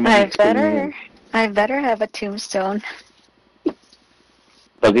natin. Wala I better have a tombstone.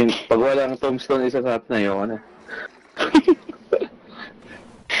 Pag wala ang tombstone, isa sa atin na yun.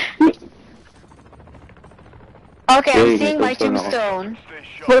 Okay, I'm seeing my tombstone.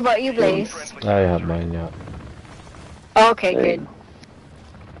 What about you, Blaze? I have mine, yeah. Okay, good.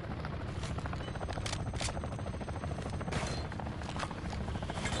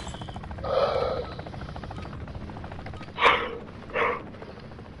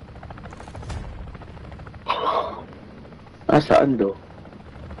 Saan do?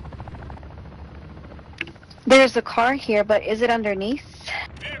 There's a car here, but is it underneath?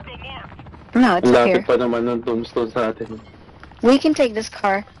 No, it's up here. Lapit pa naman ng tombstone sa atin. We can take this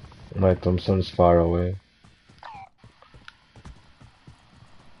car. My tombstone's far away.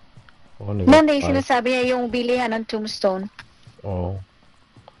 Monday, sinasabi niya yung bilihan ng tombstone. Oh.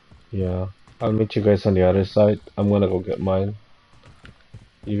 Yeah. I'll meet you guys on the other side. I'm gonna go get mine.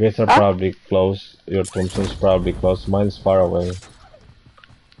 You guys are probably close. Your tombstone's probably close. Mine's far away.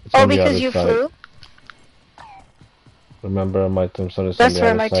 It's oh, because you side. flew? Remember, my tombstone is that's on the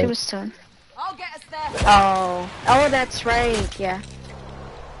other side. That's where my tombstone. I'll get us there. Oh. Oh, that's right. Yeah.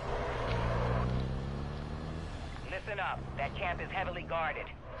 Listen up. That camp is heavily guarded.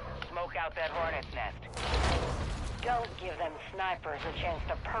 Smoke out that hornet's nest. Don't give them snipers a chance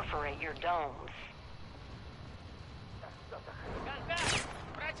to perforate your domes.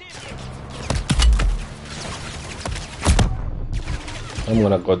 I'm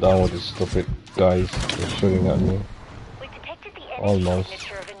gonna go down with these stupid guys. They're shooting at me. Almost.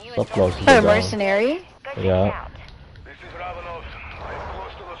 So close to the mercenary? Yeah. This is Ravenov. I'm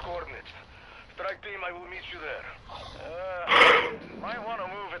close to those coordinates. Strike team, I will meet you there. Might want to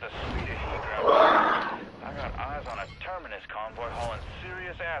move at the speed of heat, Grandpa. I got eyes on a Terminus convoy hauling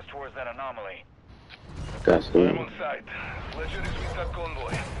serious ass towards that anomaly. I'm on site. Fletcher is with that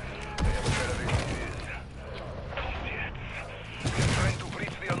convoy. They have better than it is. Idiots. They're trying to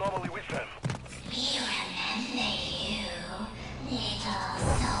breach the anomaly with them. We remember you, little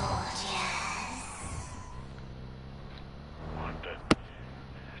soldiers. What the?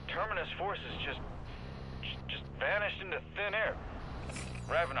 Terminus forces just vanished into thin air.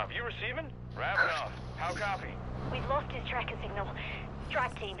 Ravenov, you receiving? Ravenov, how copy? We've lost his tracker signal.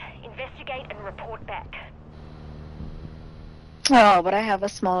 Strike team, investigate and report back. Oh, but I have a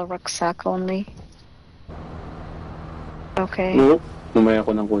small rucksack only. Okay. No, lumaya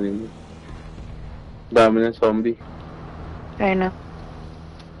ko nang kunin mo. Dami ng zombie. I know.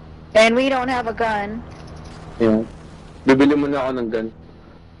 And we don't have a gun. Yeah. Bibili muna ako ng gun.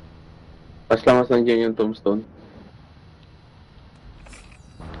 As long as nandiyan yung tombstone.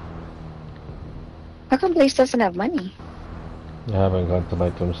 How come Blaze doesn't have money? I haven't got to my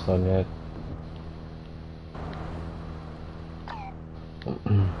tombstone yet.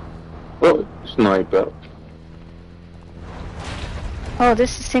 Oh, sniper. Oh,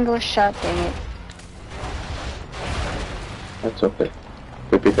 this is single shot, dang it. That's okay.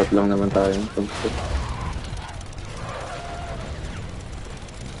 Pipick up lang naman tayo ng tombstone.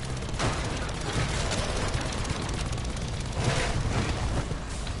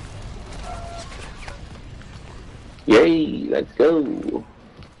 Yay! Let's go!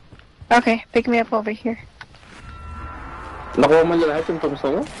 Okay, pick me up over here. Nakuha mo na lahat yung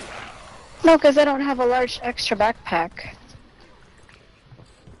Thompson mo? No, because I don't have a large extra backpack.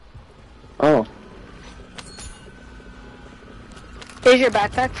 Oh. Is your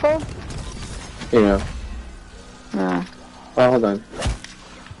backpack full? Yeah. Hold on.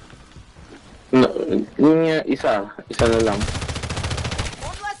 No, yun nga, isa na lang.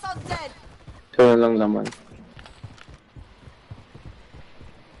 One less undead. Isa na lang naman.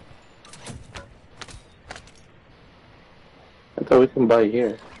 I thought we can buy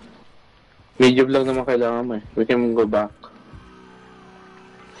here. Medium lang naman kailangan mo eh. We can go back.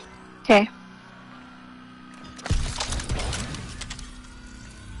 Okay.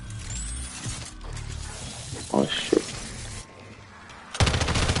 Oh shit.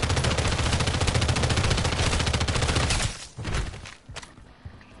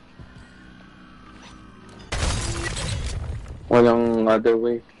 Walang other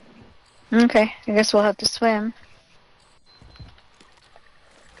way. Okay, I guess we'll have to swim.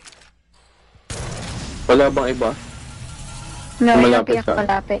 Wala bang iba? No, yun lang Malapit saan?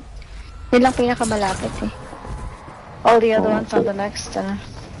 pinakamalapit. Yun lang pinakamalapit eh. All the other ones on okay. the next,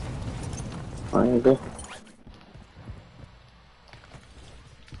 Ay, go.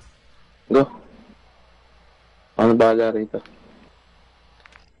 Go. Ano bahala rito?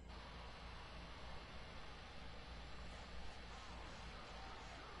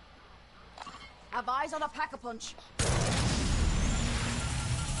 Have eyes on a pack-a-punch.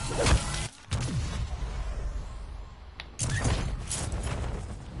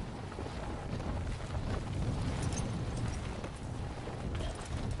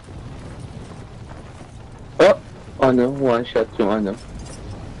 Oh! Ano? One shot yung ano.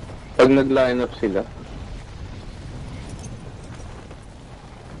 Pag nag-line up sila.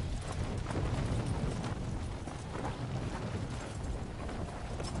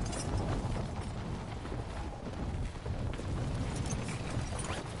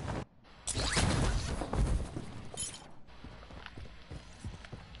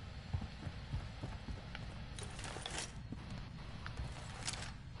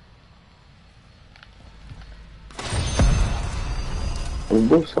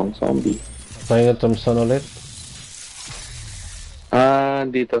 Ubus ang zombie. Tayo na Thompson ulit.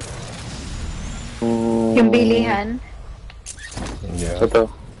 Dito. yung bilihan. Yeah. Ito.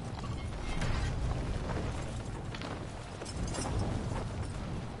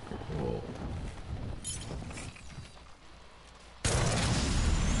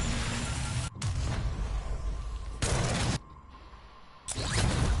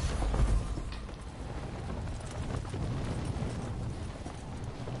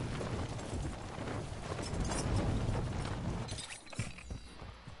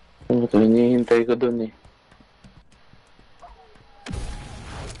 Ito, hinihintay ko dun eh.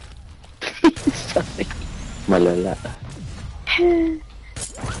 Sorry. Malala.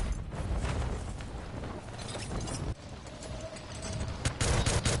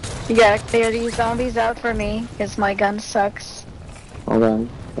 You gotta clear these zombies out for me, because my gun sucks. Hold on.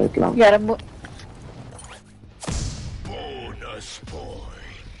 Wait lang. You gotta move. Bonus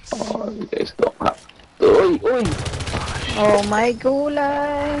points. Oh, you guys don't have... Uy! Uy! Oh my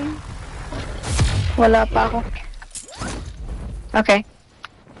gulay. Wala pa ako. Okay.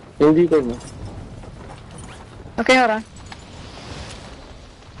 Hindi ko na. Okay, hold on.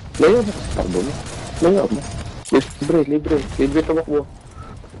 Layo mo. Takbo mo. Layo mo. Libre, libre. Libre tumakbo.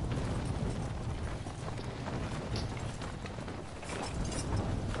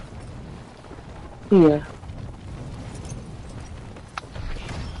 Yeah.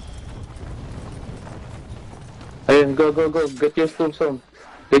 Ayun, go, go, go. Get your tombstone.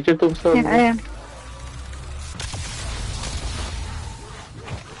 Get your tombstone. Yeah, I am.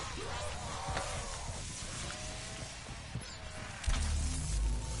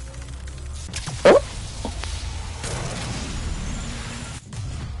 Oh?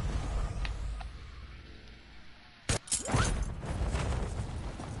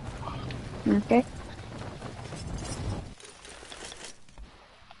 Okay.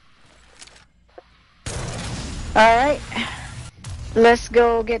 Alright. Let's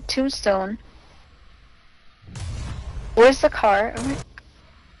go get Tombstone. Where's the car?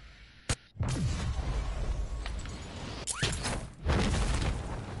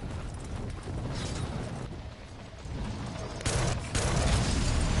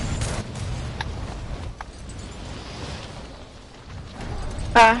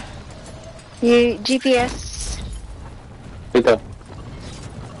 Oh, you GPS. Ito.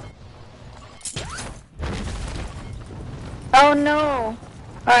 Oh no!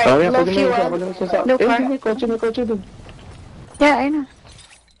 Alright, Yan, low pwede mo yung isa, fuel. pwede mo yung isa. No Eh, car. may kotse dun. Yeah, I know.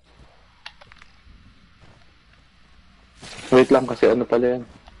 Wait lang kasi ano pala yan.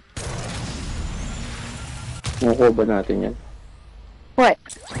 Makuha ba natin yan? What?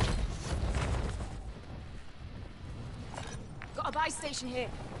 Got a buy station here.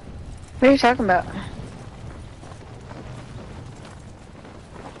 What are you talking about?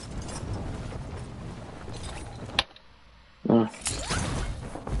 Ah.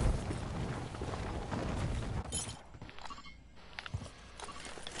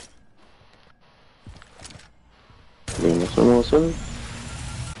 Hindi mo sumusunod.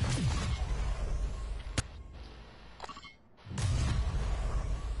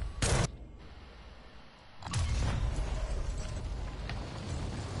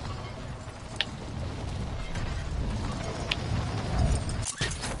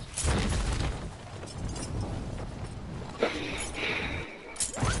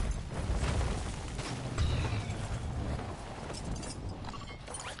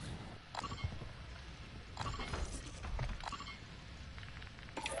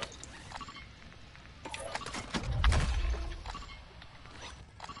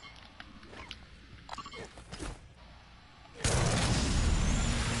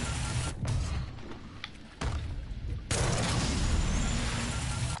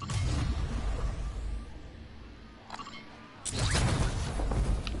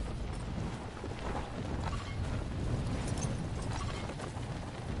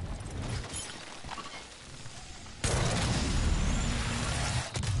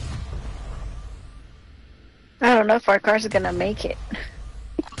 I don't know if our car's gonna make it.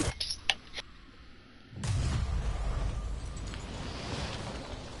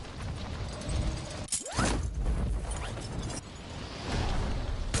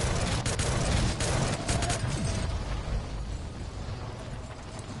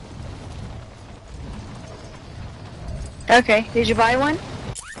 Okay, did you buy one?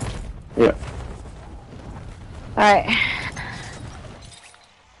 Yeah. Alright.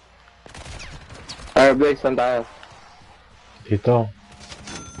 Alright, Blaze, saan tayo? Dito.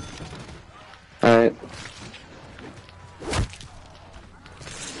 Alright.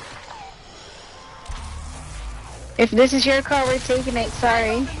 If this is your car, we're taking it.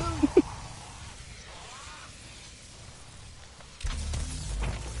 Sorry.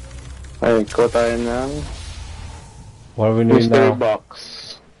 Ay, ko tayo ng What are we doing mystery now?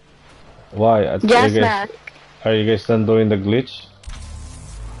 box. Why? Gas mask. Are you guys done doing the glitch?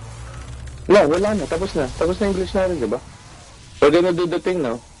 No, wala na. Tapos na. Tapos na yung glitch natin, di ba? We're gonna do the thing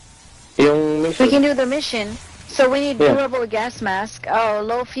now. Yung mission. We can do the mission. So we need Yeah. durable gas mask. Oh,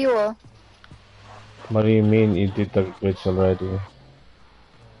 low fuel. What do you mean you did the glitch already?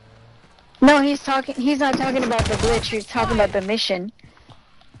 No, he's not talking about the glitch. He's talking about the mission.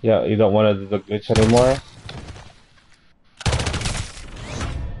 Yeah, you don't want to do the glitch anymore?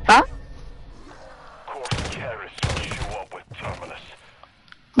 Huh? Corp Garrus will show up with Terminus.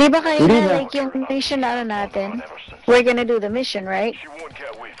 Di ba kayo Hindi na, na. like, yung mission na ano natin? We're gonna do the mission, right? She won't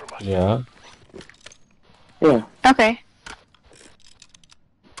get away from us. Yeah. Yeah. Okay.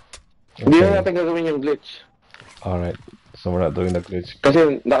 Hindi na Okay. natin gagawin yung glitch. Alright. So we're not doing the glitch.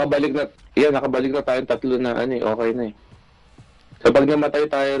 Kasi nakabalik na tayong tatlo na ano eh, okay na eh. So pag namatay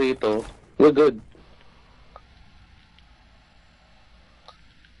tayo rito, we're good.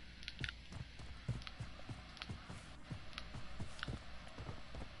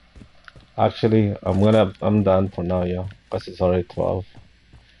 Actually, I'm done for now, yeah. Because it's already 12.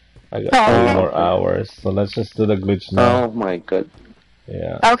 I got Oh, 3 okay. more hours. So let's just do the glitch now. Oh my god.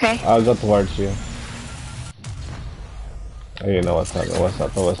 Yeah. Okay. I'll go towards you. Oh, you know what's happening. What's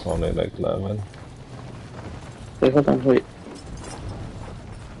up? It was only like 11. Teka lang, wait.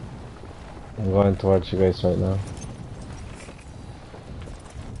 I'm going towards you guys right now.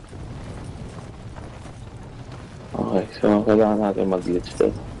 Okay, so kailangan natin mag-glitch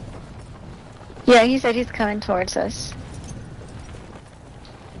doon. Yeah, he said he's coming towards us.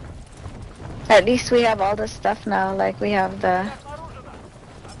 At least we have all the stuff now. Like, we have the...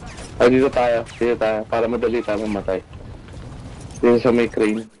 Ay, dito tayo. Para madali tayo mamatay. Dito sa may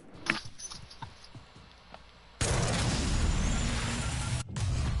crane.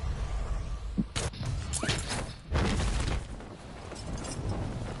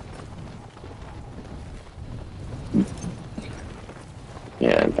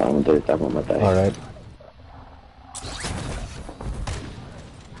 Yan, para madali tayo mamatay. Alright.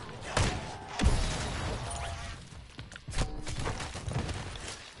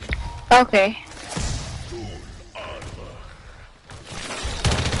 Okay.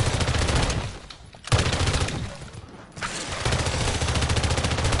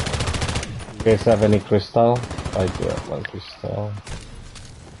 You guys have any crystal? I do have one crystal.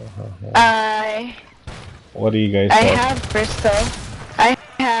 What do you guys I have? have crystal. I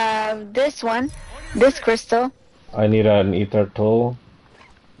have this one. This crystal. I need an ether tool.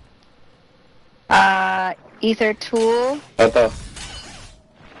 Ether tool. Ito.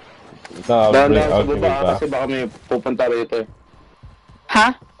 No, Dahan-dahan sa I'll give it baba back. kasi baka may pupunta rito eh.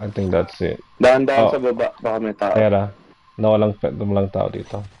 Huh? I think that's it. Dahan-dahan sa baba, baka may tao. Kaya na walang tao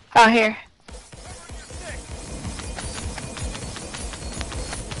dito. Oh, here.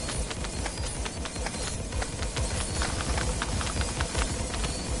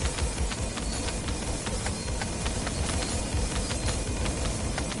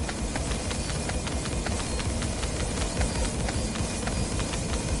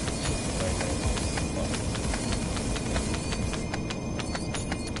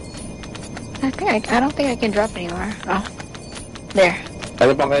 I don't think I can drop anymore. Oh, there.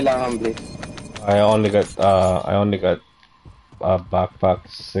 Ano pang kailangan, please? I only got backpack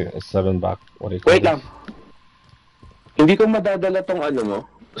 7 back. What do you call Wait this? lang. Hindi ko madadala tong ano mo,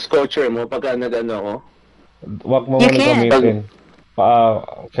 scorcher mo pagka nag-ano ako. Wag mo You muna can. gamitin.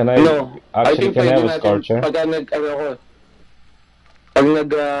 Can I No, I actually think can I pwede have a natin scorcher? pagka nag-ano ako. Pag nag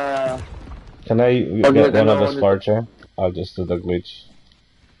Can I pag get one nag-ano of the ako nito. scorcher? I'll just do the glitch.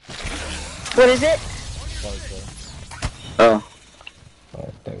 What is it? Oh.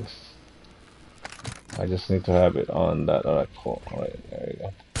 Alright, thanks. I just need to have it on that. Alright, cool. Alright, there you go.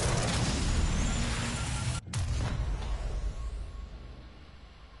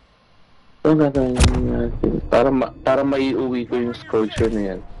 Ano gagawin natin? Para maiuwi ko yung scorcher na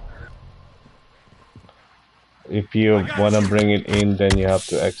yan. If you wanna bring it in, then you have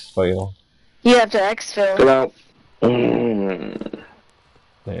to exfil. You have to exfil. Kailangan...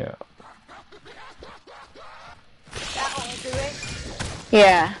 Yeah. That'll do it.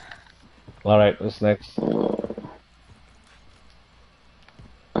 Yeah. Alright, what's next?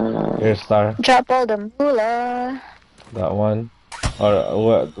 Here's Star. Drop all the moolah. That one.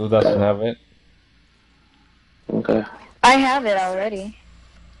 Or who doesn't have it? Okay. I have it already.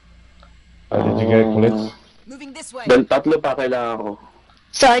 Did you get glitch? Moving this way. Then tatlo pa kailangan ko.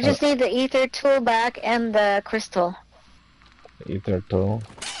 So I just need the ether tool back and the crystal. Ether tool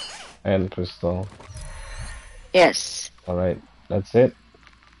and crystal. Yes. Alright, that's it.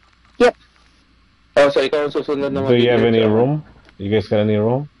 Yep. Oh, so ikaw ang susunod na Do you have any mag-glitch, room? You guys got any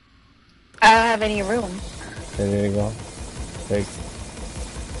room? I don't have any room. Okay, there you go. Take.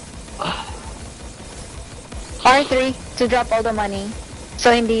 R3 to drop all the money.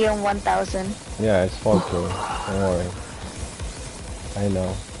 So hindi yung 1,000. Yeah, it's 4K. Don't worry. I know.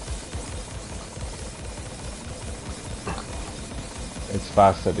 It's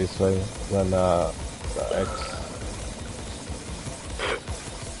faster this way than the X.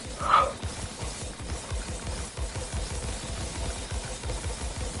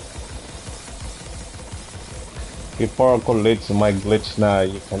 Before glitch, my glitch now,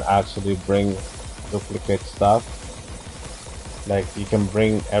 you can actually bring duplicate stuff. Like you can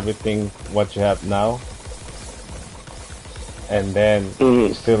bring everything what you have now, and then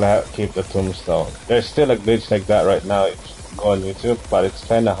you still keep the tombstone. There's still a glitch like that right now. If you go on YouTube, but it's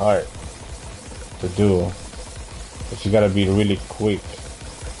kind of hard to do. But you gotta be really quick.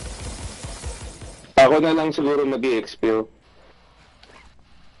 Ako na lang siguro mag-i-exfil.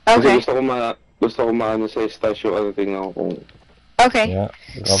 Kasi Okay. gusto ko maano sa stasyo ano tingnan ko kung... Okay. Yeah,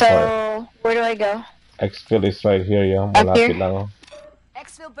 go So for it. where do I go? Exfil is right here, yeah. Up Malapit here? lang. Oh.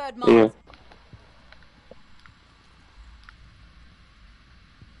 Exfil bird Yeah. mark.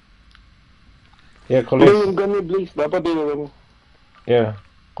 Yeah, Hindi Kulis. yung gani, Blaze. Dapat din mo. Here,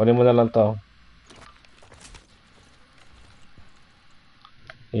 kunin mo na lang to.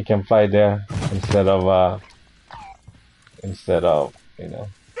 You can fly there instead of, you know.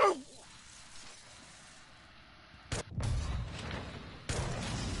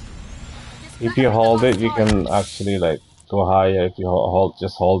 If you hold it, you can actually like go higher. If you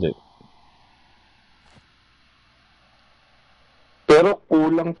just hold it. Pero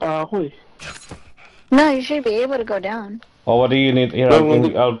kulang pa ako eh. No, you should be able to go down. Oh, what do you need? Here,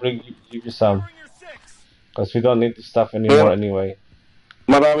 I'll bring you some. Because we don't need the stuff anymore anyway.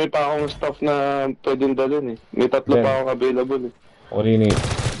 Marami pa akong stuff na pwedeng dalhin eh. May tatlo Yeah. pa akong available eh. What do you need?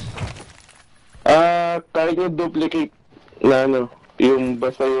 Kahit yung duplicate na ano, yung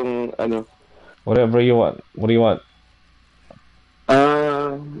basta yung ano. Whatever you want. What do you want?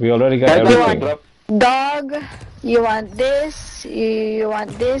 We already got Kahit everything. drop. Dog, you want this, you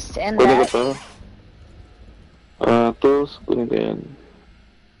want this, and Kunin ko that. to. Tools, kunin ko yan.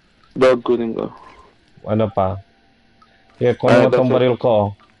 Dog, kunin ko. Ano pa? Here, kunin mo tong baril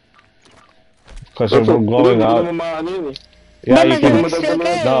ko. Because you're going out. Yeah, you can.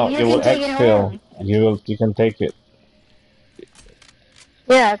 No, you will exfil. You can take it.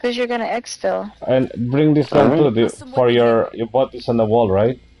 Yeah, because you're gonna exfil. And bring this one too. For you bought this on the wall,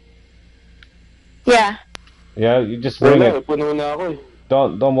 right? Yeah. Yeah, you just bring it.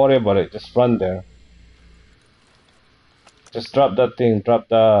 Don't worry about it. Just run there. Just drop that thing. Drop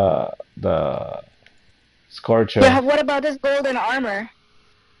the scorcher. Yeah. What about this golden armor?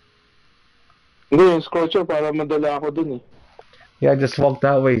 Hindi, yung scorcher para madala ako dun eh. Yeah, just walk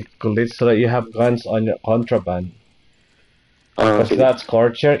that way, Kulit, so that you have guns on your contraband. Because that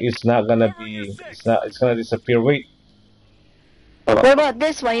scorcher is not gonna be. It's gonna disappear. Wait. What about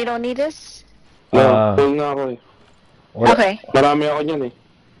this one? You don't need this? No, full na ako eh. Okay. Marami ako niyan eh.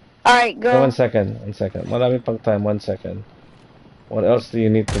 Alright, go. Okay, 1 second. Marami pang time. 1 second. What else do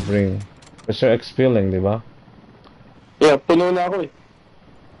you need to bring? Because you're exfilling, di ba? Yeah, puno na ako eh.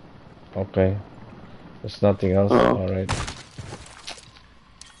 Okay. There's nothing else. Alright.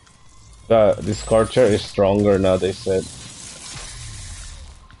 The scorcher is stronger now, they said.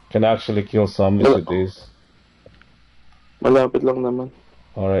 Can actually kill zombies with this. Malapit lang naman.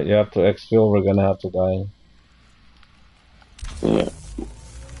 Alright, you have to exfil, we're gonna have to die. Yeah.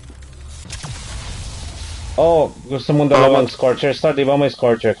 Oh, gusto mong dalawang scorcher star? Di ba may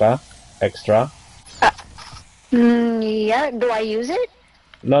scorcher ka? Extra? Yeah, do I use it?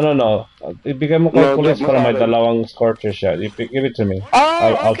 No. Ibigay mo kay police para may dalawang scorcher siya. Give it to me.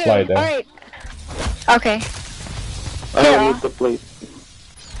 Oh, I'll fly there. Alright. Okay. I need the plate.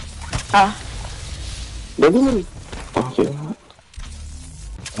 Dali mo rin. Okay.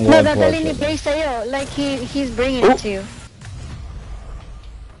 No, dadali ni Bray sa'yo. Like, he's bringing it to you.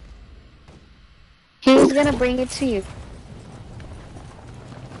 He's gonna bring it to you.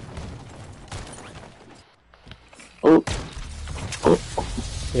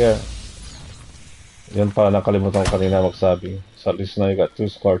 Yeah. Yan pa, nakalimutan ko kanina magsabi. So at least now you got 2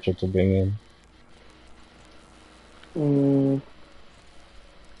 scorcher to bring in.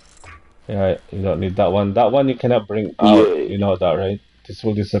 Yeah, you don't need that one. That one you cannot bring out. You know that, right? This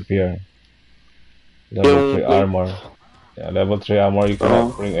will disappear. Level 3 armor. Yeah, level 3 armor you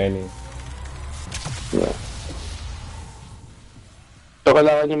cannot bring any. Yeah. So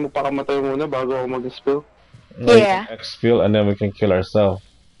kailangan niyo mapakamatay muna bago ako mag-spill? Yeah. Exfil and then we can kill ourselves.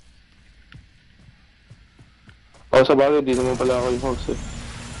 Oh, sa bagay, di naman pala ako yung host eh.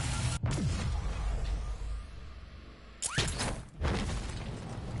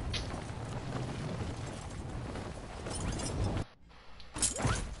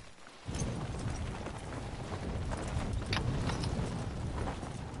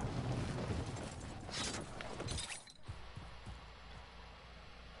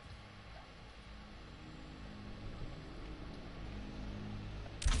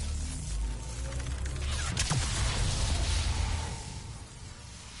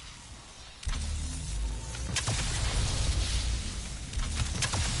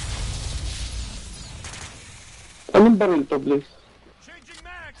 Anong baril to, Blaze?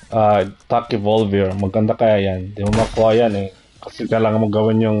 Tac Evolver. Maganda kaya yan. Di mo makuha yan eh. Kasi kailangan mo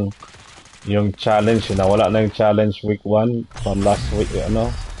gawin yung challenge. Nawala na yung challenge week 1 from last week,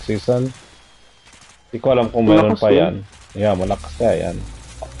 season. Di ko alam kung meron pa yan. Yeah, malakas kaya yan.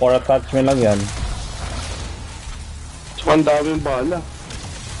 4 attachment lang yan. Tsaka ang daming bala.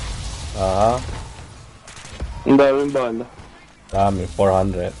 Ang daming bala. Dami,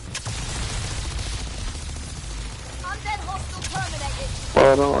 400.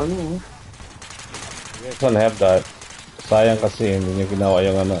 Parang ano eh. You don't have that. Sayang kasi hindi niya ginawa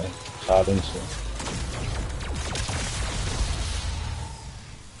yung challenge eh.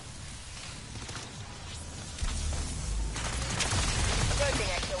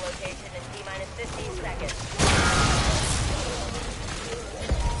 Approaching actual location in T-15 seconds.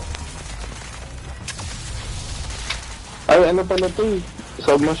 Ay, ano pala to eh.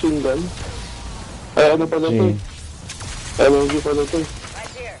 Submachine gun. Ay, ano pala to eh. LMG pala to eh.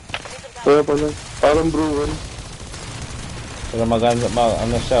 Kaya pala. Parang Bruin. Pero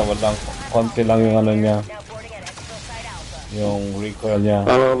ano siya, walang konti lang yung niya. Yung recoil niya.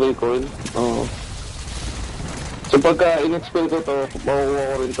 Recoil? Oo. So pagka in-expel ko to, makukuha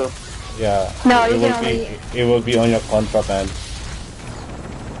ko rin to. Yeah. No, it will be on your contraband.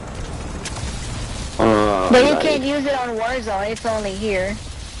 But you can't use it on Warzone, it's only here.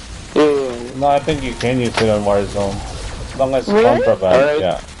 Yeah. No, I think you can use it on Warzone. As long as really? Contraband, right.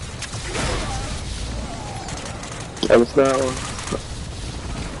 Yeah. Alas na ako.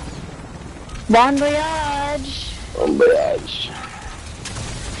 Bon voyage! Bon voyage.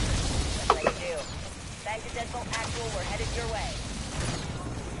 Back to Deadbolt Actual, we're headed your way.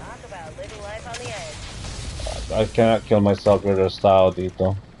 Talk about living life on the edge. I cannot kill myself with a style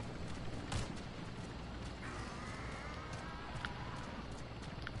dito.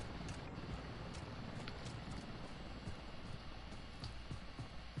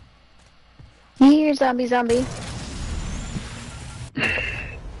 Here, zombie.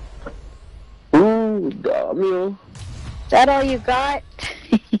 Ooh, dami oh. Is that all you got?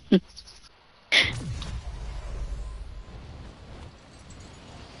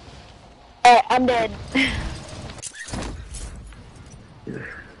 I'm dead.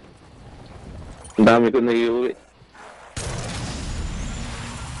 Ang dami ko naiuwi.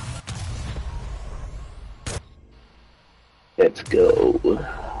 Let's go.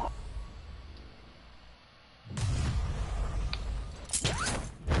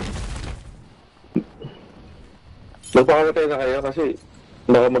 Magpakamatay na kayo kasi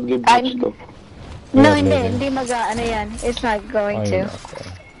baka mag-glitch to. No, Yeah, hindi ano yan. It's not going to.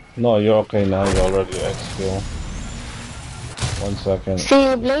 No, you're okay now. You already exfil. 1 second.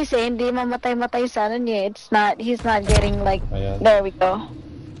 Si Blaze, hindi mamatay sa ano niya. He's not getting like, Ayan. there we go.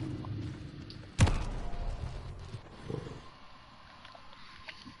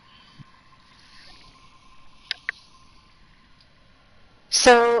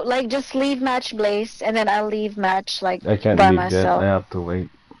 So, like, just leave match Blaze, and then I'll leave match, like, I can't by leave myself. yet. I have to wait.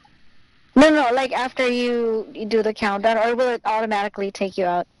 No, like, after you do the countdown, or will it automatically take you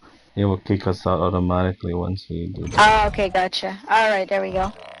out? It will kick us out automatically once we do that. Ah, okay, gotcha. Alright, there we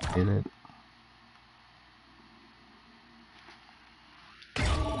go. Hit it.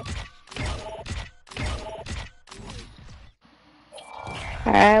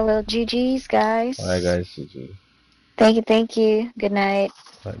 Alright, well, GG's, guys. Alright, guys. GG. Thank you. Good night.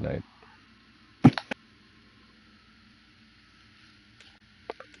 Good night.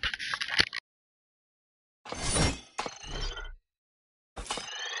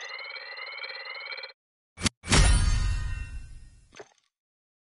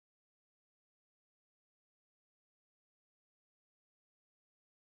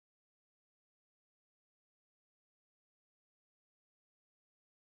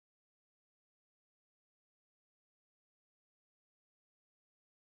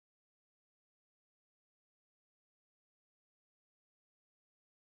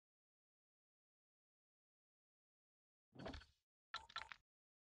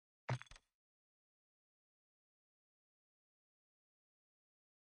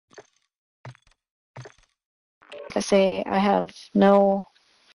 Kasi I have no...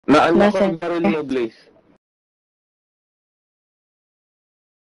 Naan ko nothing. ang barrel mo, Blaze.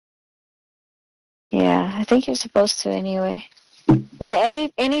 Yeah, I think you're supposed to anyway.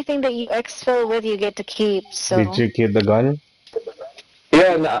 Anything that you exfil with, you get to keep, so... Did you keep the gun?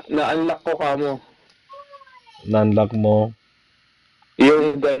 Yeah, na-unlock ko kamo. Na-unlock mo?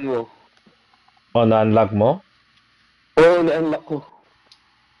 Yung gun mo. Oh, na-unlock mo? Oo, na-unlock ko.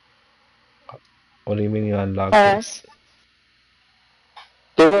 What do you mean you unlock it?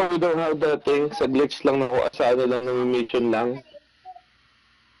 Diba we don't have that thing? Sa glitch lang nakuha, sa ano lang, mission lang.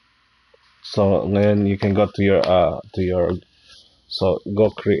 So, ngayon you can go to your, so go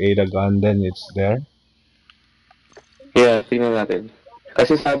create a gun, then it's there? Yeah, tingnan natin.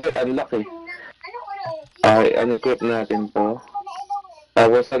 Kasi sabi, unlock eh. Okay, unequip natin to.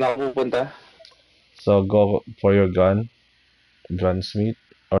 Tapos, saan ako pupunta? So, go for your gun, gunsmith,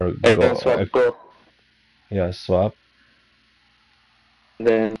 or go... swap ko. Yeah, swap.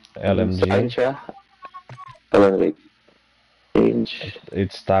 Then, LMG. saan siya? Wait. Change.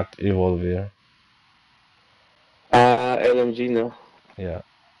 It's stacked evolve here. LMG, no? Yeah.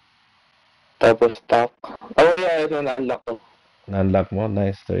 Tapos, stock. Oh, yeah, ito na-unlock ko. Na-unlock mo?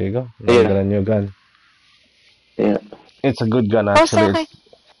 Nice, there you go. Now you got a new gun. Yeah. It's a good gun, actually.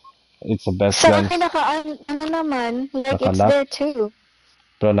 It's the best gun. Sa akin ano naman, like Naka-lock? it's there too.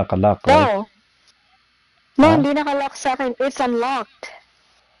 Pero naka-lock, right? No, hindi naka-lock sa akin. It's unlocked.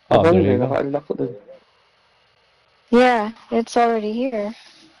 Oh, there you go. Naka-unlock ko dun. Yeah, it's already here.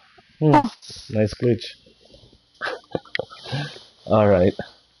 Nice glitch. Alright.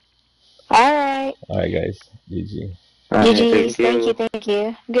 Alright. Alright, guys. GG. GG's. Thank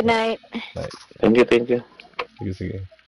you. Good night. Night. Thank you. Sige.